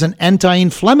acts as an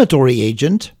anti-inflammatory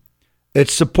agent. It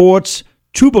supports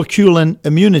tuberculin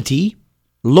immunity,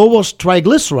 lowers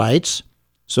triglycerides,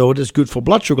 so it is good for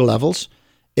blood sugar levels.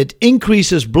 It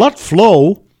increases blood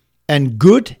flow and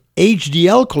good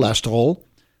HDL cholesterol.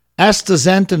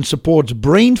 Astaxanthin supports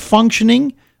brain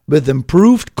functioning with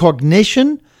improved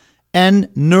cognition and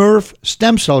nerve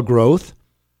stem cell growth.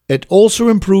 It also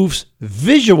improves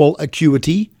visual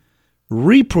acuity,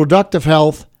 reproductive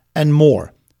health, and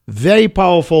more. Very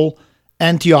powerful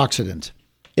antioxidant.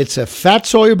 It's a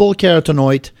fat-soluble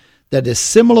carotenoid that is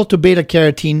similar to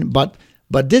beta-carotene, but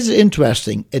this is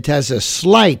interesting. It has a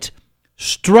slight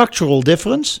structural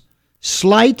difference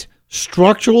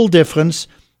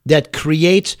that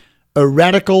creates a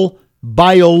radical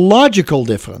biological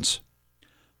difference.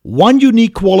 One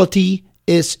unique quality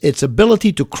is its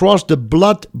ability to cross the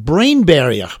blood-brain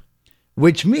barrier,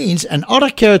 which means, and other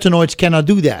carotenoids cannot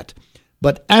do that,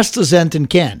 but astaxanthin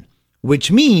can,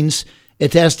 which means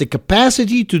it has the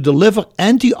capacity to deliver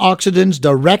antioxidants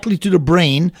directly to the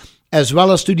brain as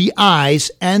well as to the eyes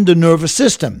and the nervous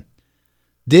system.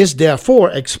 This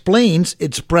therefore explains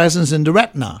its presence in the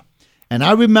retina. And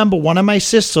I remember one of my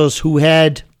sisters who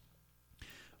had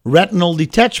retinal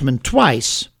detachment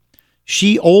twice.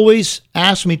 She always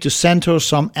asked me to send her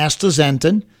some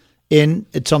astaxanthin in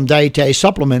some dietary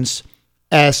supplements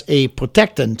as a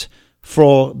protectant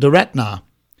for the retina.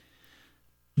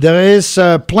 There is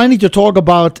plenty to talk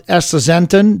about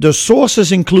astaxanthin. The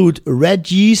sources include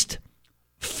red yeast,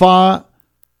 Faria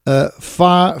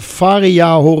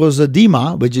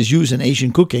horozedema, which is used in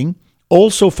Asian cooking,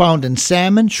 also found in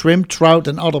salmon, shrimp, trout,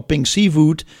 and other pink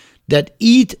seafood that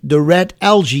eat the red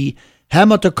algae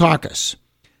Haematococcus.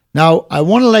 Now, I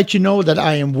want to let you know that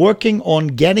I am working on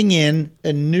getting in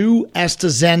a new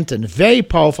astaxanthin, very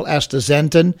powerful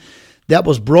astaxanthin that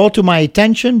was brought to my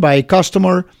attention by a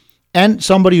customer and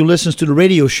somebody who listens to the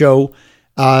radio show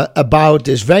about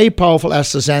this very powerful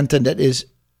astaxanthin that is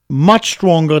much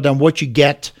stronger than what you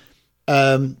get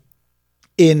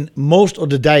in most of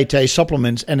the dietary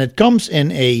supplements, and it comes in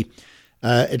a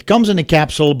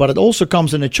capsule, but it also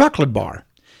comes in a chocolate bar.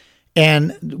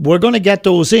 And we're going to get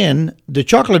those in. The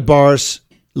chocolate bars,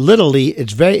 literally,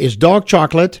 it's dark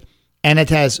chocolate, and it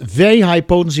has very high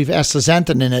potency of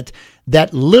astaxanthin in it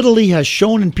that literally has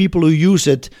shown in people who use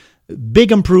it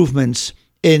big improvements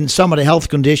in some of the health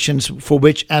conditions for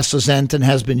which astaxanthin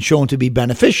has been shown to be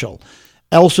beneficial.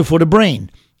 Also for the brain.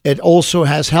 It also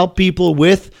has helped people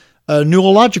with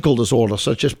neurological disorders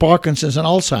such as Parkinson's and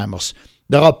Alzheimer's.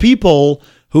 There are people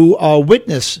who are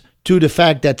witness to the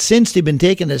fact that since they've been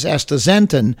taking this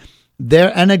astaxanthin,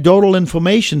 their anecdotal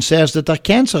information says that their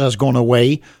cancer has gone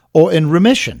away or in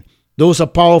remission. Those are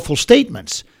powerful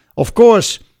statements. Of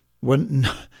course, when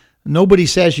nobody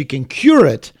says you can cure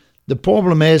it, the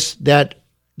problem is that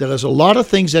there is a lot of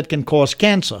things that can cause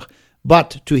cancer.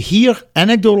 But to hear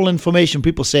anecdotal information,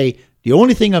 people say, the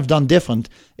only thing I've done different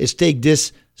is take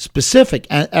this specific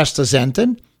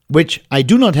astaxanthin, which I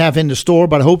do not have in the store,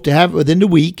 but I hope to have it within the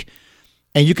week,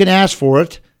 and you can ask for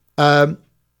it,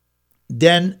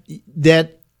 then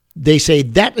that they say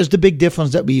that is the big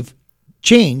difference that we've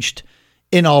changed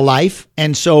in our life.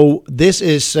 And so this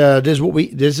is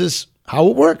how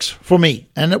it works for me,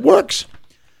 and it works.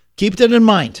 Keep that in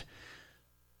mind.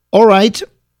 All right.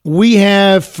 We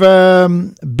have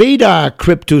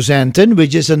beta-cryptoxanthin,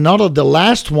 which is the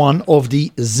last one of the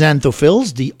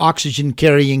xanthophylls, the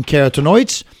oxygen-carrying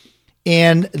carotenoids.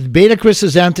 And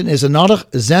beta-cryptoxanthin is another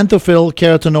xanthophyll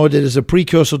carotenoid that is a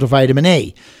precursor to vitamin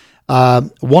A.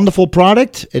 Wonderful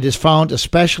product. It is found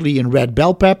especially in red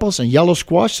bell peppers and yellow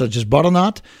squash, such as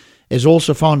butternut. It's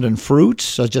also found in fruits,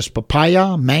 such as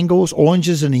papaya, mangoes,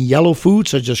 oranges, and in yellow foods,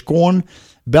 such as corn,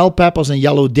 bell peppers, and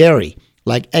yellow dairy,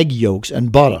 like egg yolks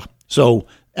and butter. So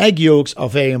egg yolks are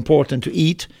very important to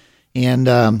eat.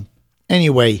 And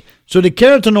anyway, so the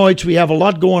carotenoids, we have a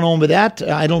lot going on with that.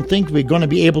 I don't think we're going to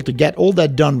be able to get all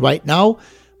that done right now.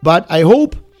 But I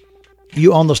hope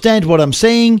you understand what I'm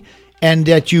saying and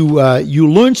that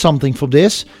you learn something from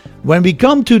this. When we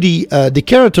come to the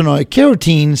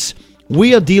carotenes,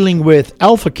 we are dealing with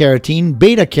alpha-carotene,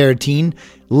 beta-carotene,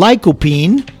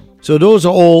 lycopene. So those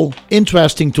are all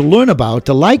interesting to learn about.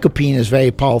 The lycopene is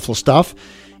very powerful stuff.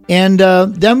 And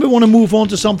then we want to move on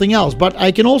to something else. But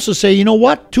I can also say, you know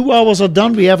what? 2 hours are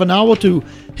done. We have an hour to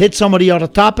hit some of the other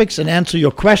topics and answer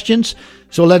your questions.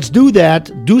 So let's do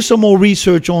that. Do some more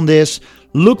research on this.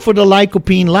 Look for the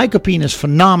lycopene. Lycopene is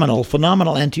phenomenal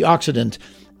antioxidant.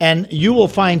 And you will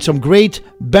find some great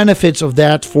benefits of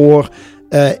that for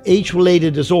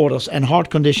age-related disorders and heart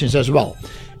conditions as well.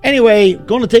 Anyway,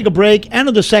 going to take a break. End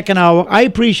of the second hour. I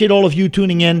appreciate all of you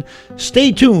tuning in.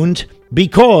 Stay tuned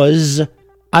because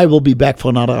I will be back for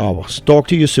another hour. Talk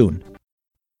to you soon.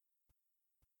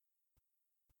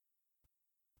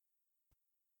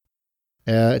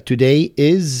 Today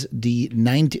is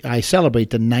I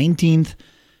celebrate the 19th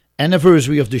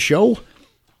anniversary of the show.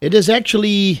 It has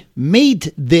actually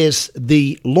made this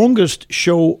the longest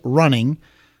show running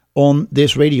on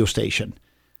this radio station.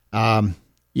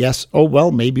 Yes,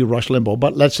 maybe Rush Limbaugh,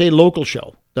 but let's say local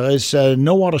show. There is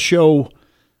no other show,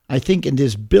 I think, in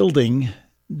this building.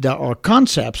 There are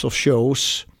concepts of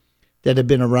shows that have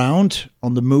been around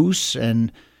on the Moose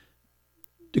and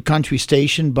the country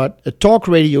station, but a talk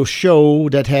radio show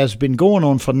that has been going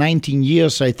on for 19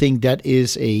 years, I think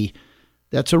that's a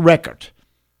record.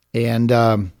 And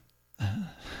I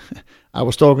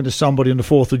was talking to somebody on the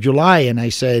 4th of July, and I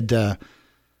said,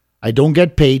 I don't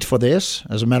get paid for this.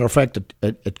 As a matter of fact,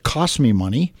 it costs me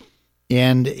money.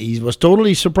 And he was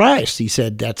totally surprised. He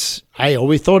said, I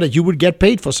always thought that you would get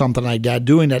paid for something like that,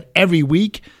 doing that every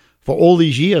week for all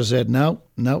these years. I said, no,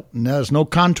 there's no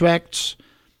contracts.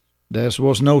 There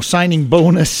was no signing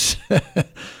bonus.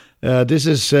 This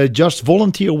is just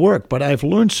volunteer work. But I've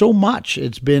learned so much.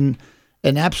 It's been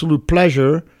an absolute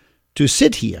pleasure to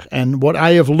sit here. And what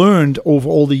I have learned over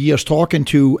all the years talking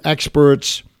to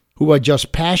experts who are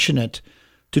just passionate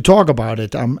to talk about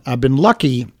it. I've been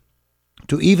lucky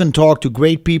to even talk to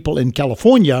great people in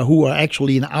California who are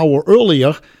actually an hour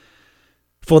earlier,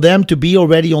 for them to be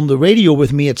already on the radio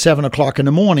with me at 7 o'clock in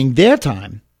the morning, their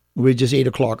time, which is 8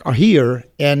 o'clock, are here,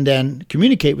 and then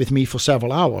communicate with me for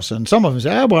several hours. And some of them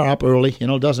say, we're up early,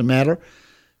 it doesn't matter.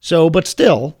 So, but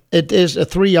still, it is a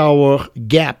 3-hour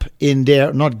gap in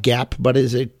their, not gap, but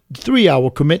it's a 3-hour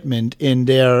commitment in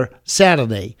their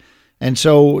Saturday. And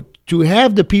so to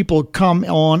have the people come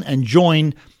on and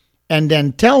join and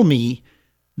then tell me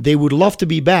they would love to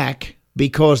be back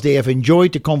because they have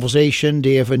enjoyed the conversation,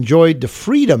 they have enjoyed the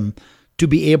freedom to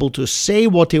be able to say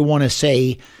what they want to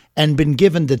say and been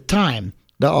given the time.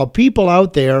 There are people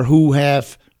out there who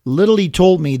have literally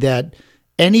told me that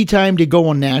anytime they go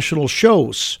on national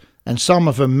shows, and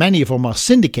many of them are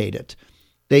syndicated,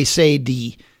 they say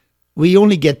we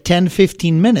only get 10,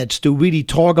 15 minutes to really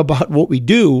talk about what we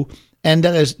do, and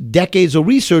there is decades of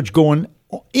research going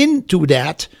into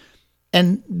that.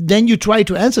 And then you try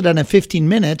to answer that in 15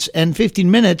 minutes, and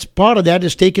 15 minutes, part of that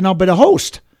is taken up by the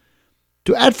host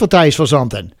to advertise for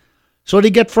something. So they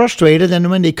get frustrated, and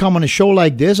when they come on a show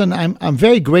like this, and I'm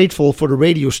very grateful for the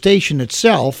radio station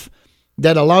itself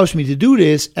that allows me to do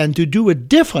this and to do it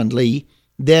differently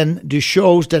than the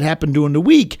shows that happen during the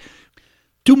week.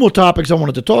 2 more topics I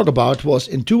wanted to talk about was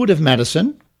intuitive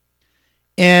medicine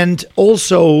and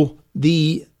also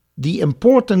the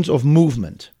importance of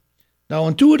movement. Now,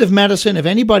 intuitive medicine, if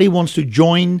anybody wants to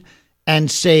join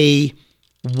and say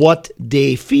what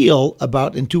they feel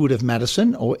about intuitive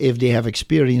medicine or if they have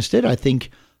experienced it, I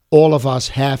think all of us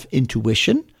have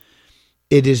intuition.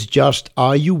 It is just,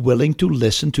 are you willing to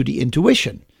listen to the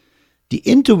intuition? The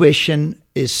intuition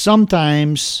is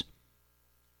sometimes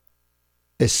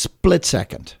a split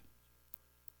second.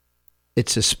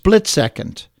 It's a split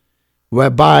second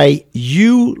whereby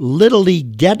you literally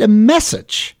get a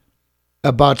message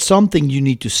about something you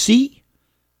need to see,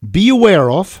 be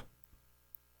aware of,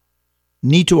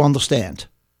 need to understand.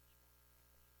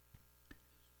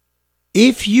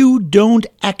 If you don't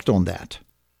act on that,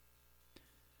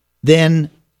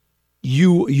 then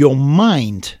your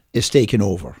mind is taken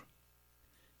over.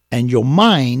 And your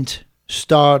mind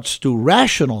starts to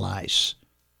rationalize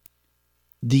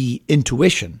the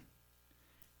intuition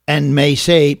and may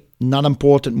say, not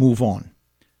important, move on.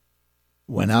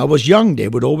 When I was young, they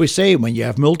would always say, when you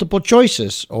have multiple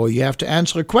choices or you have to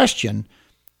answer a question,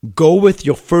 go with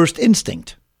your first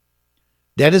instinct.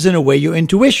 That is, in a way, your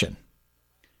intuition.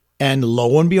 And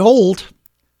lo and behold,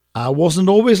 I wasn't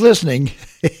always listening.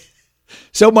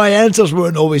 So my answers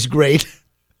weren't always great.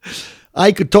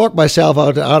 I could talk myself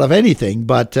out of anything,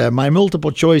 but my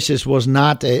multiple choices was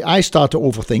not, I start to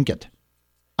overthink it.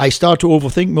 I start to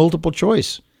overthink multiple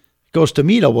choice. Because to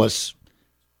me, there was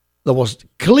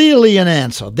clearly an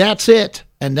answer. That's it.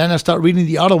 And then I start reading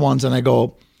the other ones and I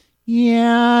go,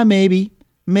 yeah, maybe.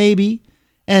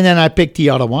 And then I picked the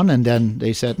other one and then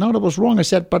they said, no, that was wrong. I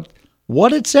said, but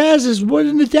what it says is what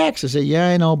in the text. I said, yeah,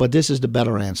 I know, but this is the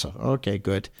better answer. Okay,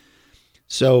 good.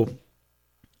 So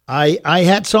I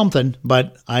had something,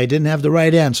 but I didn't have the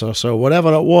right answer. So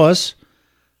whatever it was,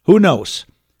 who knows?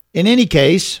 In any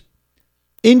case,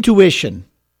 intuition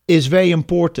is very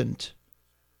important.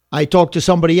 I talked to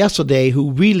somebody yesterday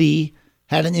who really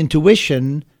had an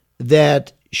intuition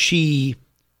that she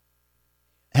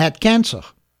had cancer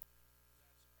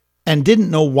and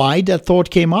didn't know why that thought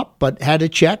came up, but had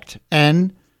it checked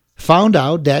and found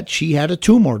out that she had a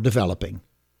tumor developing.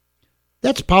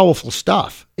 That's powerful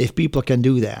stuff if people can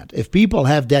do that, if people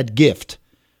have that gift.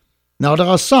 Now, there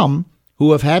are some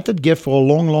who have had that gift for a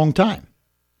long, long time.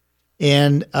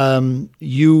 And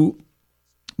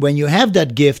when you have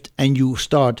that gift and you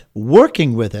start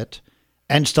working with it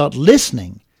and start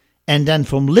listening, and then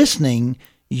from listening,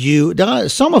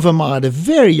 some of them are at a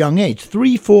very young age,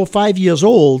 3, 4, 5 years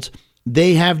old,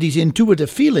 they have these intuitive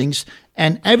feelings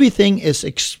and everything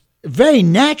is very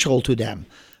natural to them,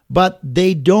 but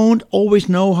they don't always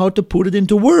know how to put it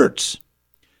into words.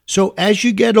 So as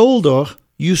you get older,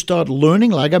 you start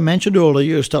learning, like I mentioned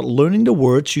earlier, you start learning the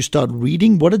words, you start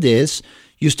reading what it is,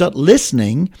 you start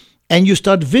listening, and you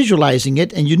start visualizing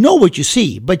it, and you know what you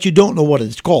see, but you don't know what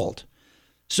it's called.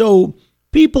 So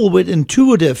people with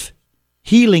intuitive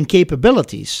healing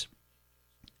capabilities,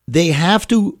 they have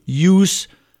to use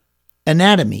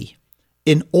anatomy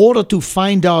in order to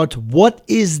find out what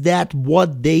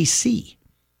they see.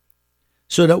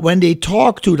 So that when they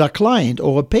talk to the client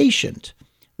or a patient,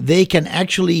 they can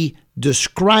actually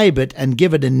describe it and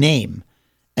give it a name.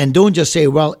 And don't just say,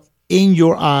 well, in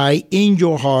your eye, in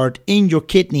your heart, in your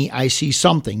kidney, I see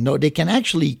something. No, they can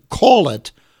actually call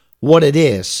it what it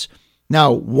is.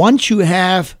 Now, once you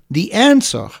have the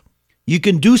answer, you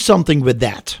can do something with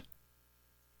that.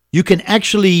 You can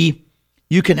actually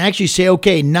say,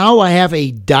 okay, now I have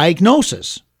a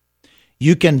diagnosis.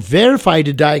 You can verify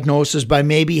the diagnosis by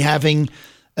maybe having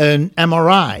an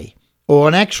MRI or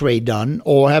an X-ray done,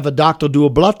 or have a doctor do a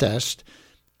blood test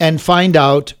and find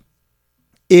out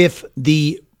if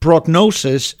the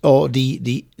prognosis or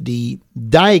the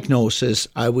diagnosis,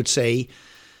 I would say,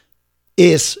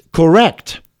 is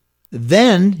correct.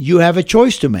 Then you have a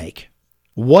choice to make.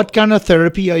 What kind of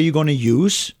therapy are you going to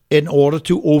use in order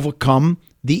to overcome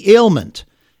the ailment?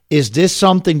 Is this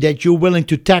something that you're willing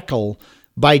to tackle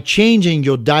by changing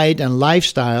your diet and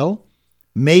lifestyle,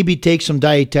 maybe take some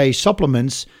dietary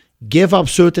supplements, give up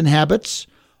certain habits?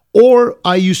 Or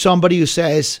are you somebody who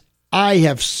says, I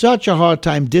have such a hard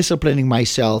time disciplining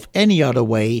myself any other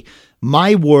way,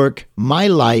 my work, my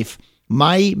life,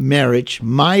 my marriage,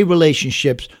 my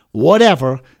relationships,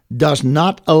 whatever, does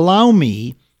not allow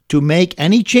me to make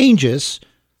any changes.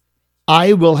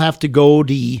 I will have to go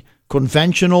the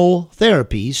conventional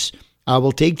therapies. I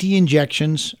will take the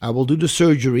injections, I will do the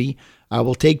surgery, I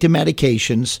will take the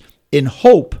medications in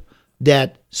hope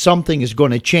that something is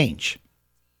going to change.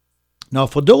 Now,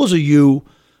 for those of you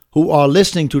who are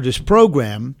listening to this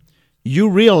program, you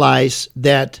realize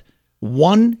that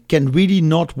one can really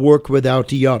not work without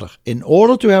the other. In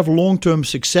order to have long-term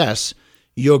success,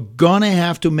 you're going to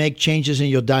have to make changes in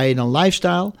your diet and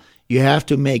lifestyle. You have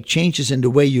to make changes in the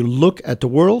way you look at the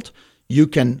world. You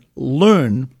can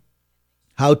learn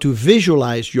how to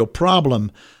visualize your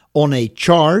problem on a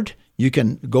chart. You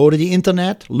can go to the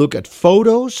internet, look at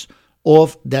photos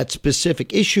of that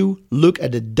specific issue, look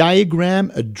at a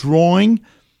diagram, a drawing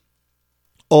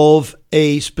of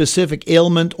a specific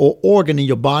ailment or organ in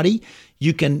your body.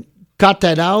 You can cut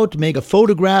that out, make a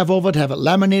photograph of it, have it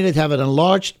laminated, have it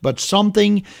enlarged, but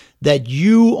something that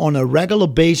you on a regular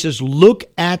basis look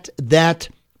at that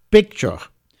picture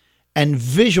and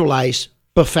visualize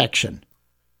perfection.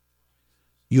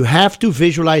 You have to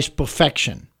visualize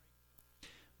perfection.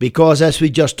 Because as we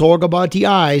just talked about the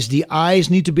eyes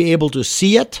need to be able to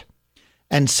see it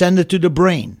and send it to the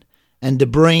brain. And the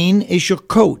brain is your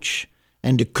coach.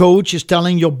 And the coach is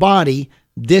telling your body,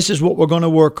 this is what we're going to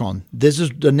work on. This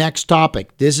is the next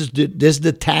topic. This is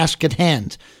the task at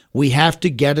hand. We have to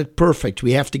get it perfect.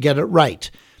 We have to get it right.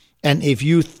 And if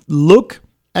you look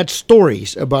at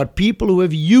stories about people who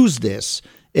have used this,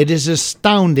 it is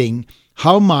astounding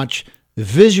how much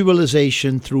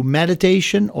visualization through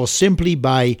meditation or simply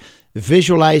by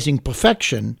visualizing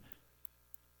perfection,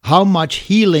 how much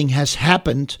healing has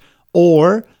happened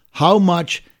or how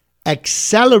much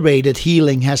accelerated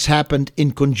healing has happened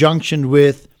in conjunction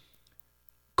with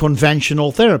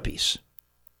conventional therapies.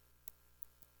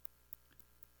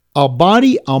 Our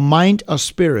body, our mind, our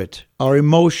spirit, our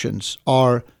emotions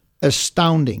are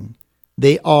astounding.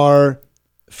 They are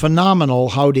phenomenal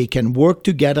how they can work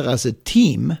together as a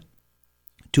team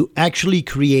to actually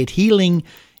create healing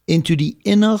into the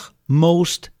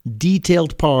innermost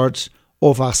detailed parts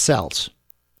of our cells,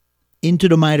 into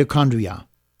the mitochondria,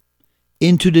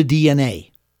 into the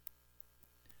DNA.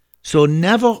 So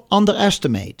never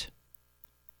underestimate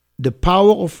the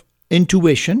power of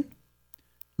intuition.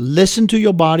 Listen to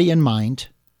your body and mind,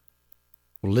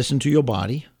 or listen to your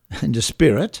body and the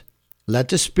spirit. Let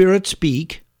the spirit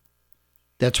speak.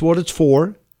 That's what it's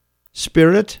for.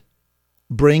 Spirit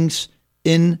brings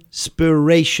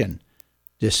inspiration.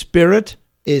 The Spirit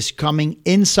is coming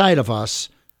inside of us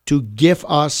to give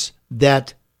us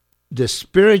the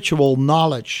spiritual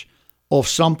knowledge of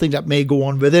something that may go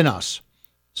on within us.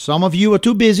 Some of you are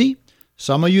too busy.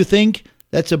 Some of you think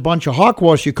that's a bunch of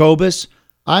hogwash, Jacobus.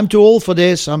 I'm too old for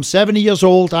this. I'm 70 years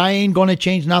old. I ain't going to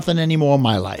change nothing anymore in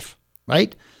my life.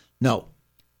 Right? No.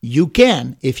 You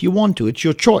can if you want to. It's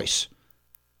your choice.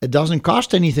 It doesn't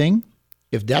cost anything.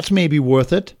 If that's maybe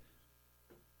worth it,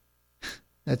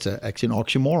 that's actually an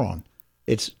oxymoron.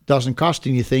 It doesn't cost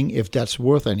anything if that's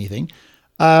worth anything.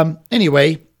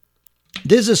 Anyway,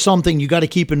 this is something you got to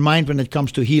keep in mind when it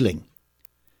comes to healing.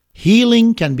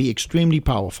 Healing can be extremely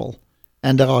powerful,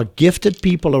 and there are gifted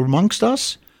people amongst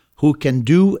us who can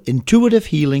do intuitive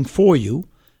healing for you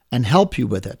and help you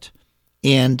with it.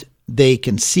 And they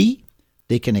can see,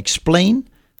 They can explain.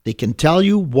 They can tell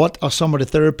you what are some of the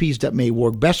therapies that may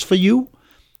work best for you.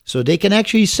 So they can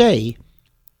actually say,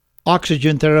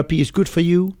 oxygen therapy is good for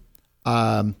you.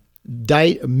 More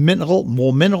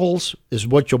minerals is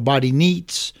what your body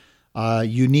needs.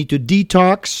 You need to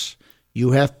detox.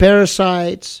 You have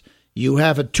parasites. You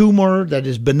have a tumor that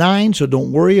is benign, so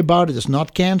don't worry about it. It's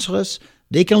not cancerous.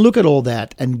 They can look at all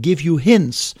that and give you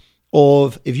hints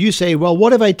of, if you say, well,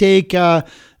 what if I take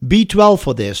B12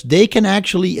 for this? They can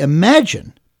actually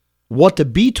imagine what the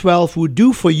B12 would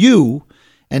do for you.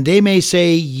 And they may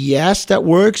say, yes, that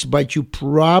works, but you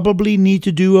probably need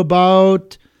to do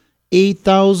about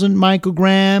 8,000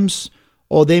 micrograms.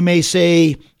 Or they may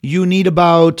say you need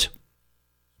about,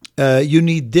 you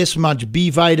need this much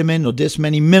B vitamin or this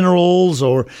many minerals,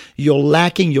 or you're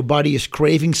lacking, your body is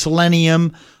craving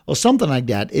selenium or something like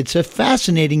that. It's a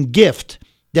fascinating gift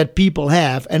that people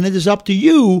have, and it is up to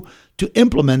you to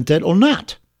implement it or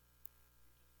not.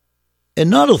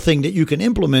 Another thing that you can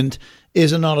implement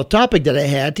is another topic that I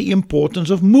had, the importance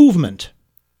of movement.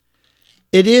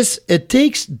 It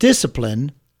takes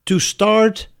discipline to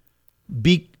start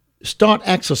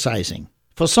exercising.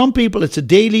 For some people, it's a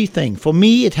daily thing. For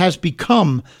me, it has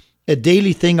become a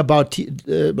daily thing not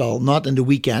in the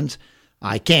weekend.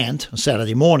 I can't,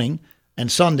 Saturday morning,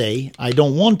 and Sunday, I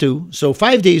don't want to. So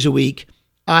 5 days a week,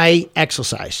 I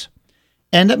exercise.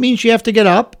 And that means you have to get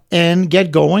up and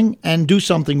get going and do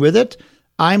something with it.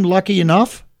 I'm lucky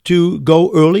enough to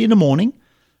go early in the morning.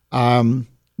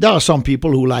 There are some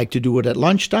people who like to do it at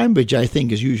lunchtime, which I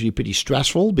think is usually pretty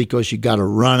stressful because you got to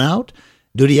run out,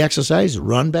 do the exercise,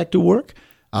 run back to work.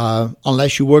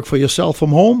 Unless you work for yourself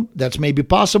from home, that's maybe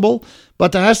possible.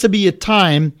 But there has to be a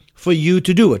time for you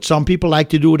to do it. Some people like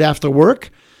to do it after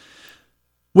work,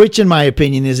 which in my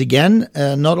opinion is, again,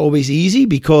 not always easy,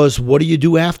 because what do you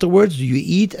do afterwards? Do you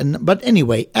eat? But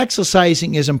anyway,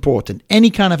 exercising is important, any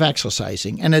kind of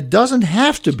exercising. And it doesn't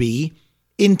have to be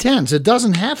intense. It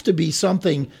doesn't have to be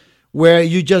something where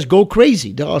you just go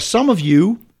crazy. There are some of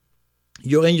you,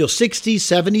 you're in your 60s,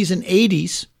 70s, and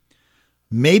 80s,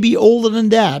 maybe older than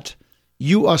that.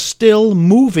 You are still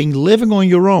moving, living on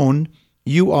your own.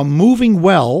 You are moving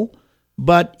well,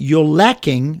 but you're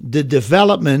lacking the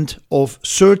development of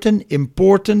certain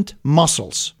important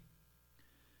muscles.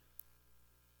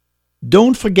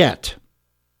 Don't forget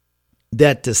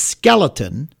that the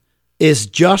skeleton is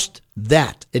just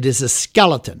that. It is a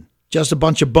skeleton, just a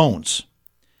bunch of bones.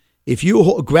 If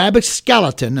you grab a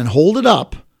skeleton and hold it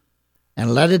up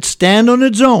and let it stand on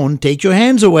its own, take your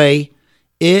hands away,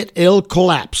 it'll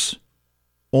collapse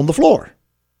on the floor.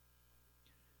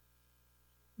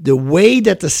 The way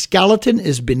that the skeleton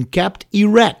has been kept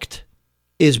erect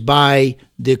is by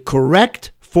the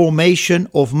correct formation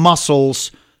of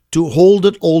muscles to hold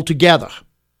it all together.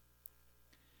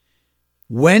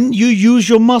 When you use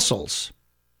your muscles,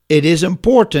 it is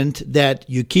important that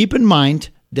you keep in mind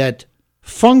that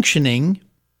functioning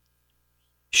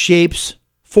shapes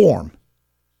form.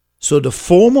 So the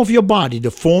form of your body,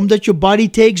 the form that your body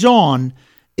takes on,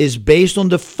 is based on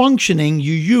the functioning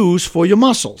you use for your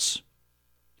muscles.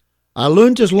 I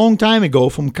learned this a long time ago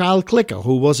from Kyle Clicker,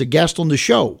 who was a guest on the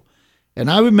show.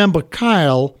 And I remember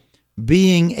Kyle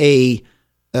being a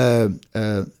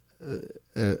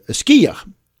skier.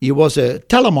 He was a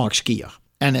telemark skier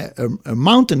and a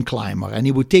mountain climber. And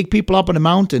he would take people up in the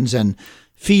mountains and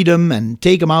feed them and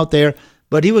take them out there.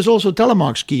 But he was also a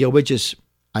telemark skier, which is,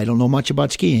 I don't know much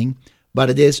about skiing, but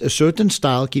it is a certain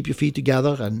style, keep your feet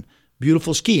together, and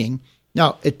beautiful skiing.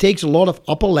 Now, it takes a lot of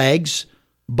upper legs,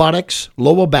 buttocks,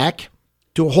 lower back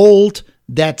to hold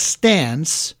that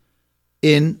stance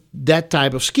in that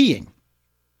type of skiing.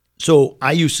 So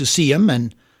I used to see him,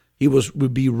 and he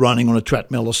would be running on a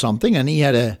treadmill or something, and he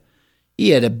had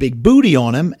a big booty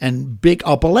on him and big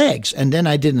upper legs. And then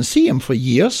I didn't see him for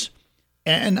years,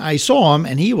 and I saw him,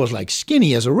 and he was like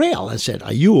skinny as a rail. I said,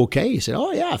 "Are you okay?" He said,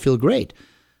 "Oh yeah, I feel great."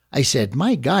 I said,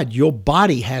 "My God, your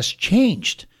body has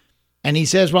changed." And he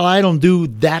says, "Well, I don't do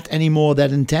that anymore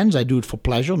that intense. I do it for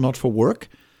pleasure, not for work."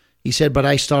 He said, "But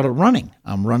I started running.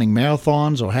 I'm running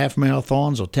marathons or half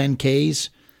marathons or 10Ks.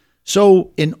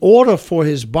 So in order for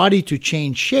his body to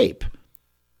change shape,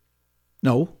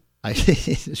 no, I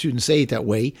shouldn't say it that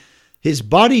way. His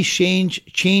body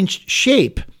changed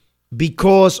shape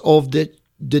because of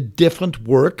the different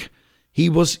work he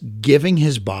was giving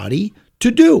his body to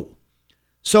do.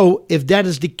 So if that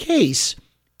is the case,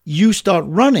 you start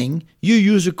running, you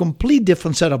use a complete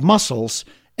different set of muscles,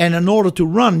 and in order to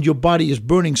run, your body is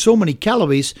burning so many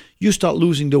calories, you start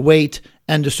losing the weight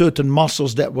and the certain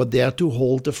muscles that were there to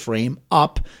hold the frame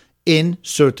up in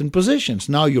certain positions.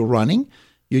 Now you're running,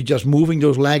 You're just moving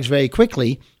those legs very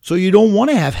quickly, so you don't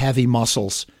want to have heavy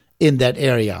muscles in that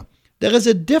area. There is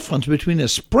a difference between a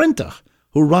sprinter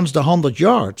who runs the 100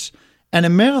 yards and a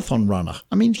marathon runner.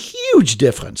 I mean, huge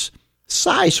difference,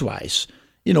 size-wise.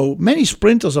 You know, many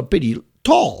sprinters are pretty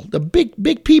tall. They're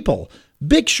big people,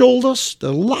 big shoulders.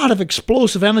 There's a lot of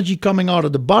explosive energy coming out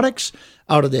of the buttocks,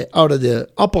 out of the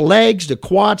upper legs, the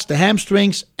quads, the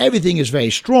hamstrings. Everything is very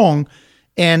strong.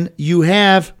 And you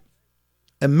have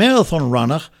a marathon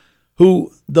runner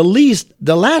who the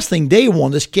last thing they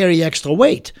want is carry extra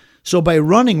weight. So by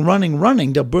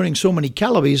running, they're burning so many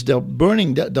calories, they're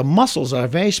burning, the muscles are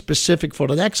very specific for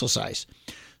that exercise.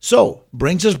 So,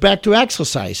 brings us back to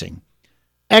exercising.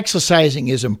 Exercising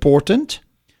is important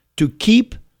to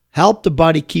help the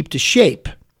body keep the shape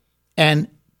and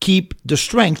keep the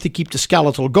strength to keep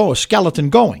the skeleton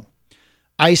going.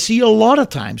 I see a lot of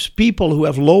times people who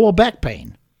have lower back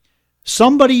pain.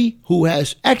 Somebody who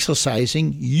has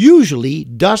exercising usually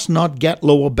does not get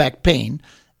lower back pain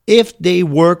if they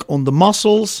work on the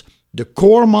muscles, the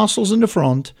core muscles in the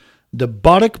front, the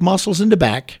buttock muscles in the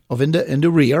back, in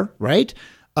the rear, right?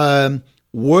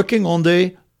 Working on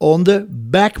the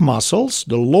back muscles,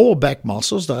 the lower back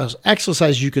muscles. There's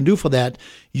exercises you can do for that.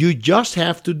 You just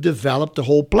have to develop the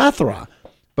whole plethora.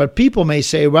 But people may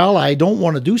say, well, I don't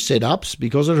want to do sit-ups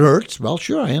because it hurts. Well,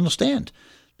 sure, I understand.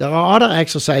 There are other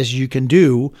exercises you can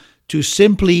do to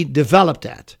simply develop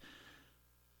that.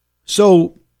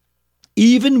 So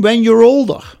even when you're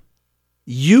older,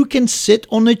 you can sit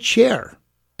on a chair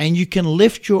and you can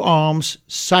lift your arms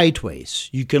sideways.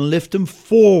 You can lift them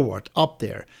forward up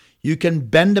there. You can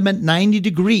bend them at 90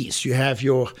 degrees. You have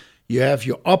your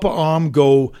upper arm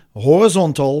go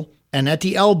horizontal, and at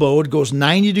the elbow it goes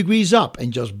 90 degrees up,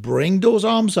 and just bring those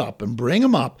arms up and bring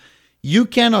them up. You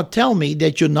cannot tell me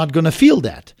that you're not going to feel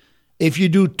that. If you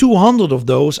do 200 of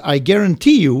those, I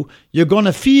guarantee you're going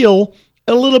to feel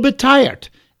a little bit tired.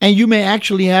 And you may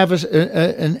actually have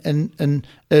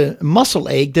a muscle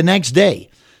ache the next day.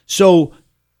 So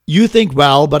you think,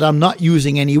 well, but I'm not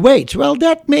using any weights. Well,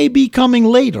 that may be coming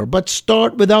later, but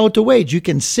start without the weights. You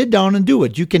can sit down and do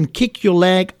it. You can kick your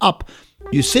leg up.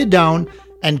 You sit down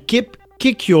and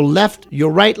kick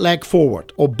your right leg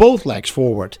forward, or both legs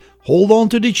forward. Hold on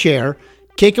to the chair,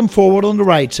 kick them forward on the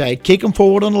right side, kick them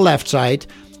forward on the left side,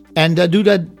 and do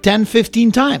that 10,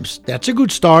 15 times. That's a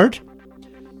good start.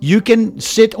 You can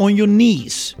sit on your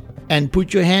knees and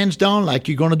put your hands down like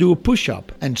you're going to do a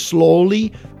push-up, and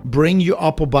slowly bring your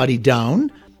upper body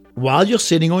down while you're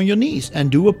sitting on your knees and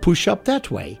do a push-up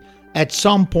that way. At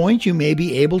some point, you may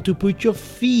be able to put your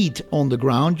feet on the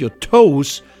ground, your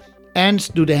toes,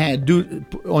 and do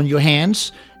on your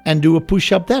hands and do a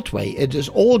push-up that way. It is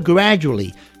all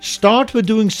gradually. Start with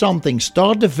doing something.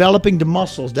 Start developing the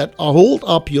muscles that hold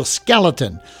up your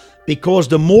skeleton, because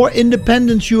the more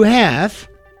independence you have,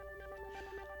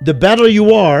 the better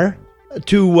you are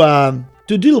to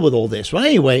deal with all this. Well,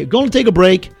 anyway, going to take a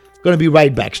break. Going to be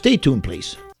right back. Stay tuned,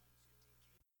 please.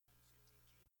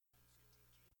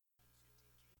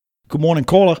 Good morning,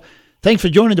 caller. Thanks for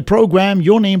joining the program.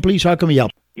 Your name, please. How can we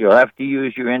help? You'll have to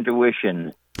use your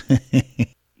intuition.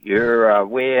 You're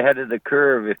way ahead of the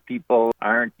curve if people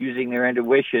aren't using their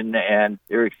intuition and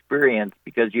their experience,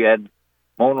 because you had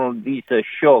Mona Lisa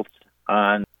Schultz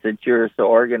on. Since you're so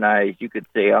organized, you could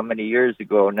say how many years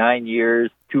ago, 9 years,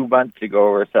 2 months ago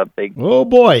or something. Oh,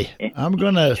 boy. I'm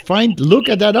going to look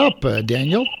at that up,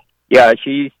 Daniel. Yeah,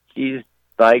 she's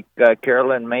like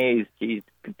Carolyn Mays. She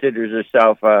considers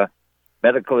herself a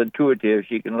medical intuitive.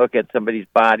 She can look at somebody's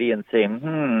body and say,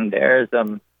 there's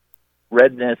some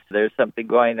redness, there's something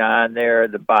going on there,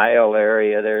 the bile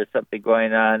area, there's something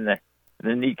going on in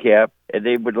the kneecap. And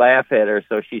they would laugh at her.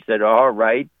 So she said, all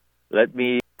right, let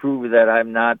me prove that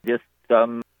I'm not just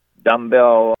some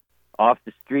dumbbell off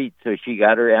the street. So she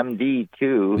got her MD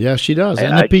too. Yeah, she does,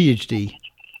 and a PhD.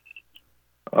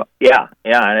 Yeah,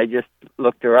 and I just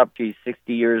looked her up. She's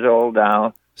 60 years old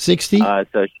now. 60?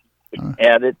 So she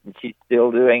at it, and she's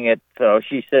still doing it. So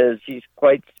she says she's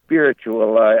quite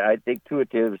spiritual. I think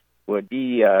intuitives would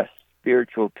be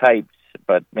spiritual types,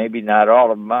 but maybe not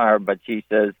all of them are. But she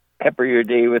says, pepper your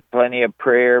day with plenty of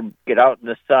prayer, get out in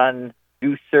the sun,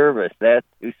 do service.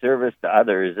 Do service to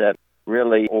others. That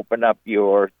really open up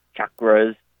your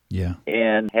chakras. Yeah.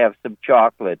 And have some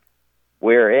chocolate.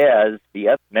 Whereas the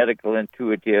other medical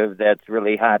intuitive that's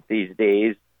really hot these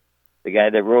days, the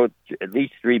guy that wrote at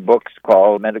least 3 books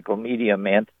called Medical Medium,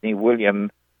 Anthony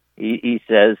William, he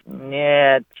says,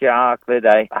 chocolate,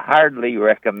 I hardly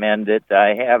recommend it.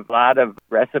 I have a lot of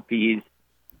recipes.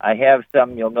 I have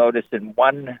some, you'll notice, in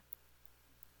one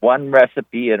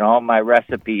recipe in all my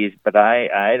recipes, but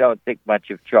I don't think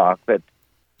much of chocolate.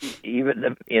 even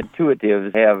the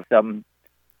intuitives have some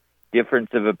difference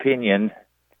of opinion.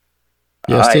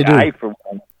 Yes, they do. I, for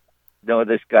one, know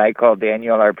this guy called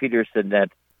Daniel R. Peterson that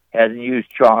hasn't used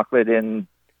chocolate in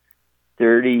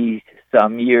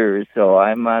 30-some years, so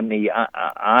I'm on the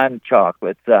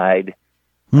on-chocolate side.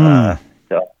 So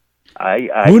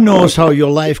Who knows how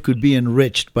your life could be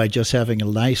enriched by just having a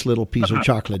nice little piece of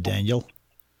chocolate, Daniel?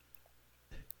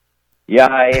 Yeah,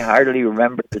 I hardly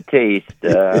remember the taste,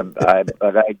 but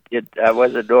I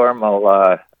was a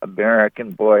normal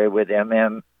American boy with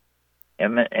M&Ms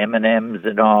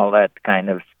and all that kind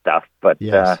of stuff. But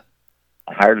yes.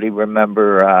 I hardly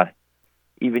remember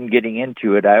even getting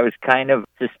into it. I was kind of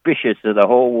suspicious of the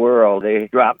whole world. They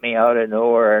dropped me out of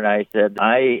nowhere, and I said,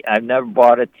 I've never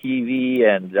bought a TV,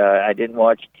 and I didn't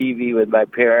watch TV with my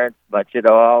parents much at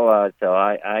all. So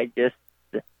I just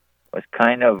was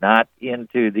kind of not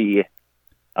into the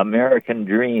American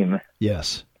dream.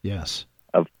 Yes.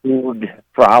 Of food,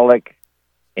 frolic,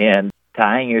 and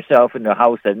tying yourself into a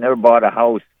house. I've never bought a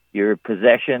house. Your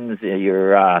possessions,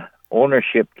 your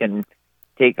ownership can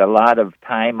take a lot of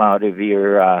time out of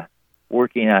your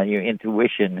working on your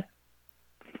intuition.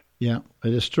 Yeah,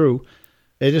 it is true.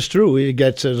 It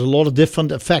gets there's a lot of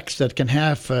different effects that can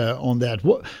have on that.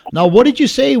 Now, what did you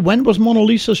say? When was Mona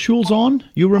Lisa Schulz on?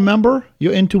 You remember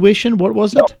your intuition? What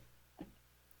was it?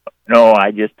 No,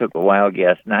 I just took a wild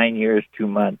guess. 9 years, 2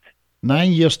 months.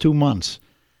 9 years, 2 months.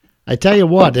 I tell you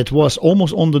what, it was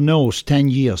almost on the nose, 10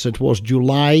 years. It was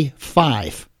July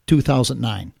 5,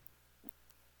 2009.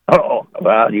 Oh,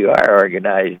 well, you are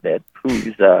organized. That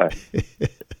proves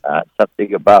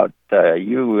something about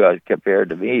you compared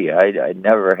to me. I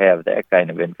never have that kind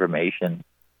of information.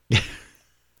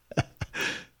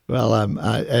 Well,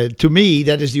 to me,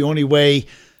 that is the only way.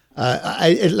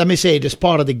 Let me say, it is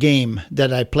part of the game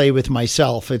that I play with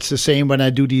myself. It's the same when I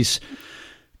do these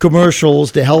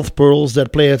commercials, the health pearls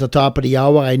that play at the top of the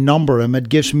hour. I number them. It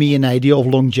gives me an idea of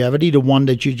longevity. The one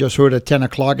that you just heard at 10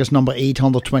 o'clock is number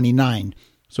 829.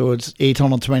 So it's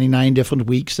 829 different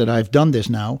weeks that I've done this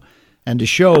now. And the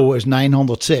show is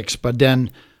 906. But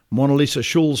then Mona Lisa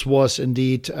Schulz was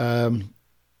indeed, I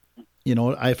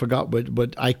forgot,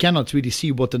 but I cannot really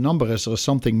see what the number is. There's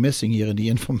something missing here in the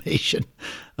information.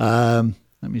 Let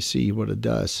me see what it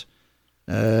does.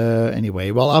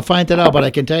 Anyway, well, I'll find that out, but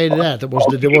I can tell you that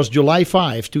it was July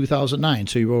 5, 2009.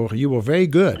 So you were very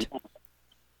good.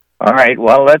 All right.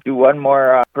 Well, let's do one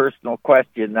more personal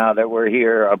question now that we're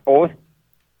here. Both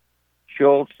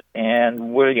Schulz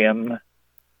and William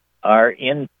are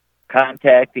in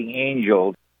contacting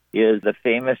angels. Is the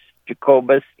famous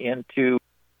Jacobus into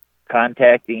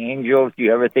contacting angels? Do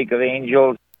you ever think of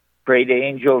angels? Pray to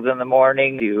angels in the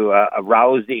morning? Do you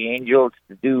arouse the angels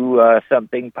to do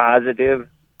something positive?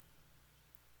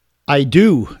 I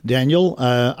do, Daniel.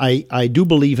 I do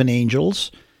believe in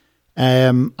angels.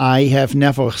 I have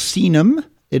never seen them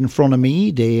in front of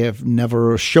me. They have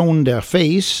never shown their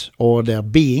face or their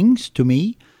beings to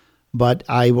me. But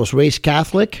I was raised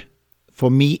Catholic.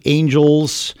 For me,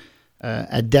 angels,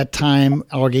 at that time,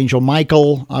 Archangel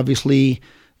Michael, obviously,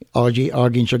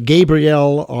 Archangel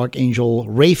Gabriel, Archangel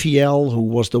Raphael, who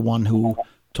was the one who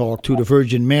talked to the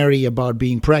Virgin Mary about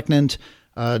being pregnant.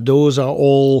 Those are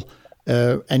all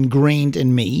ingrained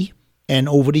in me. And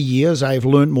over the years, I've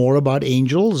learned more about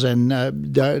angels, and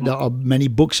there are many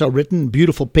books are written.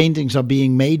 Beautiful paintings are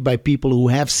being made by people who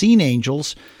have seen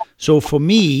angels. So for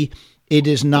me, it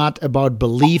is not about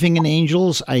believing in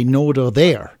angels. I know they're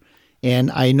there.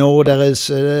 And I know there is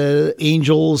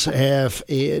angels have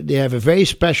a very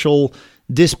special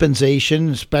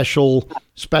dispensation, special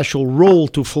role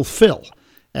to fulfill,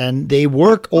 and they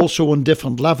work also on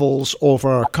different levels of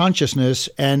our consciousness,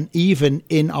 and even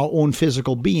in our own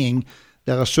physical being,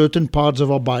 there are certain parts of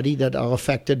our body that are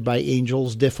affected by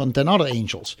angels different than other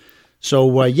angels.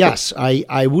 So yes,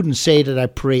 I wouldn't say that I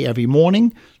pray every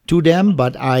morning to them,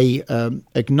 but I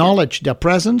acknowledge their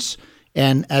presence.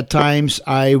 And at times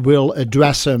I will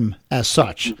address them as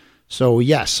such. So,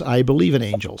 yes, I believe in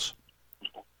angels.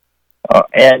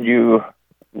 And you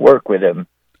work with them.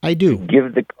 I do.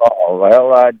 Give the call.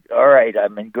 Well, all right,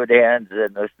 I'm in good hands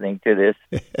in listening to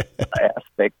this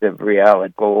aspect of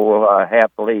reality. Go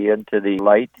happily into the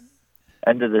light,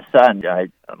 into the sun.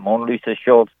 Mona Lisa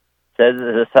Schulz says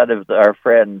the son of our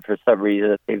friend, for some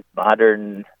reason,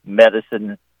 modern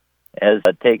medicine has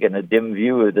taken a dim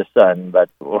view of the sun, but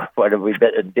what have we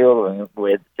been dealing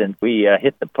with since we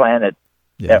hit the planet?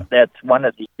 Yeah. That's one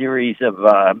of the theories of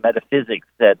metaphysics,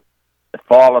 that the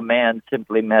fall of man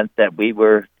simply meant that we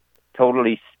were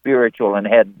totally spiritual and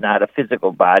had not a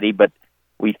physical body, but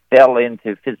we fell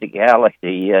into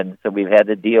physicality, and so we've had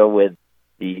to deal with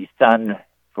the sun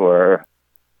for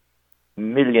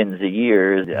millions of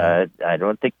years. I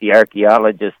don't think the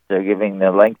archaeologists are giving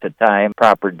the length of time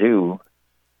proper due.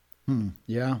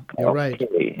 Yeah, you're right.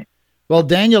 Okay. Well,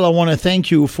 Daniel, I want to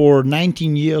thank you for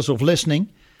 19 years of listening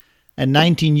and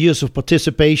 19 years of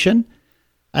participation.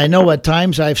 I know at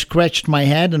times I've scratched my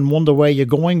head and wonder where you're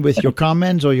going with your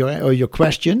comments or your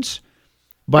questions.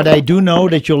 But I do know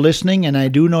that you're listening, and I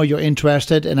do know you're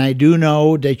interested, and I do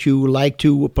know that you like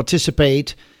to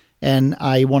participate. And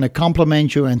I want to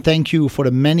compliment you and thank you for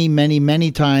the many, many,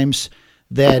 many times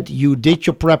that you did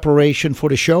your preparation for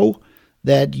the show,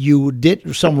 that you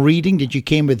did some reading, that you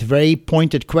came with very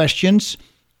pointed questions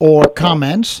or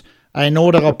comments. I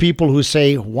know there are people who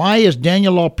say, why is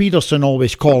Daniel R. Peterson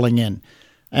always calling in?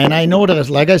 And I know there is,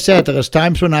 like I said, there is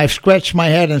times when I've scratched my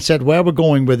head and said, where we're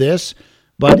going with this.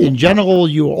 But in general,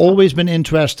 you've always been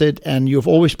interested and you've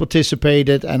always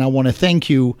participated. And I want to thank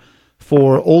you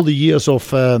for all the years of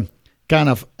kind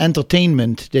of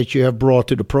entertainment that you have brought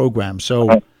to the program.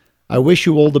 So I wish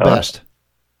you all the best.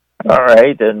 All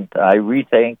right, and I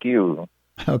re-thank you.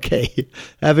 Okay.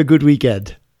 Have a good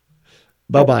weekend.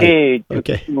 Bye-bye.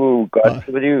 Okay. God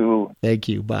with you. Thank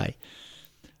you. Bye.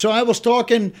 So I was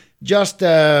talking just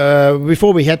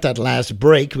before we had that last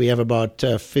break. We have about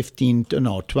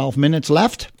 12 minutes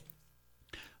left.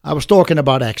 I was talking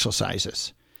about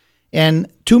exercises.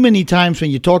 And too many times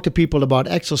when you talk to people about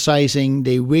exercising,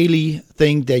 they really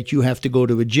think that you have to go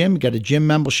to a gym, get a gym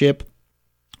membership,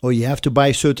 or you have to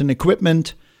buy certain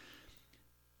equipment.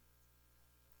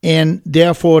 And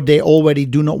therefore, they already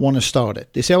do not want to start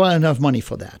it. They say, well, I don't have money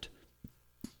for that.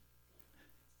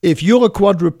 If you're a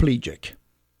quadriplegic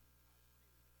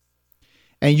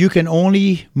and you can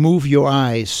only move your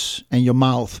eyes and your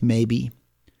mouth maybe,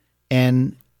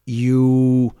 and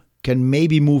you can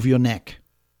maybe move your neck,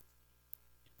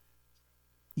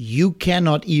 you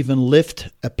cannot even lift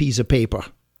a piece of paper.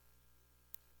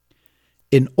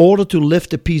 In order to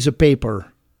lift a piece of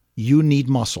paper, you need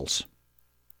muscles.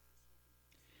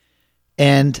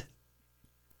 And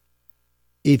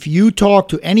if you talk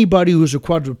to anybody who's a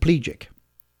quadriplegic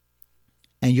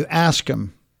and you ask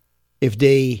them if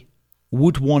they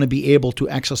would want to be able to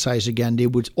exercise again, they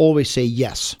would always say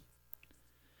yes.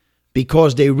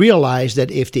 Because they realize that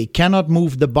if they cannot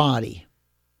move the body,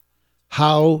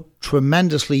 how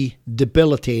tremendously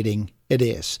debilitating it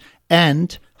is,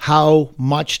 and how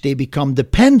much they become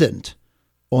dependent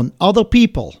on other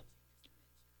people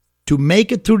to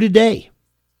make it through the day.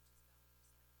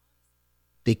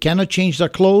 They cannot change their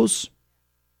clothes.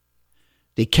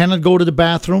 They cannot go to the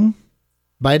bathroom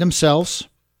by themselves.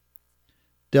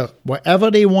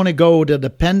 Wherever they want to go, they're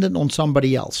dependent on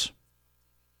somebody else.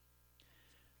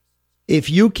 If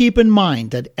you keep in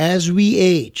mind that as we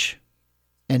age,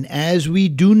 and as we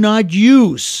do not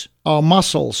use our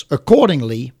muscles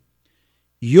accordingly,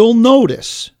 you'll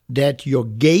notice that your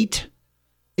gait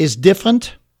is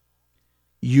different.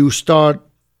 You start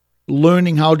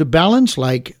learning how to balance,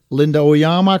 like Linda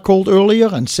Oyama called earlier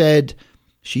and said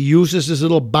she uses this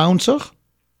little bouncer,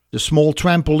 the small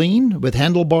trampoline with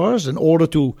handlebars, in order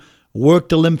to work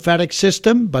the lymphatic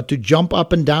system, but to jump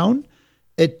up and down,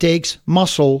 it takes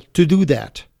muscle to do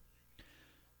that.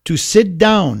 To sit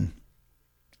down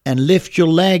and lift your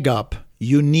leg up,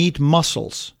 you need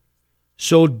muscles.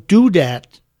 So do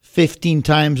that 15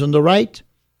 times on the right,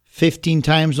 15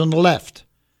 times on the left.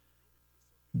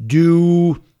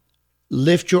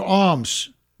 Lift your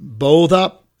arms both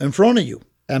up in front of you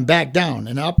and back down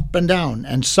and up and down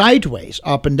and sideways,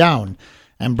 up and down,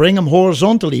 and bring them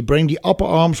horizontally. Bring the upper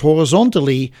arms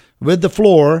horizontally with the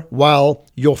floor while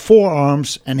your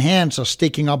forearms and hands are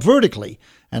sticking up vertically.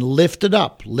 And lift it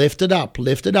up, lift it up,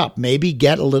 lift it up. Maybe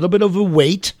get a little bit of a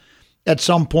weight at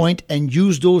some point and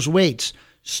use those weights.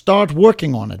 Start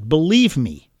working on it. Believe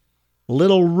me, a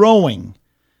little rowing.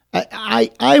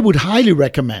 I would highly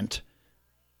recommend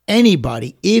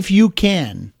anybody, if you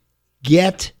can,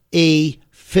 get a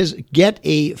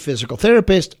physical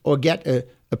therapist or get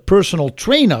a personal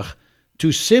trainer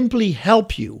to simply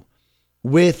help you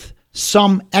with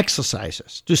some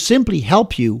exercises, to simply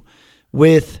help you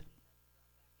with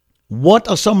what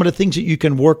are some of the things that you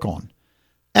can work on.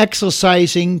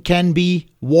 Exercising can be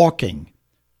walking.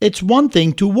 It's one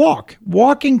thing to walk.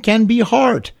 Walking can be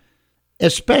hard,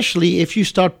 especially if you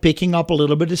start picking up a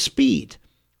little bit of speed.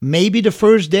 Maybe the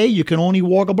first day you can only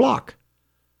walk a block.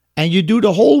 And you do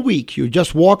the whole week, you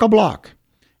just walk a block.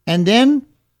 And then,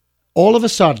 all of a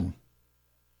sudden,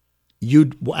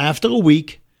 after a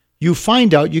week, you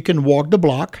find out you can walk the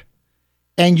block,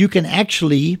 and you can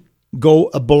actually go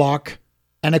a block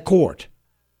and a court,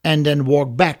 and then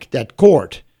walk back that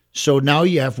court. So now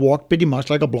you have walked pretty much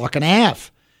like a block and a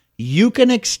half. You can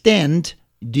extend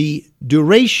the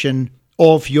duration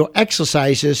of your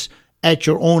exercises at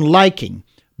your own liking.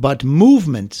 But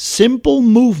movement, simple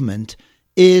movement,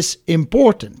 is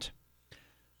important.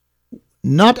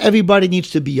 Not everybody needs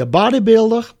to be a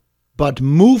bodybuilder, but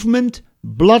movement,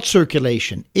 blood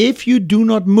circulation. If you do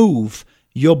not move,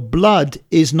 your blood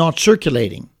is not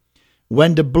circulating.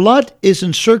 When the blood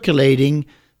isn't circulating,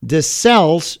 the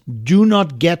cells do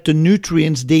not get the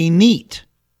nutrients they need.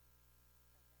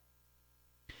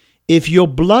 If your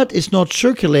blood is not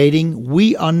circulating,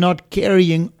 we are not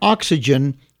carrying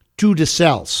oxygen to the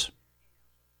cells.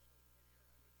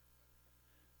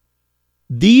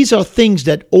 These are things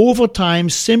that over time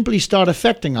simply start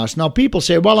affecting us. Now people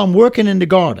say, well, I'm working in the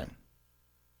garden.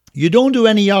 You don't do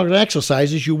any other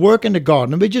exercises, you work in the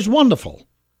garden, which is wonderful.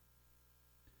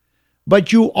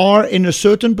 But you are in a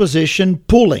certain position,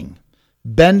 pulling,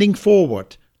 bending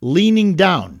forward, leaning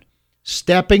down,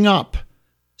 stepping up,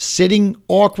 sitting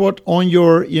awkward on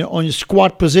your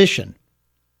squat position.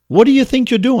 What do you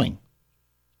think you're doing?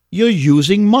 You're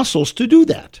using muscles to do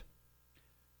that.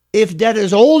 If that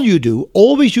is all you do,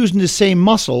 always using the same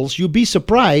muscles, you'll be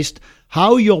surprised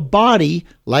how your body,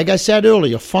 like I said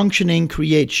earlier, functioning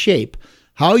creates shape,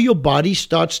 how your body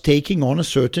starts taking on a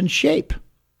certain shape.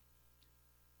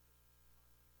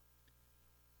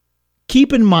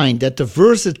 Keep in mind that the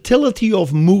versatility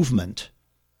of movement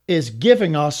is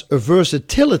giving us a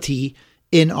versatility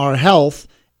in our health,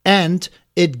 and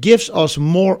it gives us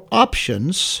more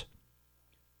options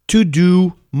to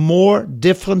do more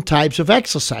different types of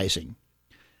exercising.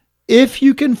 If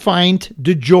you can find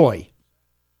the joy,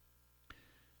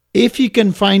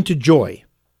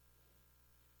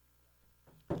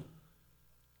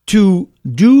 to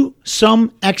do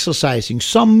some exercising,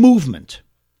 some movement,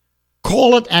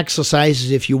 call it exercises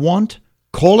if you want,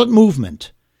 call it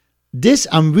movement. This,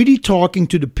 I'm really talking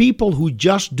to the people who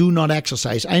just do not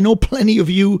exercise. I know plenty of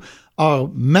you are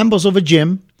members of a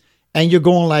gym, and you're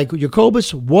going like,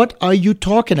 Jacobus, what are you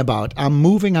talking about? I'm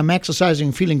moving, I'm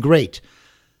exercising, feeling great.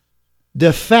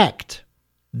 The fact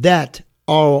that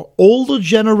our older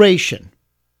generation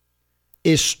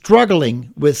is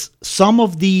struggling with some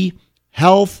of the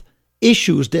health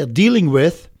issues they're dealing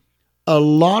with, a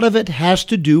lot of it has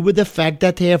to do with the fact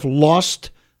that they have lost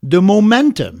the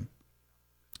momentum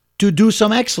to do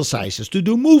some exercises, to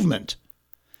do movement.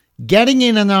 Getting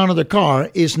in and out of the car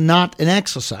is not an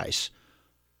exercise.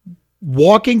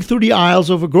 Walking through the aisles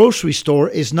of a grocery store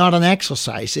is not an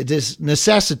exercise. It is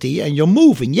necessity, and you're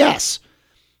moving, yes.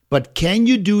 But can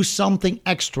you do something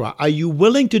extra? Are you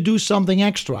willing to do something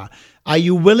extra? Are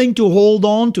you willing to hold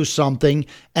on to something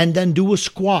and then do a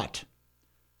squat?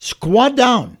 Squat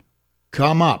down,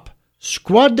 come up.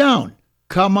 Squat down,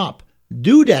 come up.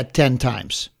 Do that 10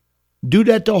 times. Do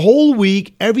that the whole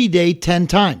week, every day, 10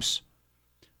 times.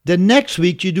 The next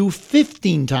week you do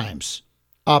 15 times.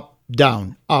 Up,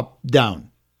 down, up,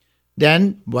 down.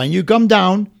 Then when you come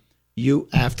down, you,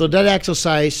 after that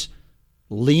exercise,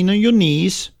 lean on your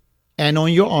knees and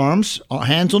on your arms, or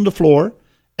hands on the floor,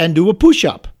 and do a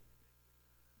push-up.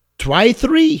 Try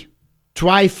 3,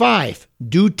 try 5,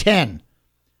 do 10.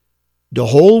 The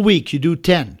whole week you do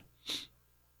 10.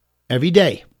 Every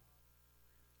day.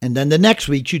 And then the next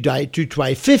week you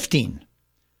try 15.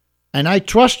 And I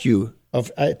trust you,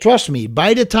 trust me,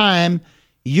 by the time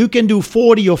you can do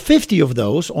 40 or 50 of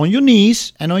those on your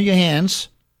knees and on your hands,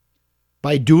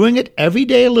 by doing it every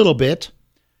day a little bit,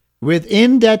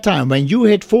 within that time, when you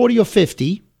hit 40 or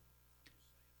 50,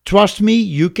 trust me,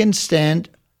 you can stand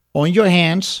on your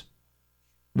hands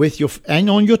and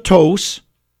on your toes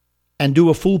and do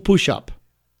a full push-up.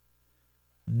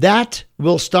 That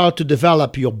will start to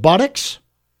develop your buttocks,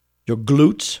 your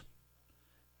glutes,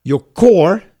 your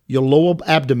core, your lower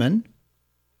abdomen,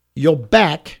 your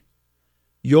back,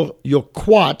 your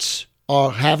quads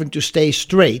are having to stay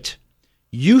straight.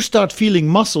 You start feeling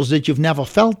muscles that you've never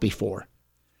felt before.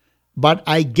 But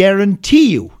I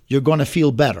guarantee you're going to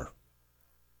feel better.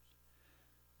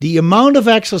 The amount of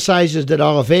exercises that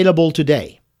are available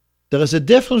today, there is a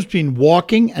difference between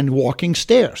walking and walking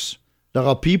stairs. There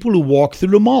are people who walk through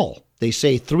the mall. They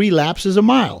say 3 laps is a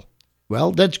mile.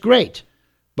 Well, that's great.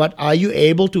 But are you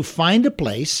able to find a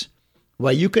place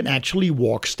where you can actually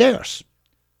walk stairs?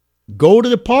 Go to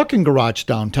the parking garage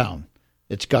downtown.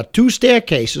 It's got 2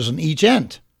 staircases on each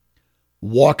end.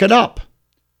 Walk it up.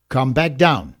 Come back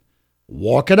down.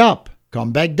 Walk it up.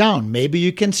 Come back down. Maybe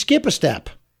you can skip a step.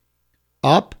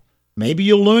 Up. Maybe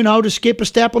you'll learn how to skip a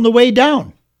step on the way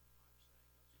down.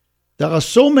 There are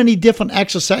so many different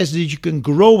exercises that you can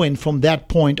grow in from that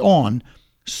point on.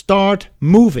 Start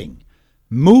moving.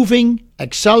 Moving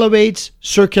accelerates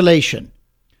circulation.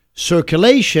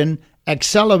 Circulation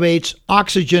accelerates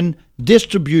oxygen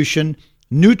distribution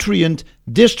nutrient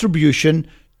distribution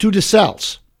to the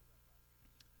cells.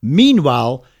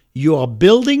 Meanwhile, you are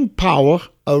building power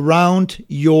around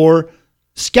your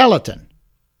skeleton.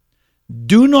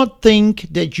 Do not think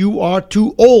that you are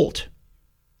too old.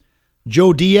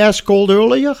 Joe Diaz called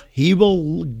earlier. He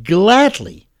will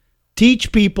gladly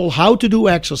teach people how to do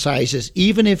exercises,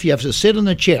 even if you have to sit in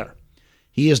a chair.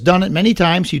 He has done it many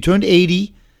times. He turned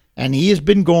 80, and he has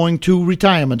been going to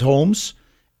retirement homes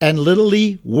and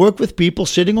literally work with people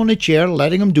sitting on a chair,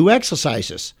 letting them do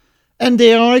exercises. And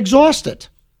they are exhausted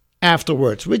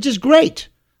afterwards, which is great,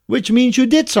 which means you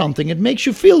did something. It makes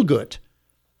you feel good.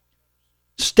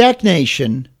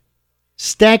 Stagnation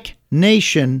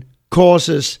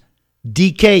causes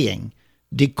decaying.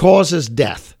 It causes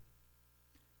death.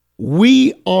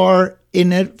 We are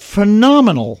in a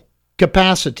phenomenal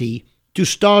capacity to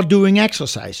start doing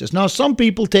exercises. Now, some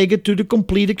people take it to the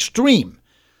complete extreme.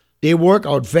 They work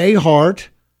out very hard,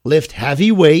 lift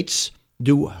heavy weights,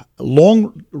 do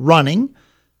long running,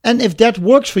 and if that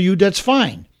works for you, that's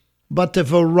fine. But the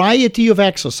variety of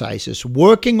exercises,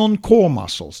 working on core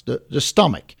muscles, the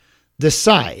stomach, the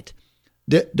side,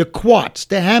 the quads,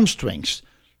 the hamstrings,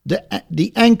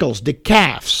 the ankles, the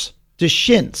calves, the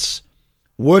shins,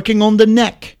 working on the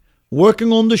neck,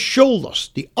 working on the shoulders,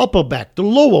 the upper back, the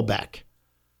lower back,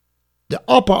 the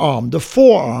upper arm, the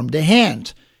forearm, the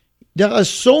hand. There are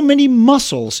so many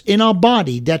muscles in our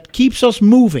body that keeps us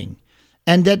moving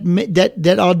and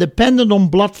that are dependent on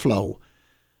blood flow.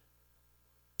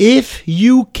 If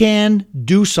you can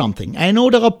do something, I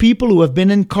know there are people who have been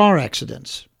in car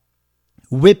accidents,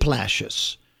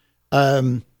 whiplashes,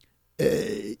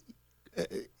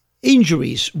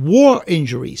 injuries, war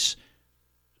injuries,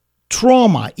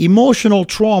 trauma, emotional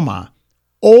trauma,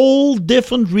 all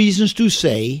different reasons to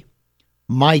say,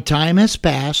 my time has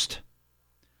passed.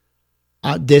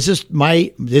 This is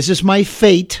my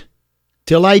fate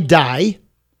till I die.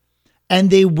 And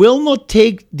they will not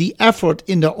take the effort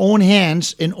in their own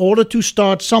hands in order to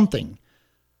start something.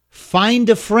 Find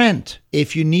a friend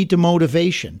if you need the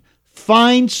motivation.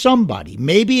 Find somebody,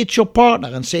 maybe it's your partner,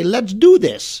 and say, let's do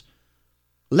this.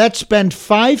 Let's spend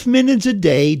 5 minutes a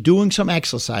day doing some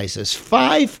exercises.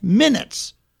 5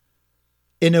 minutes.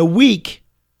 In a week,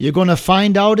 you're going to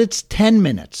find out it's 10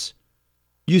 minutes.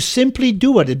 You simply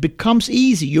do it. It becomes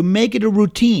easy. You make it a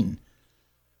routine.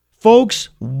 Folks,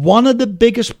 one of the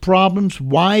biggest problems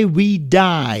why we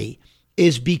die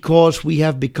is because we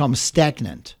have become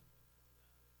stagnant.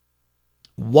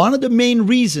 One of the main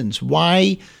reasons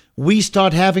why we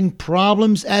start having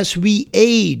problems as we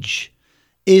age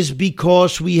is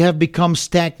because we have become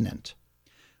stagnant.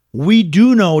 We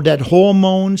do know that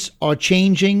hormones are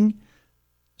changing.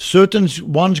 Certain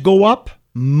ones go up,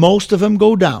 most of them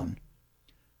go down.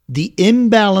 The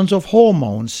imbalance of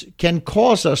hormones can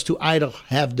cause us to either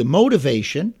have the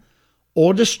motivation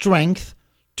or the strength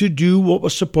to do what we're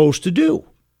supposed to do.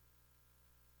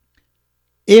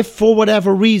 If for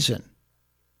whatever reason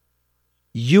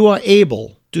you are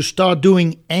able to start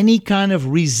doing any kind of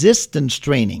resistance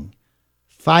training,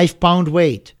 5-pound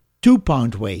weight,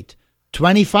 2-pound weight,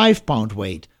 25-pound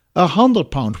weight,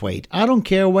 100-pound weight, I don't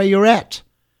care where you're at.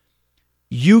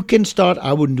 You can start,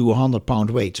 I wouldn't do 100-pound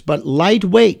weights, but light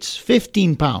weights,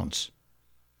 15 pounds.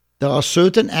 There are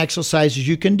certain exercises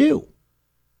you can do.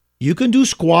 You can do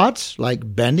squats,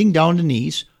 like bending down the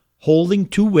knees, holding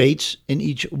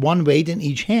one weight in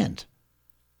each hand.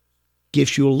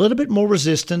 Gives you a little bit more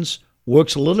resistance,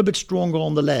 works a little bit stronger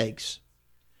on the legs.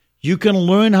 You can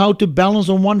learn how to balance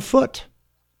on one foot.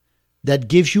 That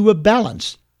gives you a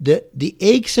balance. The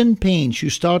aches and pains you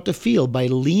start to feel by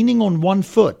leaning on one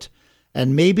foot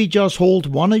and maybe just hold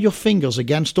one of your fingers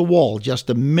against the wall, just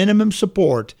the minimum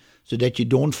support so that you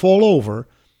don't fall over,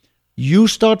 you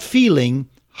start feeling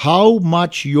how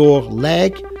much your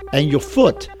leg and your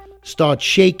foot start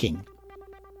shaking.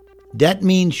 That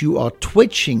means you are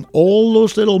twitching all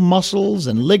those little muscles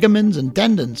and ligaments and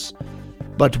tendons.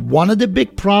 But one of the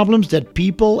big problems that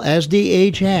people as they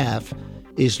age have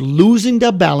is losing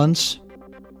their balance,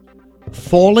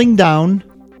 falling down,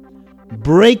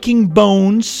 breaking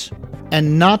bones,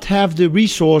 and not have the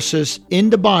resources in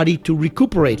the body to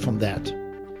recuperate from that.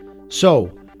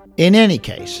 So, in any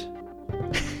case,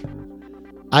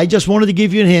 I just wanted to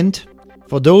give you a hint.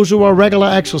 For those who are regular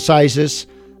exercises,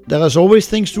 there is always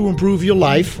things to improve your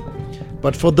life.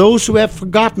 But for those who have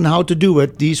forgotten how to do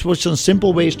it, these were some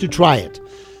simple ways to try it.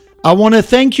 I want to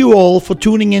thank you all for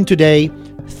tuning in today.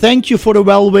 Thank you for the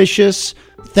well wishes.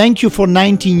 Thank you for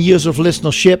 19 years of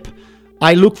listenership.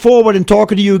 I look forward to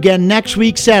talking to you again next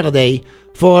week, Saturday,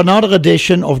 for another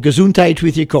edition of Gesundheit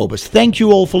with Jacobus. Thank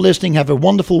you all for listening. Have a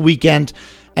wonderful weekend,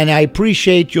 and I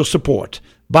appreciate your support.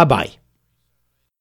 Bye-bye.